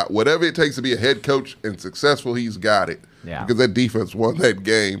dude's got whatever it takes to be a head coach and successful, he's got it. Yeah. Because that defense won that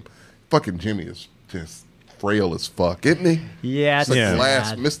game. Fucking Jimmy is just frail as fuck, isn't he? Yeah. It's like Yeah.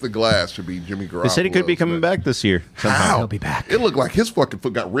 Glass, Mr. Glass should be Jimmy Garoppolo. They said he could be coming back this year. Somehow. How? He'll be back. It looked like his fucking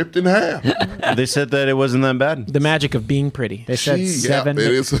foot got ripped in half. They said that it wasn't that bad. The magic of being pretty. They said Gee, yeah, it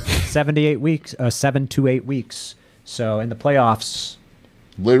is. 7 to 8 weeks. 7 to 8 weeks. So in the playoffs,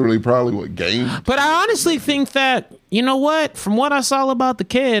 Literally probably what game? But I honestly think that, you know what? From what I saw about the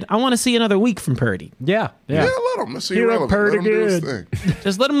kid, I want to see another week from Purdy. yeah. Yeah, let him. Let's see He looked irrelevant. Let him do his pretty thing.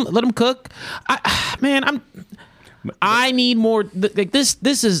 Just let him cook. I need more. Like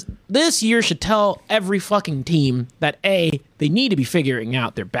this year should tell every fucking team that they need to be figuring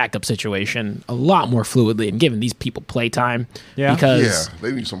out their backup situation a lot more fluidly and giving these people play time. Yeah. Because Yeah,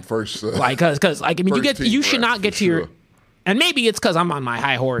 they need some first. because I mean First team you should reps not get for to your, sure. and maybe it's because I'm on my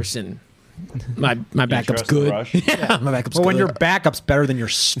high horse and my backup's trust the good. rush? Yeah, my backup's Well, when good. your backup's better than your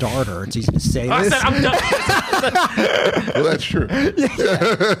starter, it's easy to say I this. said I'm done. Well, that's true.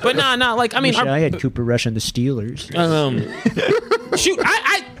 But no, like I mean, I had Cooper Rush on the Steelers. shoot,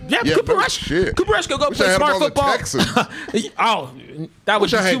 Yeah, Cooper no Rush. shit. Cooper Rush could go Wish play I had him smart on the football. Texans. Oh, that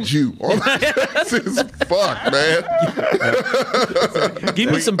would Wish I be had too. you on the Fuck, man.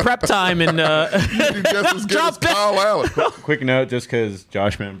 Give me some prep time and You just as good as Drop back. Kyle Allen. Quick note, just because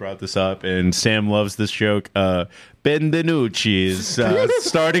Josh Man brought this up, and Sam loves this joke. Ben DiNucci is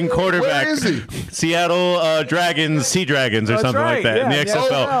starting quarterback. Where is he? Seattle Dragons, Sea Dragons, or That's something right, like that in the yeah,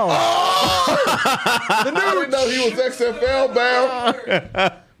 XFL. I didn't know he was XFL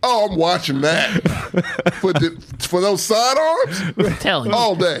bound. Oh, I'm watching that for those sidearms I'm telling you.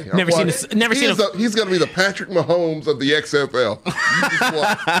 all day. I'm Never seen watching. He's going to be the Patrick Mahomes of the XFL. You just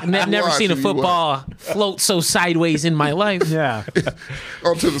watch. Never Watch seen a and you watch. football float so sideways in my life. Yeah.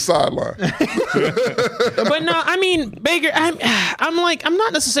 Onto the sideline. But no, I mean Baker. I'm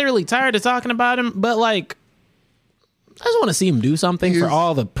not necessarily tired of talking about him, but like I just want to see him do something He for is-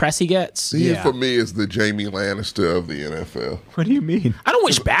 all the press he gets. He Yeah. for me is the Jamie Lannister of the NFL. What do you mean? I don't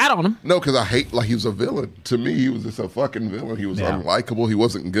wish bad on him. No, because I hate like he was a villain. To me, he was just a fucking villain. He was Yeah. unlikable. He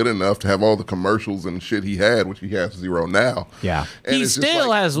wasn't good enough to have all the commercials and shit he had, which he has zero now. Yeah. And He it's just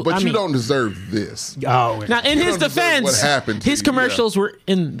still has- But I you mean- don't deserve this. Oh, Now, in You his don't deserve defense, what happened to his you, commercials were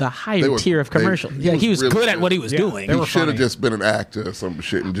in the higher tier of commercials. he Yeah, he was really good at what he was Yeah, doing. they He were should have funny. just been an actor or some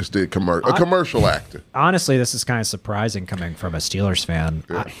shit and just did a commercial actor. honestly, this is kind of surprising coming from a Steelers fan.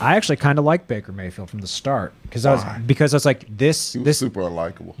 I actually kind of liked Baker Mayfield from the start because I was like, He this was super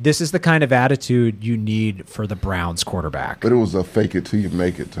unlikable. this is the kind of attitude you need for the Browns quarterback. But it was a fake it till you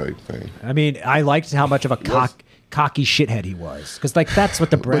make it type thing. I mean, I liked how much of a cocky shithead he was because like that's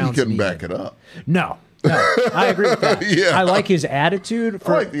what the But Browns he couldn't needed. back it up. No, I agree with that. Yeah. I like his attitude.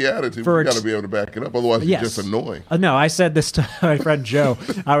 I like the attitude. for You got ex- to be able to back it up. Otherwise, Yes. it's just annoying. No, I said this to my friend Joe.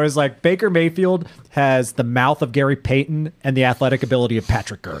 I was like, Baker Mayfield has the mouth of Gary Payton and the athletic ability of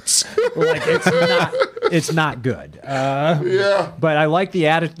Patrick Gertz. Like it's not good. Yeah. But I like the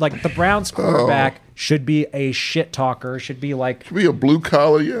attitude. Like the Browns quarterback should be a shit talker. Should be like Be a blue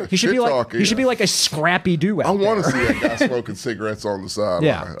collar, yeah. he should shit be like talker, he should yeah. be like a scrappy dude. I want to see that guy smoking cigarettes on the sideline.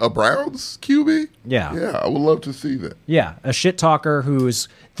 Yeah. A Browns QB? Yeah. Yeah, I would love to see that. Yeah, a shit talker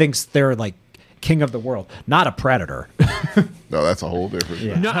thinks they're like king of the world, not a predator. No, that's a whole different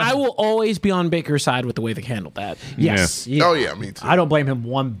thing. No, I will always be on Baker's side with the way they handled that. Yes. Oh, yeah, me too. I don't blame him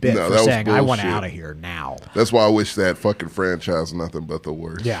one bit No, for that was saying I want bullshit. out of here now. That's why I wish that fucking franchise nothing but the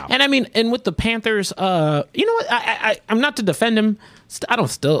worst. Yeah. And I mean, and with the Panthers, you know what? I'm not to defend him. I don't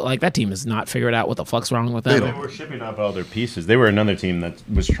still like that team has not figured out what the fuck's wrong with They them. were shipping up all their pieces. They were another team that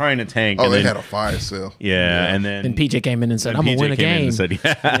was trying to tank. Oh, and they then, had a fire sale. yeah, and then And PJ came in and said, then "I'm gonna PJ win a came in game." and said,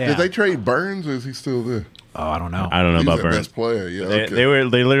 "Yeah." Yeah. Did they trade Burns or is he still there? Oh, I don't know. I don't know He's about their Burns. best player. Yeah, They, okay.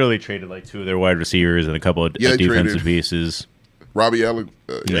 they literally traded like two of their wide receivers and a couple of Yeah, they defensive traded- pieces. Robbie Allen.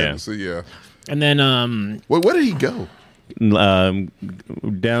 Yeah. Yeah. And then Wait, where did he go? Down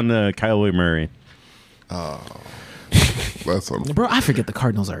to Kyler Murray. That's bro, I forget the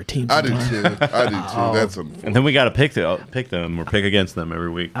Cardinals are a team. I do sometimes. too. I do too. That's unfortunate. And then we got to pick them or pick against them every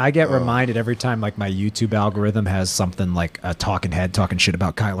week. I get reminded every time like my YouTube algorithm has something like a talking head talking shit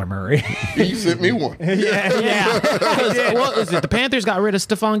about Kyler Murray. He sent me one. Yeah. What was it? The Panthers got rid of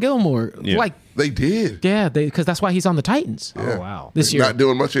Stephon Gilmore. Yeah. Like, They did. yeah, because that's why he's on the Titans Oh wow. this year. Not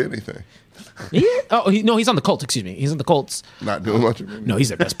doing much of anything. No, he's on the Colts. Excuse me, he's on the Colts. Not doing much of anything. No, he's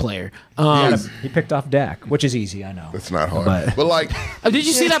their best player. He picked off Dak, which is easy, I know. It's not hard. But- But like, Did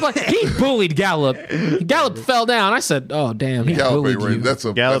you see that play? He bullied Gallup. Gallup fell down. I said, "Oh damn, he Gallup bullied ain't ready. you." That's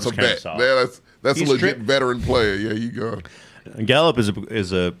Gallup's a kinda bet. soft. Yeah, that's He's a legit tri- veteran player. Yeah, you go. Gallup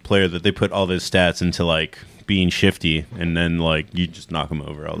is a player that they put all his stats into like being shifty, and then like you just knock him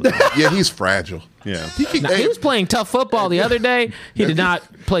over all the time. Yeah, he's fragile. Yeah. He was playing tough football the other day. He did not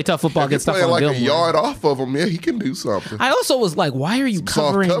play tough football If he's against playing Stephon like Gilmore. a yard off of him, yeah, he can do something. I also was like, why are you Soft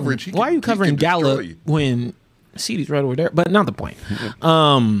covering? coverage, he Why are you can covering destroy Gallup you. when CD's right over there? But not the point.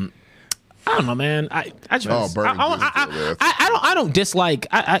 I don't know, man. I just Oh, Bernie just I don't dislike.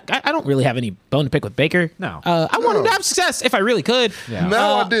 I don't really have any bone to pick with Baker. No. I want him to have success if I really could. Yeah.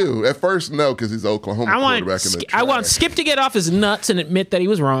 Now I do. At first, no, because he's Oklahoma I want quarterback. In the I want trash. Skip to get off his nuts and admit that he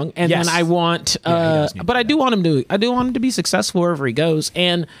was wrong, and Yes. then I want. does need But to I do do want him to. I do want him to be successful wherever he goes,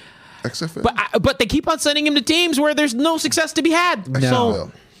 and XFL. but they keep on sending him to teams where there's no success to be had. No.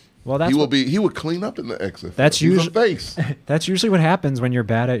 So Well, that's he will what, be. He would clean up in the XFL. That's He's usually- a face. that's usually what happens when you're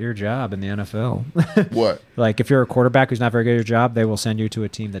bad at your job in the NFL. What? Like if you're a quarterback who's not very good at your job, they will send you to a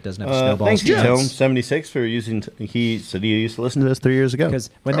team that doesn't have a snowball. Thanks, Yeah. Tone 76 for using. He said he used to listen to this 3 years ago. Because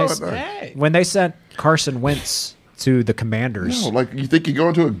nice. when they sent Carson Wentz to the Commanders. No, like you think you're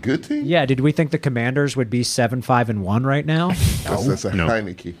going to a good team? Yeah, did we think the Commanders would be 7-5-1 right now? That's a No.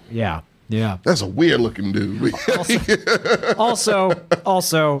 Heineke. Yeah. Yeah. That's a weird looking dude. Also,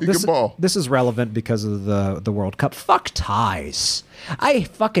 He this, can ball. this is relevant because of the World Cup. Fuck ties. I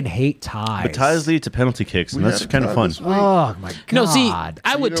fucking hate ties. But ties lead to penalty kicks, and We that's had a kind of tie fun. this week. Oh my god. no, see, I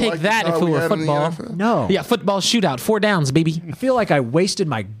You would don't take like the that if tie it we were had in the football. NFL? No. Yeah, football shootout, 4 downs, baby. I feel like I wasted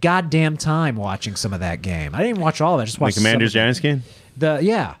my goddamn time watching some of that game. I didn't even watch all of it. I just The watched Commanders some of Giants game.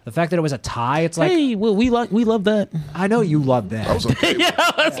 the fact that it was a tie. It's like Hey, well, we love that. I know you love that. I was okay. Yeah,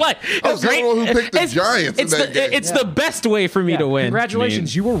 it's like I was the great. only one who picked the It's- Giants in It's that the game. it's the best way for me Yeah, to win.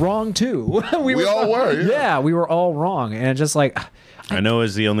 Congratulations, you were wrong too. We all were, yeah. we were all wrong, and just like I know I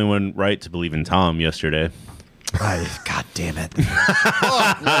was the only one right to believe in Tom yesterday. God damn it.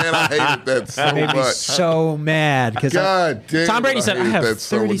 Oh, man, I hated that so Made me much. so mad because God damn Tom Brady it, said, hated "I have that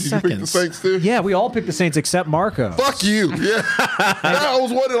so 30 much. Did you pick the seconds." Saints too? yeah, we all picked the Saints except Marco. Fuck you. Yeah. I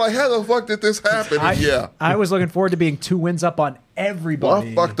was wondering, like, how the fuck did this happen? And I was looking forward to being 2 wins up on Well,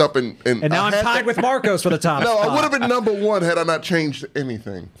 everybody. I fucked up and now I'm tied with Marcos for the top. No, I spot. would have been number one had I not changed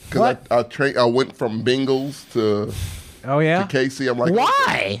anything. Because What? I went from Bengals to Oh yeah. KC. I'm like,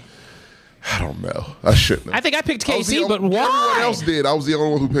 Why? I don't know. I shouldn't have. I think I picked I was KC, but Everyone why? else did. I was the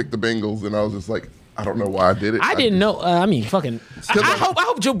only one who picked the Bengals, and I was just like, I don't know why I did it. I didn't know. I mean, fucking. I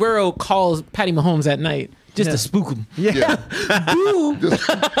hope Joe Burrow calls Patty Mahomes at night just to spook him. Yeah. Just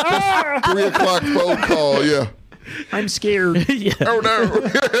 3 o'clock phone call. Yeah. I'm scared. Yeah. Oh no.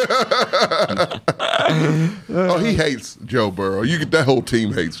 Oh, he hates Joe Burrow. That whole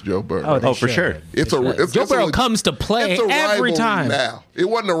team hates Joe Burrow. they Oh, for should. sure. Joe Burrow comes to play it's a every rivalry time. Now it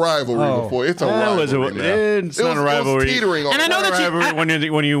wasn't a rivalry before. It's a rivalry now. It's not a rivalry. It was teetering on. And I know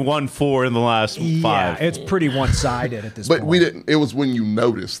that when you won 4 in the last 5. Yeah, it's pretty one-sided at this But point. we didn't. It was when you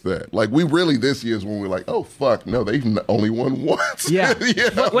noticed that. Like we really this year is when we're like, oh fuck, no, they've only won once. Yeah.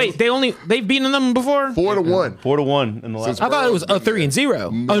 But wait, they've beaten them before? 4-1 4-1 in the last. I thought it was a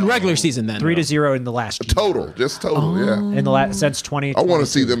 3-0 in regular season then. 3-0 in the last year. total, just total. Yeah. In the last since 20. I want to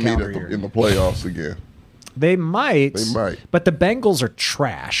see them meet calendar year. in the playoffs again. They might. They might. But the Bengals are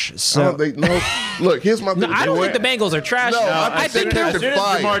trash. So Look, here's my thing. I don't think the Bengals are trash. No, I think they're. As soon as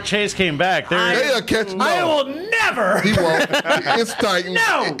Jamar Chase came back, They are catching. No, I will never. he won't. It's Titans.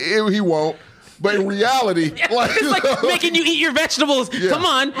 No. He won't. But in reality, It's like making you eat your vegetables. Come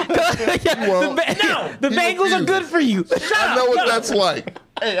on. won't. The He Bengals are refuses. good for you. I know what that's like.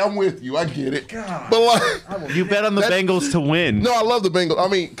 Hey, I'm with you. I get it. But like, you bet on the Bengals to win. no, I love the Bengals. I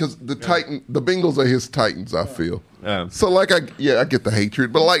mean, because the Bengals are his Titans. I feel. Yeah. So like, I get the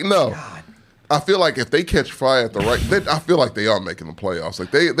hatred, but like, no. I feel like if they catch fire at the right, I feel like they are making the playoffs.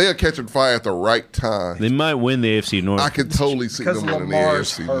 Like they are catching fire at the right time. They might win the AFC North. I could totally see them winning the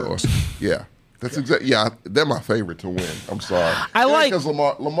Lamar's AFC hurt. North. Yeah. That's exactly. Yeah, they're my favorite to win. I'm sorry. I like- because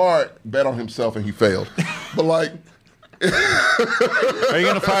Lamar bet on himself and he failed. But like, Are you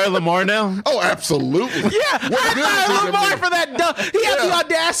going to fire Lamar now? oh, absolutely. Yeah, What good is I he love gonna Lamar be? for that dumb. He had the Yeah.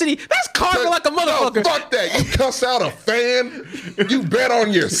 audacity. That's carving like a motherfucker. No, fuck that. You cuss out a fan. You bet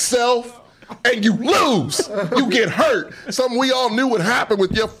on yourself. And you lose. You get hurt. Something we all knew would happen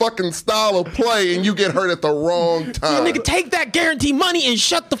with your fucking style of play, and you get hurt at the wrong time. Nigga, take that guarantee money and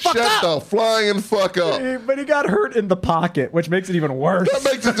shut the fuck Shut up. the flying fuck up. But he got hurt in the pocket, which makes it even worse. That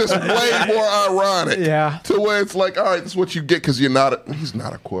makes it just way more ironic. Yeah. To where it's like, all right, this is what you get because he's not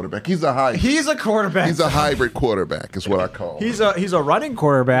a quarterback. He's a hybrid. He's a quarterback. He's a hybrid quarterback is what I call him. He's a running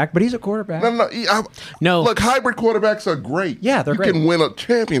quarterback, but he's a quarterback. No. Look, hybrid quarterbacks are great. Yeah, they're you great. You can win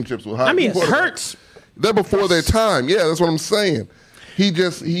championships with hybrid I mean, it quarterbacks. hurts. They're before their time. Yeah, that's what I'm saying. He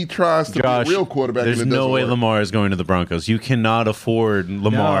tries to Josh, be a real quarterback. there's and it no doesn't way work. Lamar is going to the Broncos. You cannot afford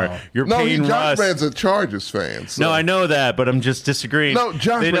Lamar. No. You're No, paying Josh Russ. Man's a Chargers fan. So. No, I know that, but I'm just disagreeing. No,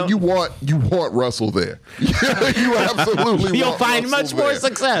 Josh They Man, don't- you want Russell there. you absolutely You'll want find Russell much more there.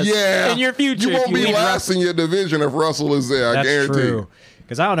 success yeah. in your future You if won't you be leave last Russell. in your division if Russell is there. I That's guarantee. true.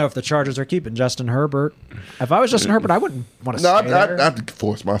 Because I don't know if the Chargers are keeping Justin Herbert. If I was Justin Herbert, I wouldn't want to No, stay there. I'd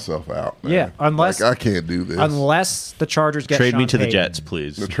force myself out. Man. Yeah, unless- Like, I can't do this. Unless the Chargers get Trade me Sean to the Payton. Jets,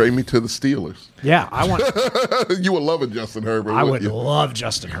 please. Now, trade me to the Steelers. Yeah, I want. You would love a Justin Herbert. I would wouldn't you? love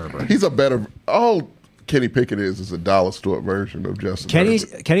Justin Herbert. He's a better. All Kenny Pickett is a dollar store version of Justin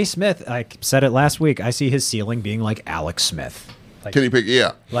Herbert. Kenny Smith. I said it last week. I see his ceiling being like Alex Smith. Like, Kenny Pickett,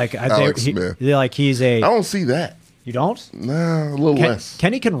 yeah. like Alex Smith. like he's a. I don't see that. You don't? Nah, a little less.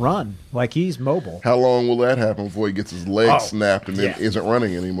 Kenny can run. Like he's mobile. How long will that happen before he gets his leg Oh, snapped and then yeah. isn't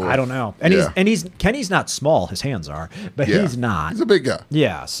running anymore? I don't know. And Yeah. he's Kenny's not small. His hands are, but Yeah. he's not. He's a big guy.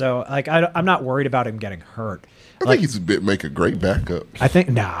 Yeah. So like I'm not worried about him getting hurt. I think he's make a great backup. I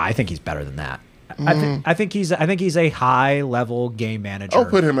think he's better than that. I think he's a high level game manager. I'll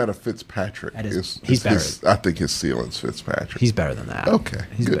put him at a Fitzpatrick. He's better. I think his ceiling's Fitzpatrick. He's better than that. Okay,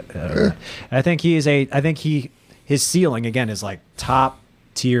 He's good. better. I think his ceiling again is like top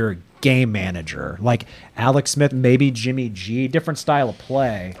tier game manager, like Alex Smith, maybe Jimmy G, different style of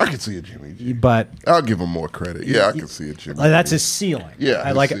play. I can see a Jimmy G. But I'll give him more credit. Yeah, I can see a Jimmy. that's G. his ceiling. Yeah, I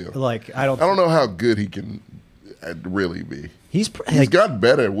his like ceiling. like I don't know how good he can really be. He's gotten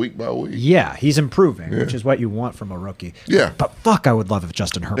better week by week. yeah, he's improving, which is what you want from a rookie. Yeah. But fuck, I would love if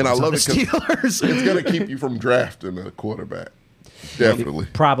Justin Herbert And I was on love the it 'cause Steelers. It's going to keep you from drafting a quarterback. Definitely.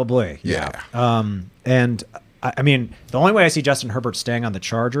 Probably, yeah. And I mean, the only way I see Justin Herbert staying on the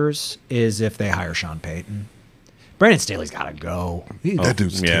Chargers is if they hire Sean Payton. Brandon Staley's got to go. That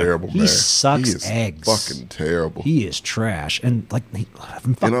dude's terrible, man. He sucks he is eggs. Fucking terrible. He is trash. And like, and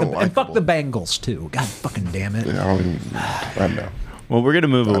fuck the Bengals too. God fucking damn it. Yeah, I know. Well, we're going to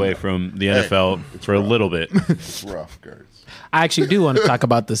move away from the NFL for a little bit. It's rough, Gertz. I actually do want to talk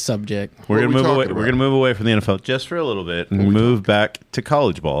about this subject. We're going to move away. talking We're going to move away from the NFL just for a little bit and move back to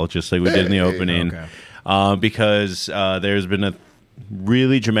college ball, just like we did in the opening, because there's been a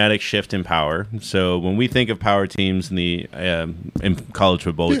really dramatic shift in power. So when we think of power teams in the in college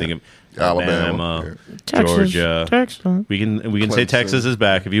football, we think of Alabama, Georgia. Texas. We can say Texas is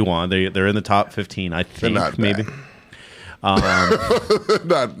back if you want. They're in the top 15, I think. They're not maybe.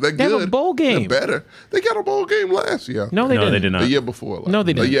 They're They have a bowl game. They're better. They got a bowl game last year. No, they didn't. they did not. The year before last. No,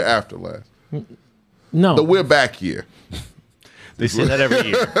 they The didn't. year after last. No. The we're back year. They say that every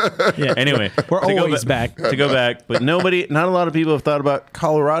year. Yeah. Anyway, We're always back. To go back, but not a lot of people have thought about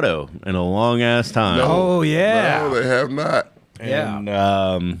Colorado in a long ass time. Oh, yeah. No, they have not.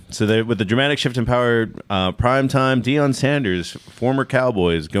 And so with the dramatic shift in power, prime time, Deion Sanders, former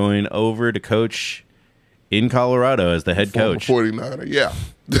Cowboys, going over to coach in Colorado as the head coach. 49er, yeah.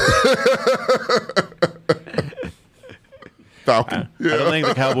 Falcon. I don't think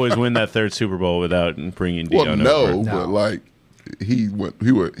the Cowboys win that third Super Bowl without bringing Deion over. But like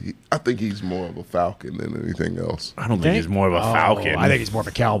I think he's more of a Falcon than anything else. I don't think he's more of a Falcon. I think he's more of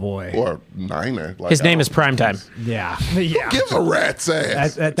a Cowboy. Or Niner. Like His name is Primetime. Yeah. Give a rat's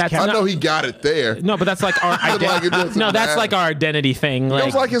ass. That's I know he got it there. No, but that's like our Like, it identity. doesn't No, that's matter. like our identity thing. It Like,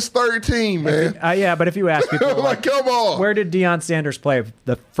 was like his third team, man. Yeah, but if you ask people, Like, come on. where did Deion Sanders play?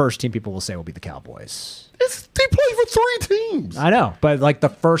 The first team people will say will be the Cowboys. He played for 3 teams. I know, but like the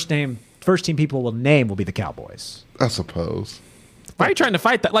first team people will name will be the Cowboys. I suppose. why are you trying to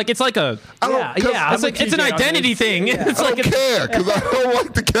fight that? Like, it's like a. Yeah. It's like it's an identity thing. It's I like don't care because I don't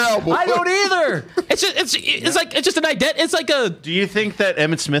like the Cowboys. I don't either. it's just an identity. It's like a. Do you think that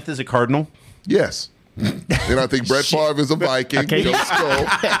Emmitt Smith is a Cardinal? Yes. And I think Brett Favre is a Viking. Okay. Joe Skull.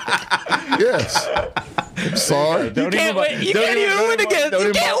 Yes. I'm sorry. You can't win. You can't even win against.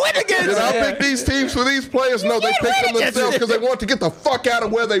 You can't win against. Did I pick these teams for these players? No, they picked them themselves because they want to get the fuck out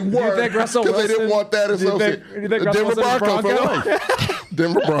of where they were. think Russell Because they didn't Wilson- want that associate. you think Russell Denver Wilson's Bronco for Bronco? life.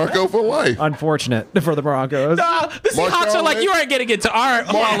 Denver Bronco for life. Unfortunate for the Broncos. The Seahawks are like, you aren't going to get to our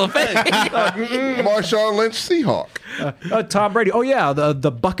Hall of Fame. Marshawn Lynch, Seahawk. Tom Brady. Oh yeah,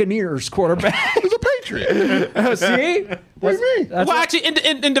 the Buccaneers quarterback. He's a Patriot. See? What do you mean? Well, actually,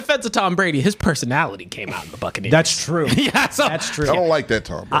 in defense of Tom Brady, his personality came out in the Buccaneers. That's true. yeah, so That's true. I don't like that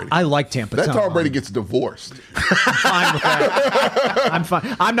Tom Brady. I like Tampa. that Tom Brady gets divorced. I'm fine with that. I'm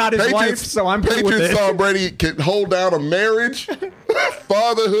fine. I'm not his wife, so I'm good with Patriots it. Tom Brady can hold down a marriage,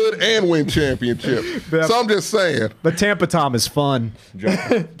 fatherhood, and win championship. So I'm just saying. But Tampa Tom is fun.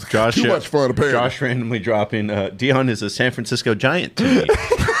 Josh, Too much fun, apparently. Josh randomly dropping Deion is a San Francisco Giant to me.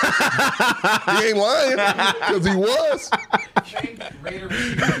 He ain't lying because he was.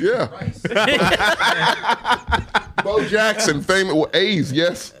 Yeah. Bo Jackson, famous. Well, A's,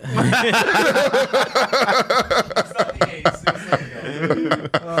 yes.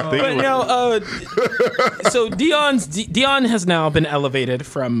 But you know, so Deion has now been elevated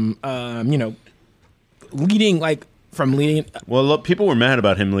from leading. Well, look, people were mad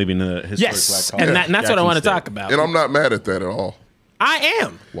about him leaving the historic Yes, Black and College. that's what I want to Jackson talk State. about. And I'm not mad at that at all. I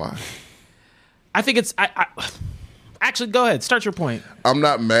am. Why? I think it's. Actually, go ahead. Start your point. I'm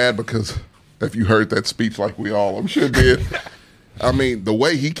not mad because if you heard that speech like we all, I'm sure did. I mean, the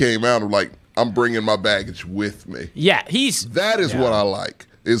way he came out of like, I'm bringing my baggage with me. Yeah, That is what I like.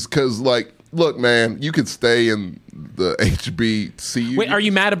 Is because, like, look, man, you could stay in the HBCU. Wait, are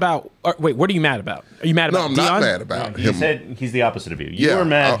you mad about? Wait, what are you mad about? Are you mad No, about I'm Deion? not mad about He him. said he's the opposite of you. Yeah, You are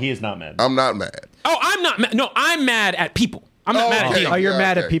mad. He is not mad. I'm not mad. Oh, I'm not mad. No, I'm mad at people. I'm not mad at okay. Deion. Oh, you're Yeah,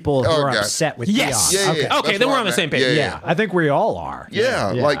 mad okay. at people who Oh, are gotcha. upset with Yes. Deion. Yeah, Okay. yeah. Okay, That's then we're where on the I'm same at. page. Yeah, I think we all are.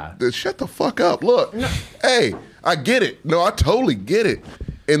 Yeah, Yeah. like, shut the fuck up. Look, hey, I get it. No, I totally get it.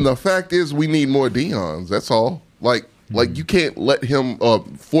 And the fact is, we need more Deions. That's all. Like you can't let him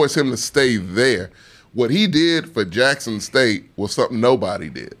force him to stay there. What he did for Jackson State was something nobody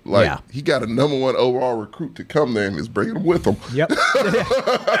did. Like, he got a #1 overall recruit to come there and is bringing him with him. Yep.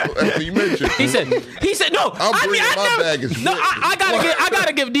 That's what you mentioned. He said no. I'm bringing my baggage No, with I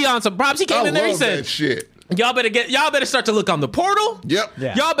gotta give Deion some props. He came I in there. He love said, that shit. y'all better start to look on the portal. Yep.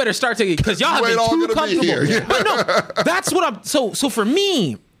 Yeah. Y'all better start to because y'all have You ain't been all too gonna be comfortable. here. But no, that's what I'm. So for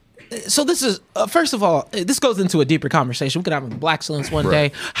me, so this is first of all, this goes into a deeper conversation. We could have a Black Excellence one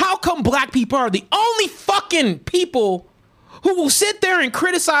Right. day. How come black people are the only fucking people who will sit there and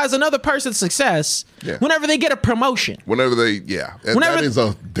criticize another person's success whenever they get a promotion? Whenever they, and Whenever- that is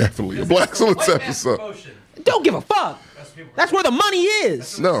definitely a Black Excellence episode. Don't give a fuck. That's where the money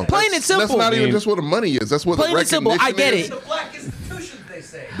is. No, plain and simple. That's not even just where the money is. That's where Plain the and simple. recognition I get is. it. The black institutions, they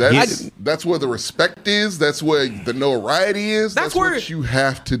say. That's where the respect is. That's where the notoriety is. That's where- what you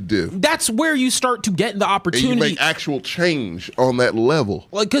have to do. That's where you start to get the And you opportunity. make actual change on that level.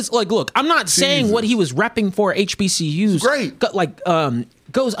 Look, I'm not saying what he was repping for HBCUs. Great.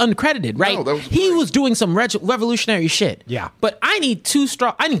 Goes uncredited, right? No, that was he great. was doing some revolutionary shit. Yeah. But I need two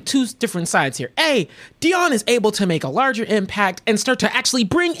different sides here. A, Dion is able to make a larger impact and start to actually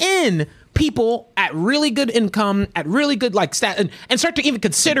bring in people at really good income, at really good stat, and start to even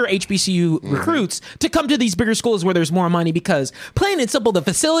consider HBCU recruits to come to these bigger schools where there's more money, because plain and simple, the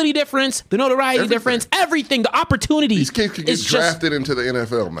facility difference, the notoriety difference, everything, the opportunity These kids can get is drafted into the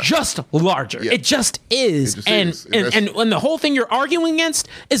NFL, man. just larger. Yeah. It just is. It just is. And when the whole thing you're arguing against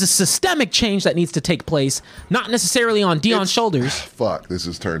is a systemic change that needs to take place, not necessarily on Dion's shoulders. Fuck, this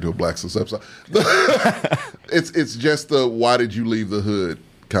has turned to a Black Success episode. It's just the why did you leave the hood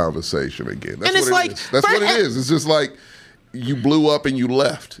conversation again. That's And it's what it like, is. That's what it is. It's just like you blew up and you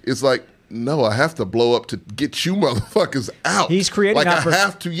left. It's like, no, I have to blow up to get you motherfuckers out. He's creating I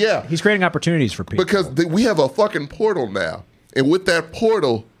have to, yeah. He's creating opportunities for people. Because we have a fucking portal now. And with that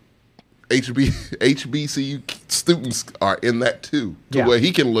portal, HBCU students are in that too. To where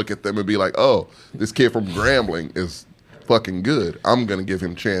he can look at them and be like, oh, this kid from Grambling is fucking good. I'm going to give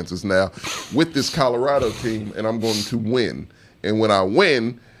him chances now with this Colorado team, and I'm going to win. And when I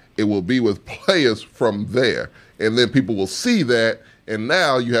win, it will be with players from there. And then people will see that, and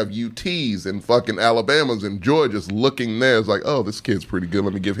now you have UTs and fucking Alabamas and Georgias looking there. It's like, oh, this kid's pretty good.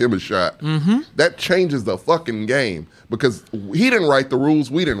 Let me give him a shot. Mm-hmm. That changes the fucking game, because he didn't write the rules.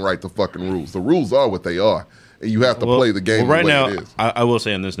 We didn't write the fucking rules. The rules are what they are, and you have to play the game right the way now, it is. I will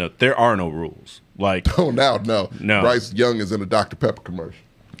say on this note, there are no rules. Oh, now, no. No. Bryce Young is in a Dr. Pepper commercial.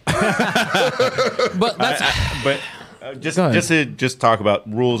 But that's just talk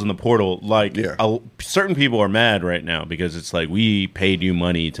about rules in the portal. Yeah. Certain people are mad right now because it's like, we paid you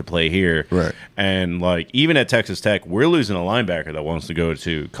money to play here, Right? And even at Texas Tech, we're losing a linebacker that wants to go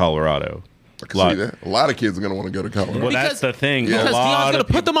to Colorado. I can see that. A lot of kids are going to want to go to Colorado. Well, that's the thing. Yeah. because A lot Dion's going of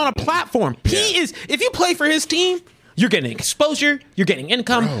to put them on a platform. He is. If you play for his team, you're getting exposure, you're getting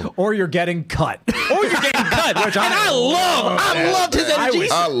income, or you're getting cut. or you're getting cut. Which I loved his energy.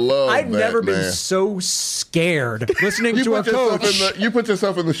 I love I've that, never man. been so scared listening to a coach. You put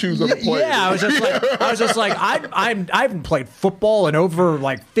yourself in the shoes of a player. Yeah, I was just like, I haven't played football in over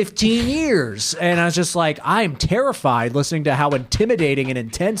 15 years, and I was just like, I'm terrified listening to how intimidating and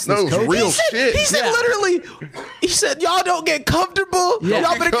intense this it's coach real is. shit. He said literally, he said, y'all don't get comfortable. Yeah.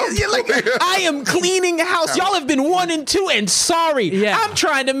 Y'all better I am cleaning house. Y'all have been 1 and 2 and sorry. Yeah. I'm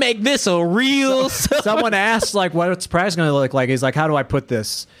trying to make this a real Someone asked what's practice going to look like. He's like, how do I put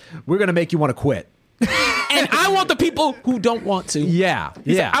this? We're going to make you want to quit. And I want the people who don't want to. Yeah,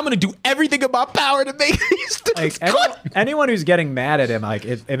 He's yeah. like, I'm going to do everything in my power to make these dudes Anyone who's getting mad at him,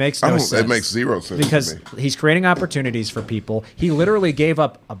 it makes no sense. It makes zero sense because to me. he's creating opportunities for people. He literally gave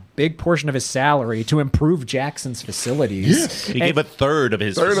up a big portion of his salary to improve Jackson's facilities. Yes. He gave a third of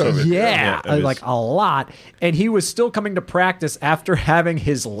his. Third of it. Yeah, of his- a lot. And he was still coming to practice after having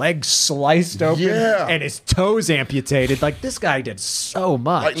his legs sliced open and his toes amputated. This guy did so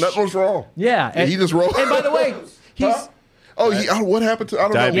much. Like nothing was wrong. Yeah, And he just rolled. And by the way, he's what happened to? I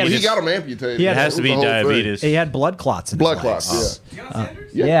don't know. Diabetes. He got him amputated. He It has to be It was the whole thing. diabetes. he had blood clots in Blood his legs. clots. Deion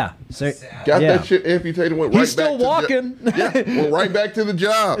Sanders? Yeah. So Got yeah. that shit amputated. Went right He's still back to walking. went right back to the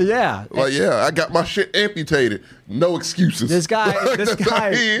job. Yeah. I got my shit amputated. No excuses. This guy That's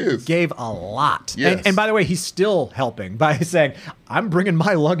how he is. gave a lot. Yes. And by the way, he's still helping by saying, I'm bringing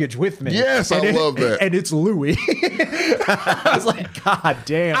my luggage with me. Yes, I love that. And it's Louis. I was like, God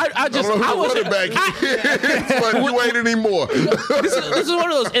damn. I just, I don't know I who was, the running back is, but you ain't anymore. this is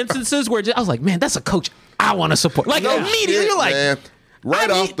one of those instances where I was like, man, that's a coach I want to support. Immediately, Shit, you're like, man.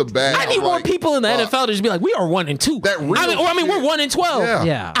 Right off the bat. I need more people in the NFL to just be like, we are 1 and 2. That real we're shit. 1 and 12. Yeah.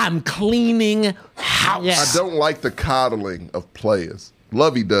 Yeah. I'm cleaning house. Yeah. I don't like the coddling of players.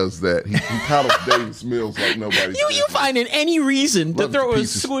 Lovey does that. He coddles Davis Mills like nobody's You business. finding any reason to Love's throw a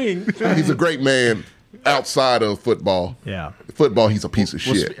piece of- swing. He's a great man outside of football. Yeah. Football, he's a piece of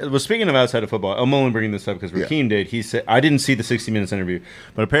shit. Well, speaking of outside of football, I'm only bringing this up because Rakeem did. He said, I didn't see the 60 Minutes interview,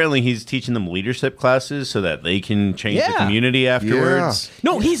 but apparently he's teaching them leadership classes so that they can change the Yeah. community afterwards.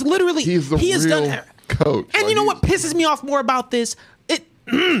 No, he's literally, He's the he has real done. coach. And you know what pisses me off more about this?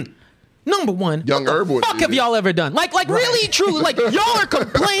 Number one, Young what Herb the would fuck do have it. y'all ever done? Like really, truly, y'all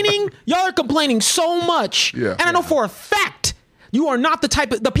are complaining so much. Yeah. And I know for a fact You are not the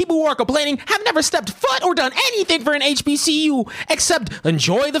type of the people who are complaining have never stepped foot or done anything for an HBCU except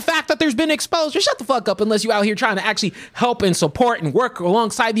enjoy the fact that there's been exposure. Shut the fuck up unless you out here trying to actually help and support and work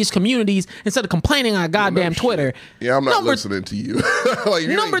alongside these communities instead of complaining on goddamn Twitter. Yeah, I'm not listening to you. Like,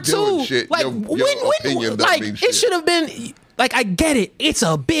 you number ain't doing two, shit. like your opinion doesn't like mean it shit. should have been like I get it. It's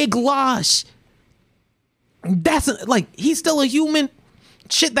a big loss. That's like he's still a human.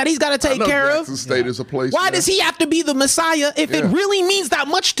 Shit that he's got to take care Jackson of. State is a place. Why does he have to be the Messiah? If it really means that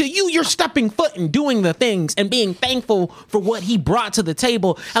much to you, you're stepping foot and doing the things and being thankful for what he brought to the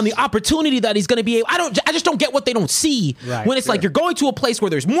table and the opportunity that he's going to be able. I just don't get what they don't see when it's like you're going to a place where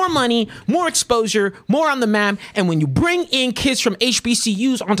there's more money, more exposure, more on the map, and when you bring in kids from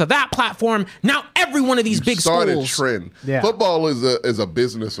HBCUs onto that platform, now every one of these big schools. Trend. Yeah. Football is a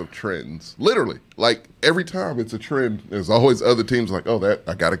business of trends. Literally, like every time it's a trend, there's always other teams like, oh, that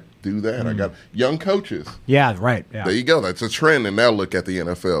I got to do that. I got young coaches. Yeah, right. Yeah. There you go. That's a trend. And now look at the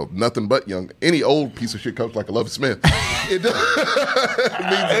NFL. Nothing but young. Any old piece of shit coach like a Lovie Smith, it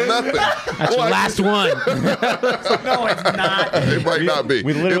means nothing. That's your last one. No, it's not. It might not be.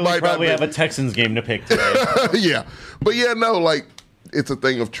 We It literally might probably not have a Texans game to pick today. be. Yeah. But yeah, no, like it's a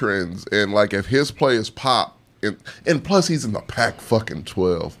thing of trends. And like if his players pop, and plus he's in the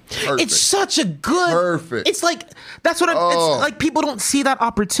Pac-12. Perfect. It's such a good. Perfect. It's like that's what it's like. People don't see that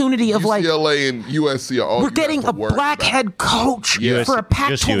opportunity of like UCLA and USC are all we're getting a black head coach for a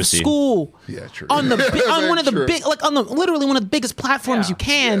Pac-12 school. Yeah, true. On the on Very one of the true. big like on the literally one of the biggest platforms you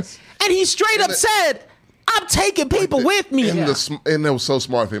can, Yes. and he straight up said, "I'm taking people with me." And and it was so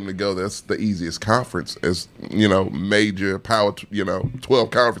smart for him to go. That's the easiest conference, as major power,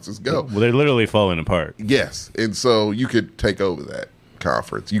 12 conferences go. Well, they're literally falling apart. Yes, and so you could take over that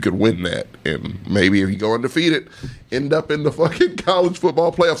conference. You could win that, and maybe if you go undefeated, end up in the fucking college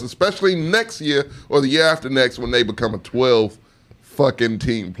football playoffs, especially next year or the year after next when they become a 12 fucking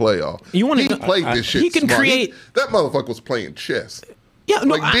team playoff. You wanna- he played this shit. he can smart. create- That motherfucker was playing chess. Yeah,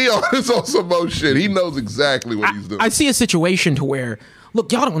 no, Like Dion is on some more shit. He knows exactly what he's doing. I see a situation to where,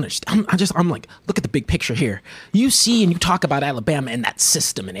 look, y'all don't understand. I'm like, look at the big picture here. You see and you talk about Alabama and that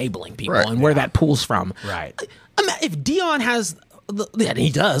system enabling people Right. and where that pulls from. Right. If Dion has, and he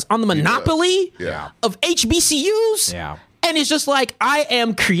does, on the monopoly of HBCUs. Yeah. And it's just like I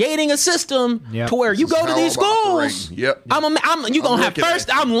am creating a system to where you This go is to these how I'm schools. operating. Yep. You gonna have looking at first.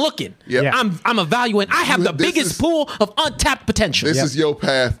 it. I'm looking. Yep. Yeah. I'm evaluating. I have the This biggest is- pool of untapped potential. This is your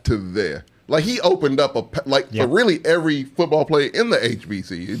path to there. Like he opened up for really every football player in the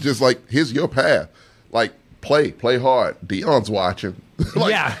HBC. It's just like here's your path. Like play hard. Dion's watching.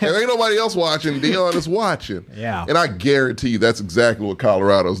 If ain't nobody else watching, Dion is watching. Yeah. And I guarantee you that's exactly what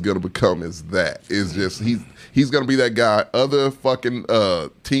Colorado's gonna become. Is just he's gonna be that guy. Other fucking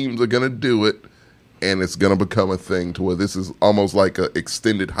teams are gonna do it. And it's going to become a thing to where this is almost like an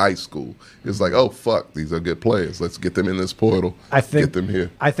extended high school. It's like, oh, fuck, these are good players. Let's get them in this portal. Get them here.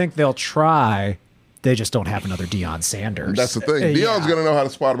 I think they'll try. They just don't have another Deion Sanders. That's the thing. Dion's going to know how to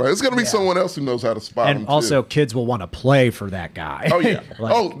spot him out. It's going to be someone else who knows how to spot him, And also, too. kids will want to play for that guy. Oh, yeah.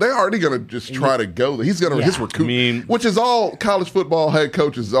 Like- They're already going to just try to go there. He's going to, his recruit, which is all college football head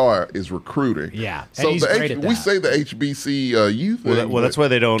coaches is recruiting. Yeah. And So he's great at we that. say the HBC youth thing. Well, that's why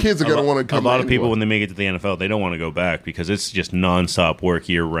they don't. Kids are going to want to come A lot of people, anyway. when they make it to the NFL, they don't want to go back because it's just nonstop work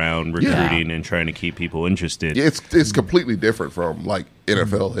year round recruiting and trying to keep people interested. Yeah, it's completely different from like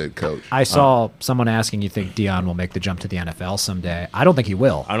NFL head coach. I saw someone asking, you think Deion will make the jump to the NFL someday? I don't think he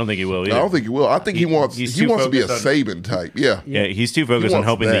will. I don't think he will either. I don't think he will. I think he wants he's he too wants to be a focused on- Saban type. Yeah. Yeah, he's too focused on wants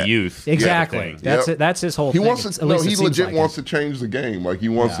helping that. the youth. Exactly. That's Yep. it. That's his whole He thing. wants At to. least No, it he seems legit like wants it. to change the game. Like he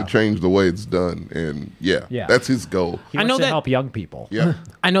wants to change the way it's done, and that's his goal. He I wants know to that- help young people. Yeah,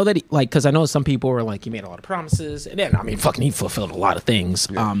 I know that, because I know some people were like, he made a lot of promises, and then fucking, he fulfilled a lot of things.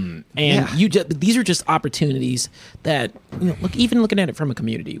 These are just opportunities that, even looking at it from a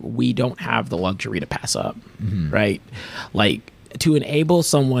community, we don't have the luxury to pass up, right? Like to enable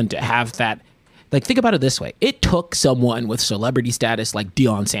someone to have that. Like, think about it this way: it took someone with celebrity status like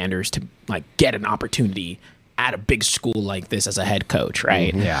Deion Sanders to get an opportunity at a big school like this as a head coach,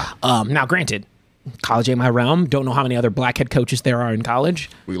 right? Yeah. Now, granted, college ain't my realm. Don't know how many other black head coaches there are in college.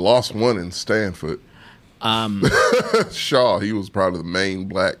 we lost one in Stanford. Shaw, he was probably the main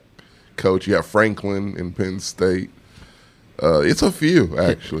black coach. You have Franklin in Penn State. It's a few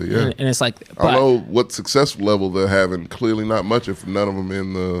actually. Yeah, And it's like, I don't know what success level they're having. Clearly, not much. If none of them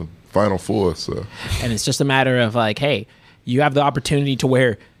in the Final Four. So, and it's just a matter of hey, you have the opportunity to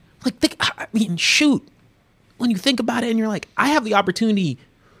where, shoot, when you think about it, and you're like, I have the opportunity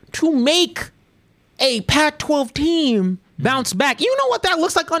to make a Pac-12 team bounce back. You know what that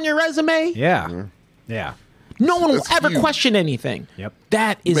looks like on your resume? Yeah. Yeah. No one will That's ever huge. question anything. Yep.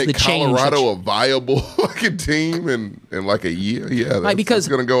 That is Make the change. Colorado a viable fucking team in like a year. Yeah, that's, because that's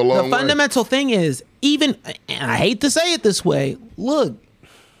going to go a long the way. fundamental thing is, even, and I hate to say it this way, look,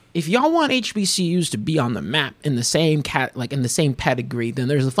 if y'all want HBCUs to be on the map in the same in the same pedigree, then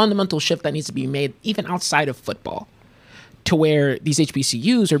there's a fundamental shift that needs to be made even outside of football, to where these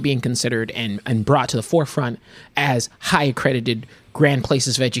HBCUs are being considered and brought to the forefront as high accredited grand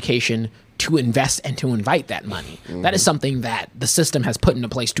places of education to invest and to invite that money. Mm-hmm. That is something that the system has put into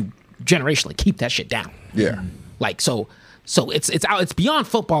place to generationally keep that shit down. Yeah. Like, so it's beyond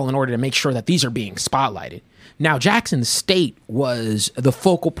football in order to make sure that these are being spotlighted. Now, Jackson State was the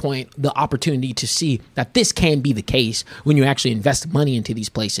focal point, the opportunity to see that this can be the case when you actually invest money into these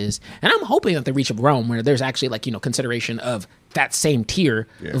places. And I'm hoping that they reach a realm where there's actually consideration of that same tier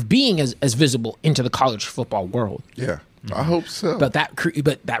of being as visible into the college football world. Yeah. I hope so. But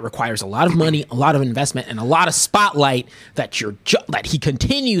that requires a lot of money, a lot of investment, and a lot of spotlight that that he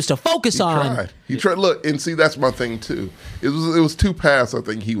continues to focus on. He tried. Look, and see, that's my thing too. It was two paths I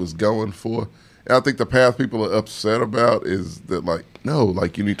think he was going for. And I think the path people are upset about is that, like, no,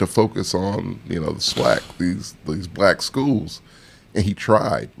 like, you need to focus on, the SWAC, these black schools. And he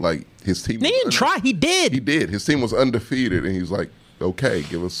tried. Like, his team. He didn't try. He did. He did. His team was undefeated, and he was like, okay,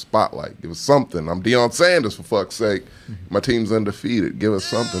 give us spotlight. Give us something. I'm Deion Sanders, for fuck's sake. My team's undefeated. Give us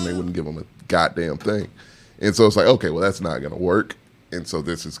something. They wouldn't give him a goddamn thing. And so it's like, okay, well, that's not going to work. And so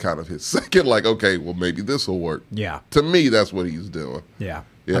this is kind of his second, like, okay, well, maybe this will work. Yeah. To me, that's what he's doing. Yeah.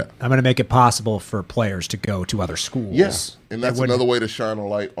 Yeah. I'm going to make it possible for players to go to other schools. Yes. And that's another way to shine a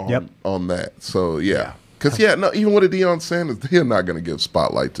light on that. So, yeah. Because, even with a Deion Sanders, they're not going to give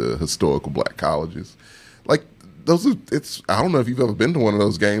spotlight to historical black colleges. Like, I don't know if you've ever been to one of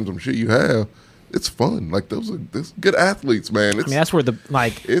those games. I'm sure you have. It's fun. Like, there's good athletes, man. That's where band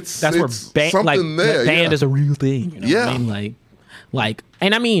is a real thing. You know what I mean?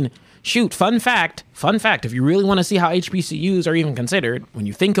 And I mean, shoot, fun fact, if you really want to see how HBCUs are even considered, when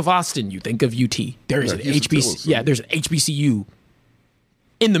you think of Austin, you think of UT. There's an HBCU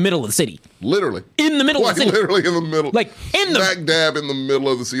in the middle of the city. Literally. In the middle of the city. Literally in the middle. Like, smack dab in the middle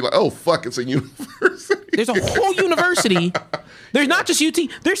of the city. Like, oh, fuck, it's a university. There's a whole university. There's not just UT.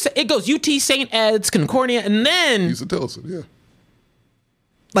 It goes UT, St. Ed's, Concordia, and then... UC Tilson, yeah.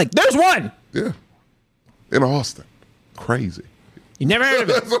 Like, there's one. Yeah. In Austin. Crazy. You never heard of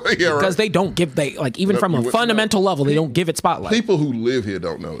it. Because they don't give... even from a fundamental level, they don't give it spotlight. People who live here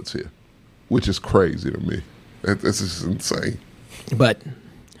don't know it's here, which is crazy to me. This is insane. But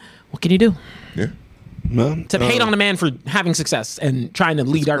what can you do? Yeah. To hate on a man for having success and trying to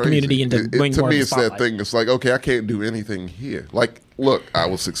lead our community into bring more of the spotlight. To me, it's that thing. It's like, okay, I can't do anything here. Like, look, I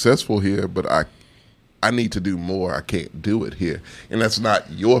was successful here, but I need to do more. I can't do it here. And that's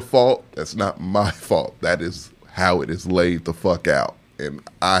not your fault. That's not my fault. That is how it is laid the fuck out. And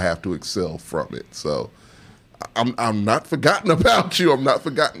I have to excel from it. So I'm not forgotten about you. I'm not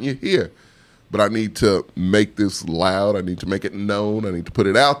forgotten you're here. But I need to make this loud. I need to make it known. I need to put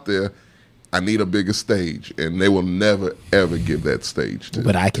it out there. I need a bigger stage, and they will never ever give that stage to.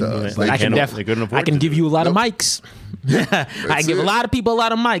 But I can do it. I can definitely. I can give you a lot of mics. I can give a lot of people a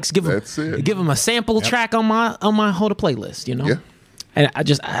lot of mics. Give them a sample track on my Hold a playlist. Yeah. And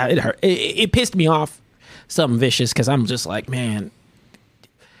it pissed me off, something vicious, because I'm just like, man,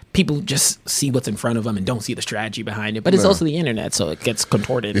 people just see what's in front of them and don't see the strategy behind it. But it's also the internet, so it gets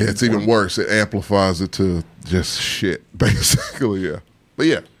contorted. Yeah, it's even worse. It amplifies it to just shit, basically. Yeah. But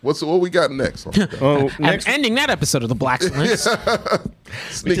yeah, what we got next? Next, ending that episode of the Black Excellence.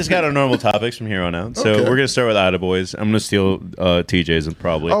 We just got our normal topics from here on out. So we're gonna start with Attaboys. I'm gonna steal TJ's and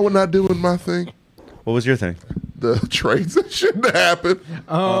probably. Oh, we're not doing my thing. What was your thing? The trades that shouldn't happen.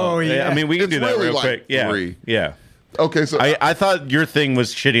 Oh yeah. I mean, we can do that really real like quick. Yeah. Yeah. Okay, so I thought your thing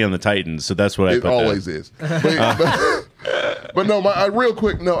was shitty on the Titans, so that's what I put down. It always is. But no, real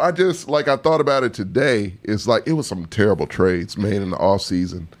quick, no, I just, I thought about it today. It's like, it was some terrible trades made in the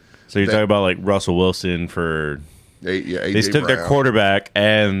offseason. So you're talking about, like, Russell Wilson for... AJ they took Brown. their quarterback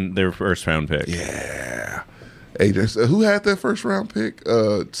and their first-round pick. Yeah. AJ, who had their first-round pick?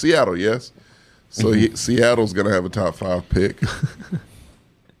 Seattle, yes. So Seattle's going to have a top 5 pick.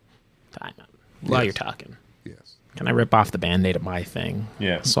 While you're talking. Yes. Can I rip off the Band-Aid of my thing?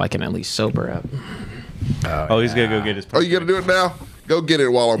 Yeah. So I can at least sober up. He's going to go get his... Oh, you got to do it now? Go get it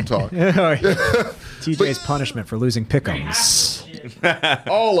while I'm talking. TJ's punishment for losing pick'ems.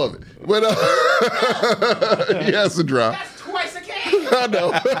 All of it. But, he has to drop. That's twice a game. I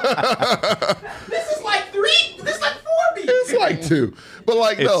know. This is like 4 beers. It's like 2.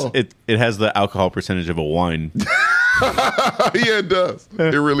 But, no. It has the alcohol percentage of a wine. Yeah, it does.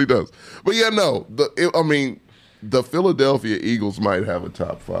 It really does. But, yeah, no. the Philadelphia Eagles might have a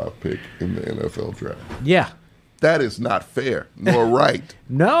top 5 pick in the NFL draft. Yeah. That is not fair nor right.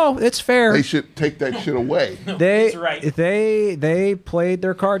 No, it's fair. They should take that shit away. They That's right. they played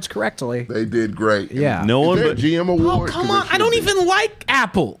their cards correctly. They did great. Yeah. No one Is there but a GM award? Oh, come on. I don't even like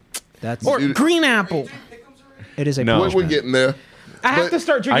apple That's or green apple. it is a No. We're punishment. getting there. I have But to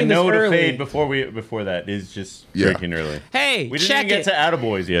start I drinking know this to early. fade before that is just Yeah. drinking early. Hey, We didn't check even get it. to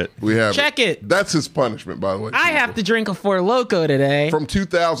Attaboys yet. We have Check it. That's his punishment, by the way. I have to drink a Four Loko today. From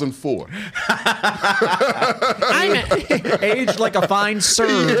 2004. I'm aged like a fine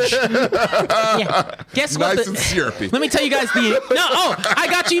surge. yeah. Guess what? Nice and syrupy. Let me tell you guys I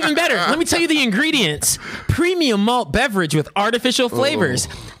got you even better. Let me tell you the ingredients. Premium malt beverage with artificial flavors.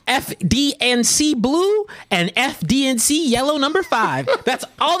 FDNC blue and FDNC yellow number 5. That's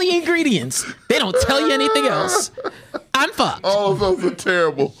all the ingredients. They don't tell you anything else. I'm fucked. All of those are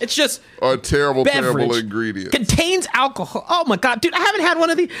terrible. It's just Terrible beverage. ingredients. Contains alcohol. Oh my god, dude! I haven't had one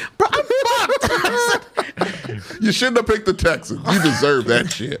of these. Bro, I'm fucked. You shouldn't have picked the Texans. You deserve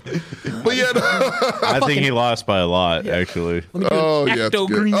that shit. But yeah, I think he lost by a lot, actually. oh yeah, it's Ecto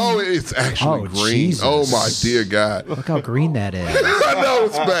good. green. Oh, it's actually Oh, green. Jesus. Oh my dear God. Look how green that is. I know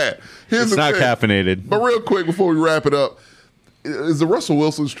it's bad. Here's It's the not thing. caffeinated. But real quick before we wrap it up, is the Russell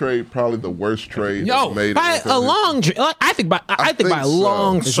Wilson's trade probably the worst trade Yo, that's made? by in NFL a long, I think by I think by a think so.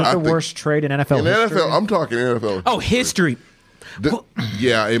 long Is shot. it I the think- worst trade in NFL in history? NFL. I'm talking NFL. Oh, history.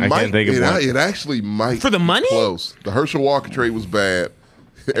 Yeah, it I might. can't think of one. It actually might For the be money? Close. The Herschel Walker trade was bad.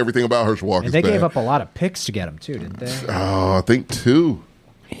 Everything about Herschel Walker And is they bad. gave up a lot of picks to get him too, didn't they? Oh, I think 2.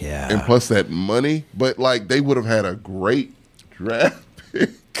 Yeah. And plus that money, but like they would have had a great draft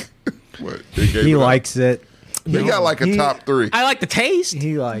pick. What, they gave He it up. likes it. They got like a He- top 3. I like the taste.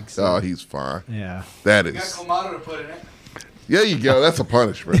 He likes it. Oh, he's fine. Yeah. That You got is. Clamato to put in it. There you go. That's a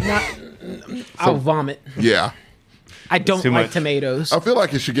punishment. I'll vomit. Yeah. I don't too like much. tomatoes. I feel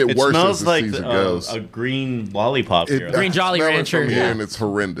like it should get It worse as smells the like season goes. a green lollipop. here. Green Jolly I smell it Rancher, from here, yeah. and it's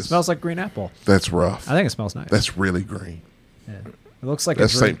horrendous. Smells like green apple. That's rough. I think it smells nice. That's really green. It looks like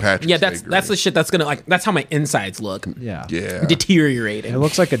That's a St. drink. Patrick's Yeah, Day that's the green. shit that's gonna that's how my insides look. Yeah. Yeah. Deteriorating. It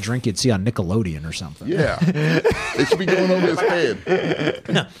looks like a drink you'd see on Nickelodeon or something. Yeah. It should be going over his head.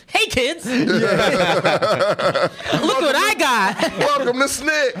 Hey kids! Look what I got Welcome to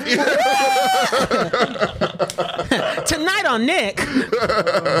Snick. tonight on Nick.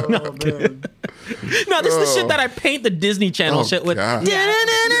 No, this is the shit that I paint the Disney Channel Oh, shit with. God.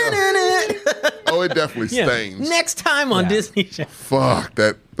 Da-na-na-na-na-na. Oh, it definitely Yeah. stains. Next time on Yeah. Disney Channel. Fuck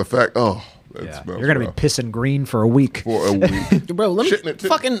that. The fact. Oh, that Yeah. smells You're gonna be rough. pissing green for a week. For a week. Bro, let Shitting me it too.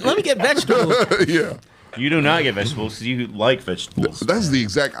 let me get vegetables. Yeah. You do not get vegetables because you like vegetables. That's the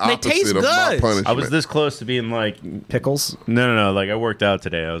exact They taste opposite of my good. punishment. I was this close to being like, Pickles. no. Like I worked out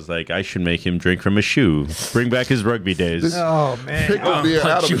today. I was like, I should make him drink from a shoe. Bring back his rugby days. Oh man. Pickle beer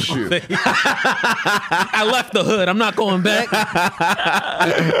out of you a shoe. I left the hood. I'm not going back.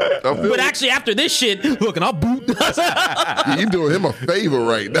 I feel But actually, after this shit, look, and I'll boot. you doing him a favor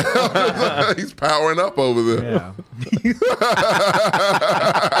right now. He's powering up over there. Yeah.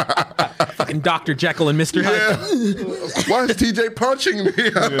 Fucking Dr. Jekyll and Mr. Hyde. Yeah. Why is TJ punching me?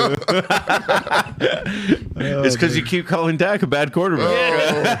 It's because you keep calling Dak a bad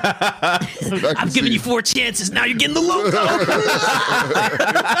quarterback. I'm giving you 4 chances. Now you're getting the logo.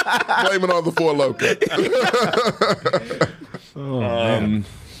 Blaming on the Four Loco.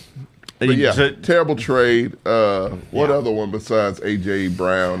 But yeah, So- terrible trade. What other one besides AJ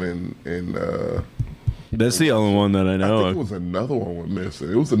Brown and That's the only one that I I know think it was another one we're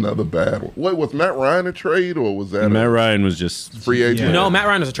missing. It was another bad one. Wait, was Matt Ryan a trade or was that Matt a Ryan was just free agent? Yeah. No, Matt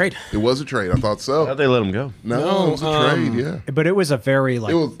Ryan was a trade. It was a trade. I thought so. How'd they let him go? No, it was a trade. Yeah, But it was a very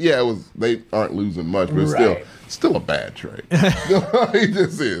like it was. Yeah, it was. They aren't losing much, but it's still a bad trade. It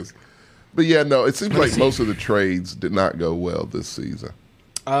just is. But yeah, no. It seems like most of the trades did not go well this season.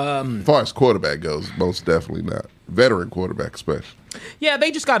 As far as quarterback goes, most definitely not. Veteran quarterback, especially. Yeah, they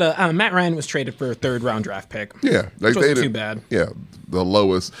just got a Matt Ryan was traded for a 3rd round draft pick. Yeah, Which wasn't didn't- too bad. Yeah, the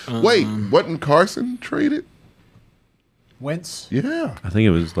lowest. Wait, wasn't Carson traded? Wentz. Yeah. I think it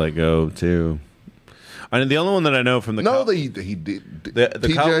was like 2. I mean, the only one that I know from the No, Cow- he did. the TJ,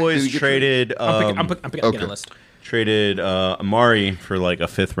 did Cowboys he get traded I'm getting okay. a list. traded Amari for like a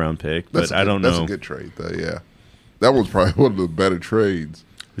 5th round pick, but That's a I good- don't know. That's a good trade, though. Yeah, that was probably one of the better trades.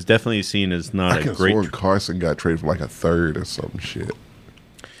 It was definitely seen as not I a could have great. sworn Carson got traded for like a 3rd or some shit.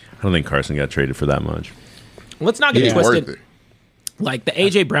 I don't think Carson got traded for that much. Let's not get He's it twisted. worth it. Like the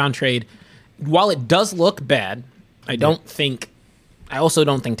AJ Brown trade, while it does look bad, I also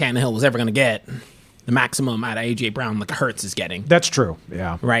don't think Tannehill was ever going to get the maximum out of AJ Brown like Hurts is getting. That's true.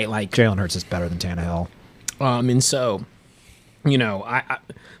 Yeah. Right? Like Jalen Hurts is better than Tannehill. And so, I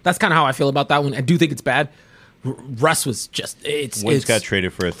that's kind of how I feel about that one. I do think it's bad. Russ was just Wentz got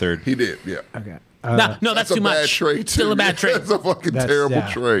traded for a third. He did, yeah. Okay. No, that's a too bad much. trade, too. Still a bad trade. That's a fucking That's- terrible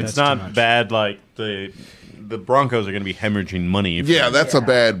yeah, trade. It's that's too not much. bad like the Broncos are going to be hemorrhaging money. If Yeah, that's a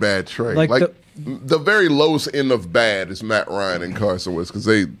bad trade. Like Like, the very lowest end of bad is Matt Ryan and Carson Wentz because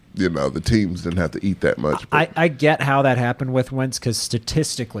they, the teams didn't have to eat that much. But I get how that happened with Wentz because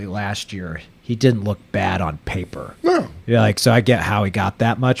statistically last year he didn't look bad on paper. no, Yeah, so I get how he got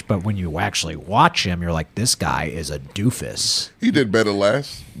that much, but when you actually watch him, you're like, this guy is a doofus. he did better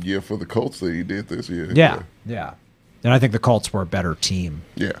last year for the Colts than he did this year. Yeah. And I think the Colts were a better team.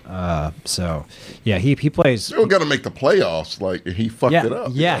 Yeah. So, yeah, he plays. They were going to make the playoffs. Like, he fucked Yeah, it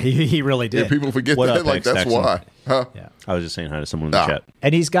up. yeah, he really Yeah, did. people forget What that. up, Like, that's ex-Texan? why. Huh? Yeah. I was just saying hi to someone in the Ah. chat.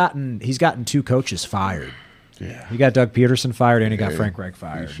 And he's gotten 2 coaches fired. Yeah. He got Doug Peterson fired, and he got Yeah, Frank Reich He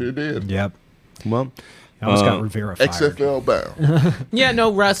fired. sure did. Yep. Well, He almost got Rivera fired. XFL bound. Yeah,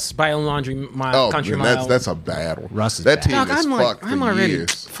 no, Russ by a laundry mile, Oh, country man, mile. that's a bad one. Russ is that bad. team Dog, is fucked I'm for already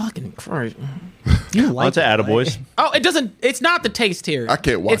years. fucking Christ. You like on to that, Attaboys. Oh, it doesn't. It's not the taste here. I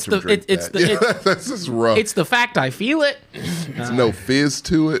can't watch it's him drink it's that. the Yeah, that's just rough. it's the fact I feel it. There's no fizz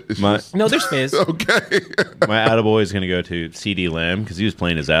to it. It's My- just, No, there's fizz. okay. My attaboy is going to go to CD Lamb because he was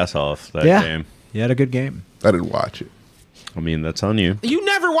playing his ass off that Yeah. game. He had a good game. I didn't watch it. I mean, that's on you. You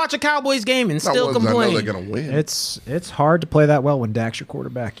never watch a Cowboys game and Not still ones I know complain. they're going to win. It's hard to play that well when Dak's your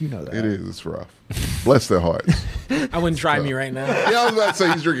quarterback. You know that. It is. It's rough. Bless their hearts. I wouldn't try me right now. Yeah, I was about to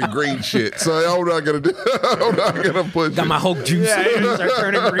say he's drinking green shit, so I'm not gonna do. I'm not gonna put. Got my Hulk juice. Start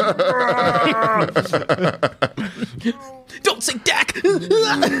turning green. Don't say Dak.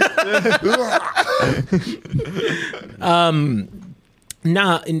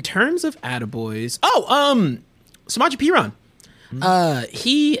 Nah, in terms of attaboys. Samaje Perine.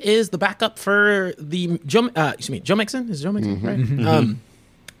 He is the backup for the Joe Mixon. Is it Joe Mixon? Right.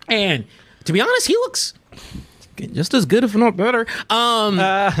 And to be honest, he looks just as good, if not better.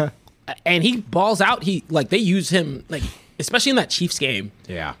 And he balls out. They use him especially in that Chiefs game.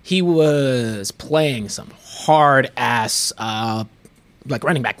 Yeah. He was playing some hard ass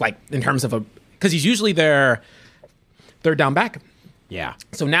running back, in terms of because he's usually their down back. Yeah.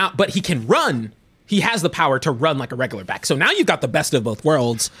 So now, but he can run. He has the power to run like a regular back. So now you've got the best of both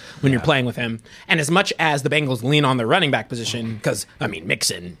worlds when you're playing with him. And as much as the Bengals lean on their running back position, because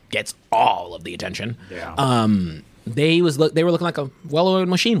Mixon gets all of the attention. Yeah. They were looking like a well-oiled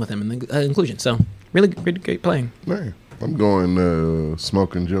machine with him in the inclusion. So really great playing. Man, I'm going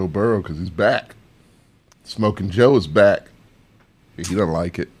Smoking Joe Burrow because he's back. Smoking Joe is back. He doesn't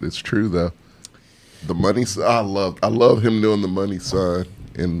like it. It's true though. The money. I love him doing the money sign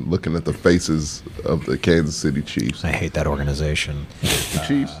and looking at the faces of the Kansas City Chiefs. I hate that organization. The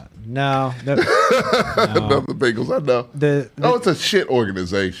Chiefs. No. Not the Bengals. I know. It's a shit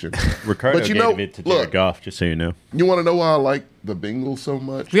organization. Ricardo But you gave know, it to look. Jared Goff, just so you know. You want to know why I like the Bengals so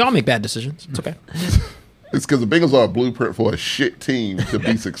much? We all make bad decisions. It's okay. It's because the Bengals are a blueprint for a shit team to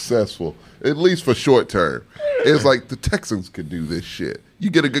be successful, at least for short term. It's like the Texans could do this shit. You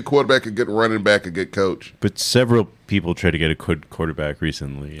get a good quarterback, a good running back, a good coach. But several people tried to get a good quarterback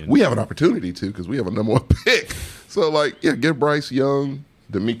recently. And We have an opportunity to because we have a number 1 pick. So, get Bryce Young,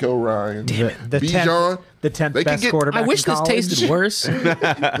 D'Amico Ryan, Bijan. The 10th They can best get- quarterback I wish in this college. tasted worse.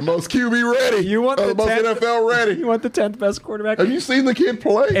 the most QB ready. You want the most 10th NFL ready. You want the 10th best quarterback? Have you seen the kid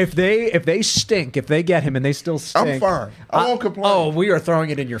play? If they stink, if they get him and they still stink, I'm fine. I won't complain. Oh, we are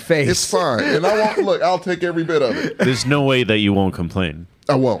throwing it in your face. It's fine. And I won't look, I'll take every bit of it. there's no way that you won't complain.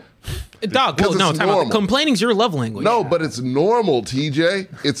 I won't. Dog, Because no, it's time out. normal. Complaining's your love language. No, but it's normal, TJ.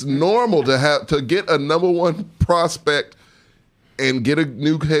 It's normal to get a number 1 prospect and get a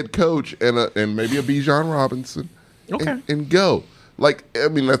new head coach and maybe a Bijan Robinson. Okay. And go.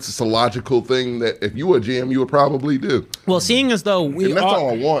 That's just a logical thing that if you were a GM, you would probably do. Well, seeing as though we And that's are, all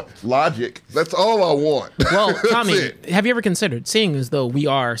I want. Logic. That's all I want. well, That's Tommy, it. have you ever considered seeing as though we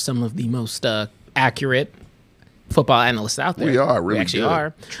are some of the most accurate football analysts out there? We are, really We actually good.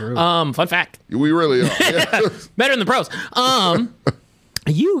 are. True. Fun fact. We really are. Yeah. Better than the pros.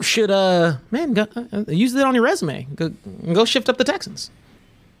 You should, go, use it on your resume. Go shift up the Texans.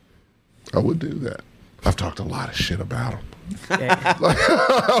 I would do that. I've talked a lot of shit about them.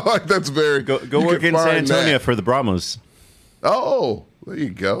 That's very Go you work can in San find Antonio that. for the Brahmas. Oh, there you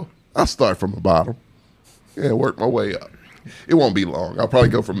go. I'll start from the bottom. Yeah, work my way up. It won't be long. I'll probably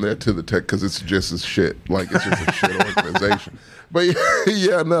go from there to the Tech because it's just as shit. It's just a shit organization. But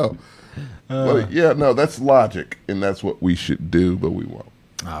that's logic, and that's what we should do, but we won't.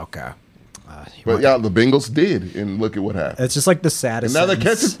 Okay. But yeah, the Bengals did, and look at what happened. It's just like the saddest. And now they're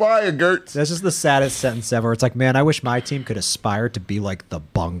catching sentence. fire, Gertz. That's just the saddest sentence ever. It's like, man, I wish my team could aspire to be like the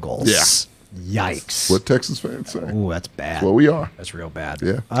Bungles. Yeah. Yikes. What Texas fans say. Ooh, that's bad. That's what we are. That's real bad.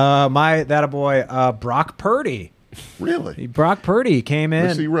 Yeah. That a boy, Brock Purdy. Really? Brock Purdy came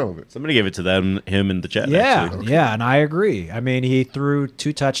Is he in. relevant? Somebody gave it to him in the chat. Yeah, actually. yeah, and I agree. I mean, he threw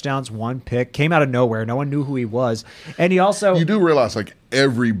 2 touchdowns, 1 pick, came out of nowhere. No one knew who he was, and he also You do realize, like,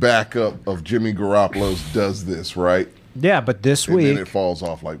 every backup of Jimmy Garoppolo's does this, right? yeah. But this And then week, it falls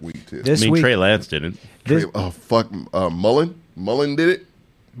off like week 2. I this mean, week, Trey Lance didn't. this, Mullen? Mullen did it?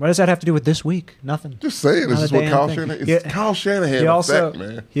 what does that have to do with this week? Nothing. Just saying, this Not is a what damn Kyle thing. Shanahan. Yeah. It's Kyle Shanahan He also effect,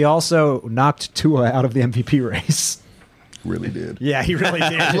 man. he also knocked Tua out of the MVP race. Really did. Yeah, he really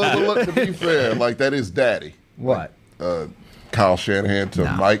did. Look, to be fair, like, that is daddy. What? Kyle Shanahan to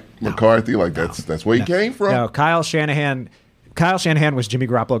No. Mike McCarthy. Like, that's where he came from. No, Kyle Shanahan was Jimmy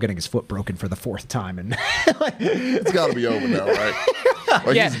Garoppolo getting his foot broken for the 4th time, and It's got to be over now, right?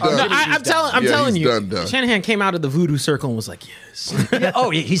 Like, Yeah, he's done. no, I'm Yeah, telling he's you, done. Shanahan came out of the voodoo circle and was like, "Yes,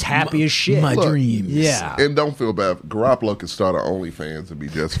 he's happy as shit. my Look, dreams." Yeah. And don't feel bad. Garoppolo could start an OnlyFans and be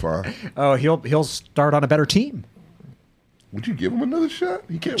just fine. Oh, he'll start on a better team. Would you give him another shot?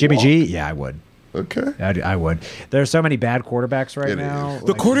 He can't Jimmy walk. G, yeah, I would. Okay. I would. There's so many bad quarterbacks right It now. is.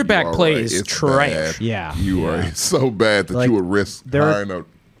 The quarterback You are play right. is It's trash. bad. Yeah. You are so bad that Like, you would risk there- hiring a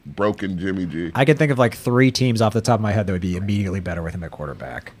broken Jimmy G. I can think of like 3 teams off the top of my head that would be immediately better with him at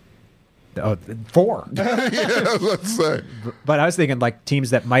quarterback. Oh, 4. Yeah, let's say. But I was thinking like teams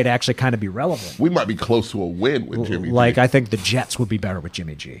that might actually kind of be relevant. We might be close to a win with Jimmy Like G. I think the Jets would be better with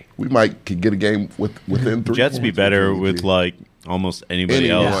Jimmy G. We might could get a game within 3 Jets be points better Jimmy with G. like almost anybody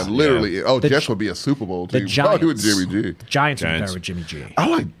anyone. else. Literally. Yeah. Oh, The Jets Gi- would be a Super Bowl The team. Giants Probably with Jimmy G. Giants would be Giants. better with Jimmy G. I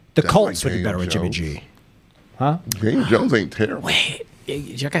like The I Colts like would be better with Jimmy James G. Huh? James Jones ain't terrible. Wait,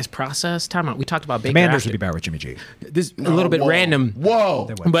 did you guys process? Time out. We talked about Baker. Commanders after. would be better with Jimmy G. This a little bit Whoa. random. Whoa.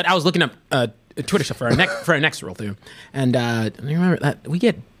 They would. But I was looking up Twitter stuff for our next roll through, and you remember that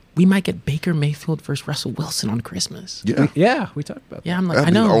we might get Baker Mayfield versus Russell Wilson on Christmas. Yeah. Yeah, we talked about that. Yeah, I'm like, That'd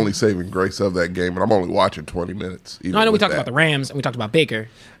I be know. the only saving grace of that game, and I'm only watching 20 minutes. No, I know we talked about the Rams and we talked about Baker,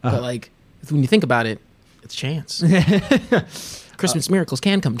 but like when you think about it, it's chance. Christmas miracles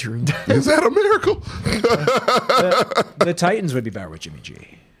can come true. Is that a miracle? The Titans would be better with Jimmy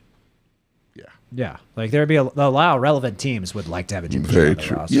G. Yeah. Yeah, like there'd be a lot of relevant teams would like to have a Jimmy G Very on their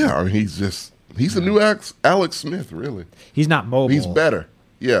true. roster. Yeah, I mean, he's the new Alex Smith, really. He's not mobile. He's better.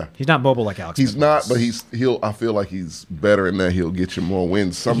 Yeah. He's not mobile like Alex. He's Smith not, was. but I feel like he's better in that he'll get you more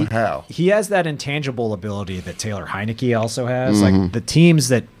wins somehow. He has that intangible ability that Taylor Heineke also has. Mm-hmm. Like the teams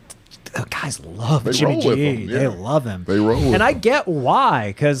that the guys love They Jimmy roll G. with him, yeah. They love him. They roll with and I him. get why,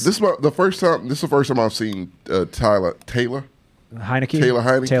 because This is the first time I've seen Taylor Heineke. Taylor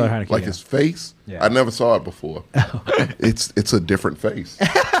Heineke, Taylor Heineke, like yeah. his face. Yeah. I never saw it before. It's a different face.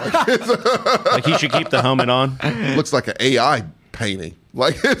 Like he should keep the helmet on. Looks like an AI painting.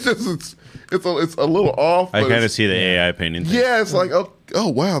 Like it's a little off. I but kind of it's- see the AI painting. Thing. Yeah, it's like oh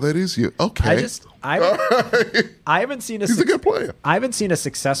wow, that is you. Okay, I haven't seen he's a good player. I haven't seen a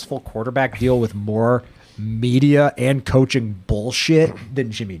successful quarterback deal with more media and coaching bullshit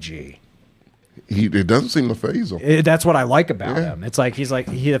than Jimmy G. It doesn't seem to phase him. That's what I like about Yeah. him. It's like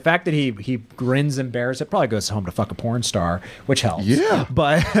the fact that he grins and bears it probably goes home to fuck a porn star, which helps. Yeah.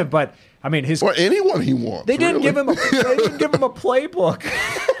 but I mean his Or anyone he wants. they didn't really. give him a playbook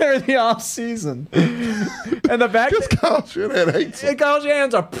in the off season, and the fact Just that Kyle Shanahan hates him. Kyle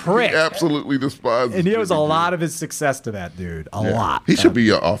Shanahan's a prick, He absolutely despises. and he owes a Jimmy G. lot of his success to that dude. A lot. He should be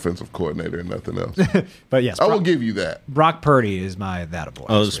your offensive coordinator and nothing else. But yes, I will give you that. Brock Purdy is my that a boy.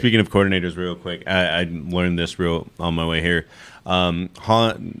 Oh, speaking of coordinators, real quick, I learned this real on my way here.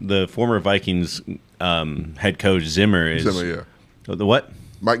 The former Vikings head coach Zimmer is Zimmer, yeah. The what?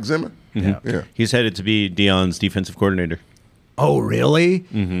 Mike Zimmer. Yeah. He's headed to be Dion's defensive coordinator. Oh, really?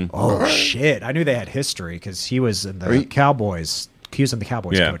 Mm-hmm. Oh, shit. I knew they had history because he was in the Cowboys. He was in the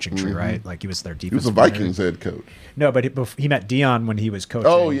Cowboys Yeah. coaching tree, right? Like he was their He defense. was a Vikings head coach. No, but he met Dion when he was coaching.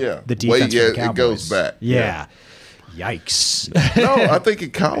 Oh, yeah. the defense. Wait, for the yeah, it goes Cowboys. back. Yeah. Yikes. No, I think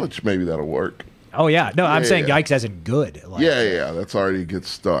in college maybe that'll work. Oh yeah. No, I'm Yeah. saying yikes as in good. Like, Yeah, that's already a good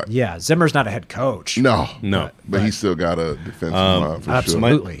start. Yeah. Zimmer's not a head coach. No, No. but he still got a defensive mind for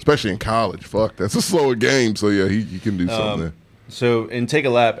absolutely. sure. Especially in college. Fuck, that's a slower game. So yeah, he can do something there. So in Take a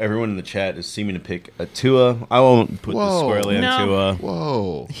Lap, everyone in the chat is seeming to pick a Tua. I won't put Whoa. this squarely on No. Tua.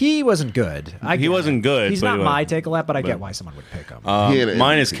 Whoa, He wasn't good. I He get wasn't it. good, He's but not he my was- take a lap, but I get why someone would pick him. He had an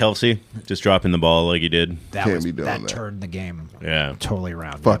Mine is MVP. Kelsey, just dropping the ball like he did. that can't was be doing that that. turned the game Yeah. totally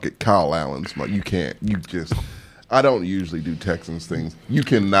around. fuck it, Kyle Allen's. You can't. I don't usually do Texans things. You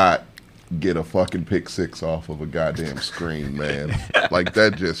cannot get a fucking pick six off of a goddamn screen, man. Like,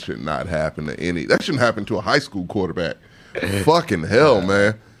 that just should not happen to any. That shouldn't happen to a high school quarterback. Fucking hell,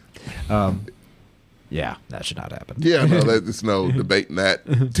 man. Yeah, that should not happen. Yeah, no, there's no debating that.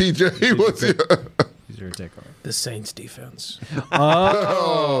 TJ, what's your... Your takeover. The Saints defense.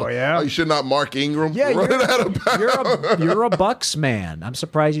 Oh, yeah. Oh, you should not Mark Ingram Yeah, running out of bounds. You're a Bucks man. I'm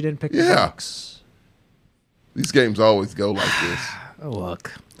surprised you didn't pick the Bucks. These games always go like this. Oh,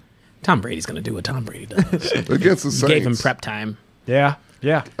 look. Tom Brady's going to do what Tom Brady does. Against the Saints. Gave him prep time. Yeah.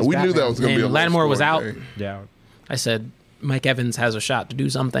 We knew that was going to be a And Lattimore was out. game. Yeah. I said, Mike Evans has a shot to do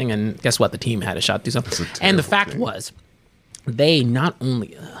something, and guess what? The team had a shot to do something. And the fact was, they not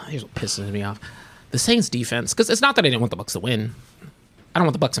only... here's what pisses me off. The Saints defense, because it's not that I didn't want the Bucks to win. I don't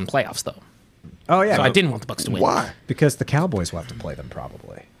want the Bucks in playoffs, though. Oh, yeah. So I didn't want the Bucks to win. Why? Because the Cowboys will have to play them,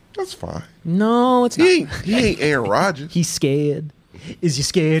 probably. That's fine. No, it's not. He ain't Aaron Rodgers. He's scared. Is he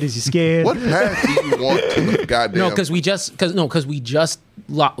scared? Is he scared? What pass do you want to the goddamn... No, because we just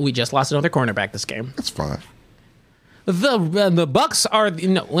lost another cornerback this game. That's fine. The Bucks are,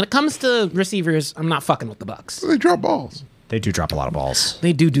 when it comes to receivers, I'm not fucking with the Bucks. They drop balls. They do drop a lot of balls.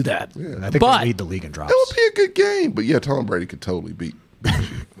 They do that. Yeah. I think But- they lead the league in drops. That would be a good game. But yeah, Tom Brady could totally beat you.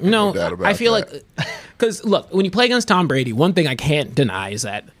 No, doubt about I feel that. like, because look, when you play against Tom Brady, one thing I can't deny is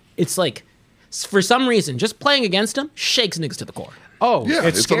that it's like, for some reason, just playing against him shakes niggas to the core. Oh, Yeah, it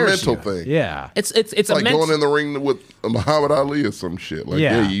it's a scares mental you. thing. Yeah. It's like a mental. going in the ring with Muhammad Ali or some shit. Like,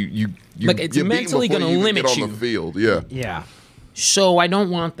 Yeah. you Like, it's you beat him mentally before gonna you even limit get on you. the field. Yeah. Yeah. So I don't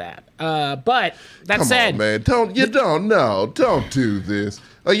want that. But that Come said, on, man. Don't do this.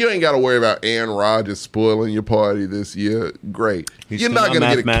 Like, you ain't got to worry about Aaron Rodgers spoiling your party this year. Great. He's You're still not going to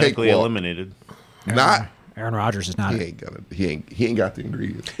get a mathematically cakewalk. eliminated. Not. Aaron Rodgers is not. He ain't got the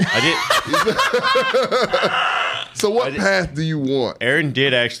ingredients. I did. So what path do you want? Aaron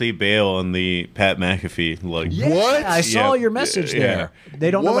did actually bail on the Pat McAfee. Like, What? I saw Yeah. your message Yeah. there.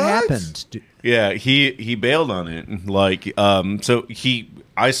 They don't know what What? happened. yeah, he bailed on it. Like,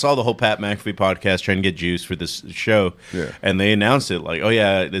 I saw the whole Pat McAfee podcast trying to get juice for this show, and they announced it like, oh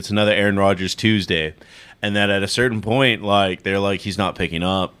yeah, it's another Aaron Rodgers Tuesday. And that at a certain point, like, they're like, he's not picking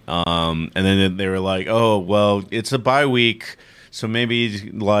up. And then they were like, oh, well, it's a bye week, so maybe,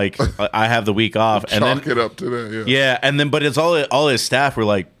 like, I have the week off. And Chalk then, it up to that, yeah, and then, but it's all his staff were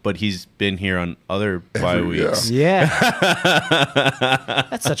like, but he's been here on other bye weeks. Yeah.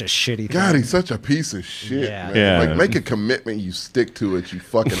 That's such a shitty thing. God, he's such a piece of shit, Yeah. man. Yeah. Like, make a commitment, you stick to it, you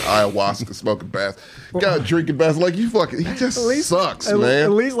fucking ayahuasca smoking bastard. God, drinking bastard. Like, you fucking, he just sucks, At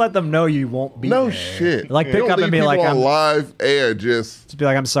man. least let them know you won't be No there. shit. Like, You pick don't up and leave be like, people on I'm, live air just be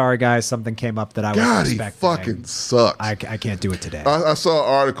like, I'm sorry, guys. Something came up that I wasn't God, he expecting. fucking sucks. I can't do it today. I saw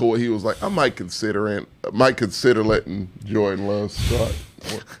an article where he was like, I might consider letting Jordan Love start.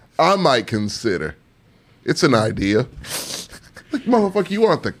 I might consider. It's an idea. Like, motherfucker, you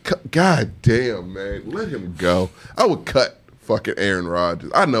want the cut? God damn, man. Let him go. I would cut fucking Aaron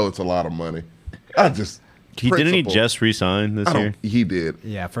Rodgers. I know it's a lot of money. Didn't he just resign this year? He did.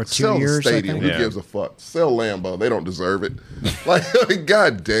 Yeah, for 2 Sell years, the I stadium. think. Who Yeah. gives a fuck? Sell Lambeau. They don't deserve it. Like,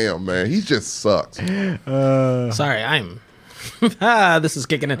 god damn, man. He just sucks. sorry, I'm. This is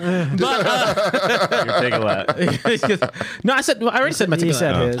kicking in. But, Your take a lot. no, I already said my He take.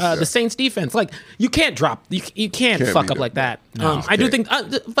 said his. The Saints defense, like, you can't drop, you can't fuck be up like that. No, I do can't.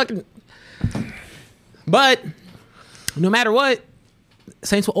 think fucking. But no matter what,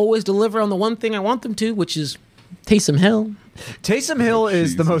 Saints will always deliver on the one thing I want them to, which is Taysom Hill. Taysom Hill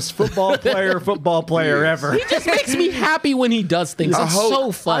is the most football player ever. He just makes me happy when he does things. I It's hope-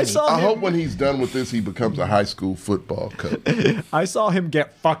 so funny. I hope when he's done with this, he becomes a high school football coach. I saw him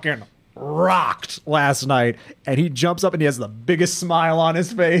get fucking rocked last night, and he jumps up and he has the biggest smile on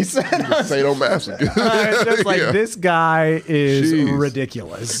his face. And Sadomasochist. I'm just like, Yeah. this guy is Jeez.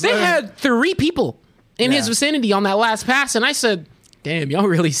 ridiculous. They had 3 people in his Yeah. vicinity on that last pass, and I said, damn, y'all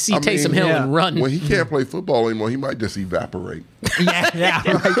really see Taysom Hill yeah. and run. When he can't play football anymore, he might just evaporate. yeah,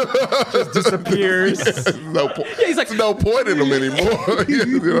 right. Just disappears. There's no, he's like- there's no point in him anymore.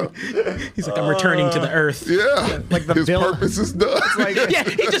 You know? He's like, I'm returning to the earth. Yeah. Like the his villain. purpose is done. Yeah,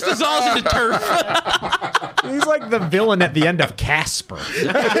 he just dissolves into turf. He's like the villain at the end of Casper. He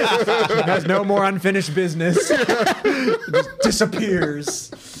has no more unfinished business. Just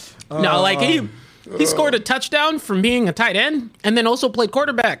disappears. No, like he scored a touchdown from being a tight end and then also played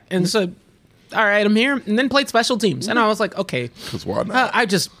quarterback and said, all right, I'm here, and then played special teams. And I was like, okay. Because why not? I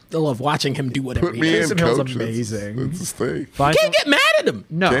just love watching him do whatever Put he me does. in, Taysom Hill's coach. amazing. That's his thing. Find Can't get mad at him.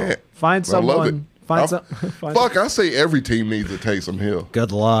 no, Can't. find I love it. someone Fuck, I say every team needs a Taysom Hill.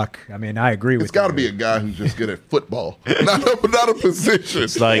 Good luck. I mean, I agree with you. It's got to be a guy who's just good at football, not a position.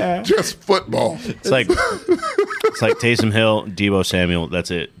 It's like just football. It's like Taysom Hill, Deebo Samuel.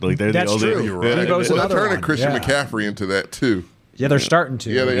 That's it. Like they're That's the only. true. You're right. Debo's Well, they're another turning one. Christian Yeah. McCaffrey into that too. Yeah, they're starting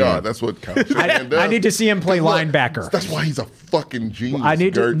to. Yeah, they are. That's what Kyle Shanahan does. I need to see him play Look, linebacker. That's why he's a fucking genius. I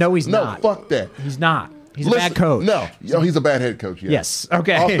need to. Gertz. No, he's not. No, fuck that. He's not. He's Listen, a bad coach. No, he's a bad head coach. Yes.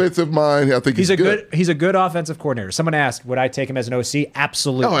 Okay. Offensive mind. I think He's a good. He's a good offensive coordinator. Someone asked, "Would I take him as an OC?"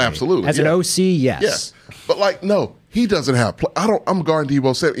 Absolutely. Oh, absolutely. As an OC, yes. Yes, but like, no, he doesn't have. I'm guarding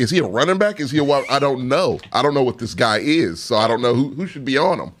Deebo Samuel. Is he a running back? Is he a wide? I don't know. I don't know what this guy is, so I don't know who should be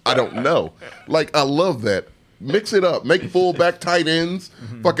on him. I don't know. Like, I love that. Mix it up. Make fullback tight ends,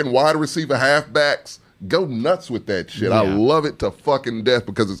 fucking wide receiver halfbacks. Go nuts with that shit. I love it to fucking death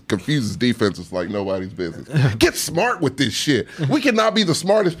because it confuses defenses like nobody's business. Get smart with this shit. We cannot be the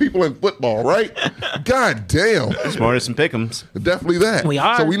smartest people in football, right? God damn. Smartest in pick'ems. Definitely that. We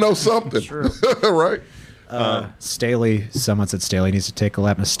are. So we know something. Right? Staley. Someone said Staley needs to take a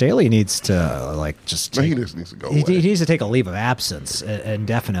lap. Now, Staley needs to just. No, Take, he just needs to go he away. needs to take a leave of absence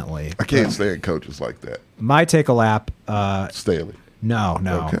indefinitely. I can't stand coaches like that. My take a lap. Staley. No.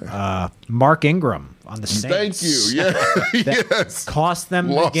 Okay. Mark Ingram on the Saints. Thank you. Yeah. Yes. Cost them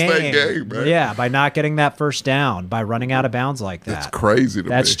Lost the that game. game, man. Yeah, by not getting that first down, by running out of bounds like that. That's crazy to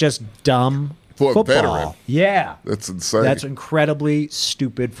That's me. just dumb For a football. veteran. Yeah. That's insane. That's incredibly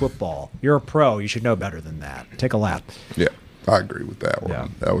stupid football. You're a pro. You should know better than that. Take a lap. Yeah, I agree with that one. Yeah.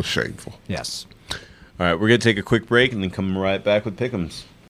 That was shameful. Yes. All right, we're gonna take a quick break and then come right back with pick'ems.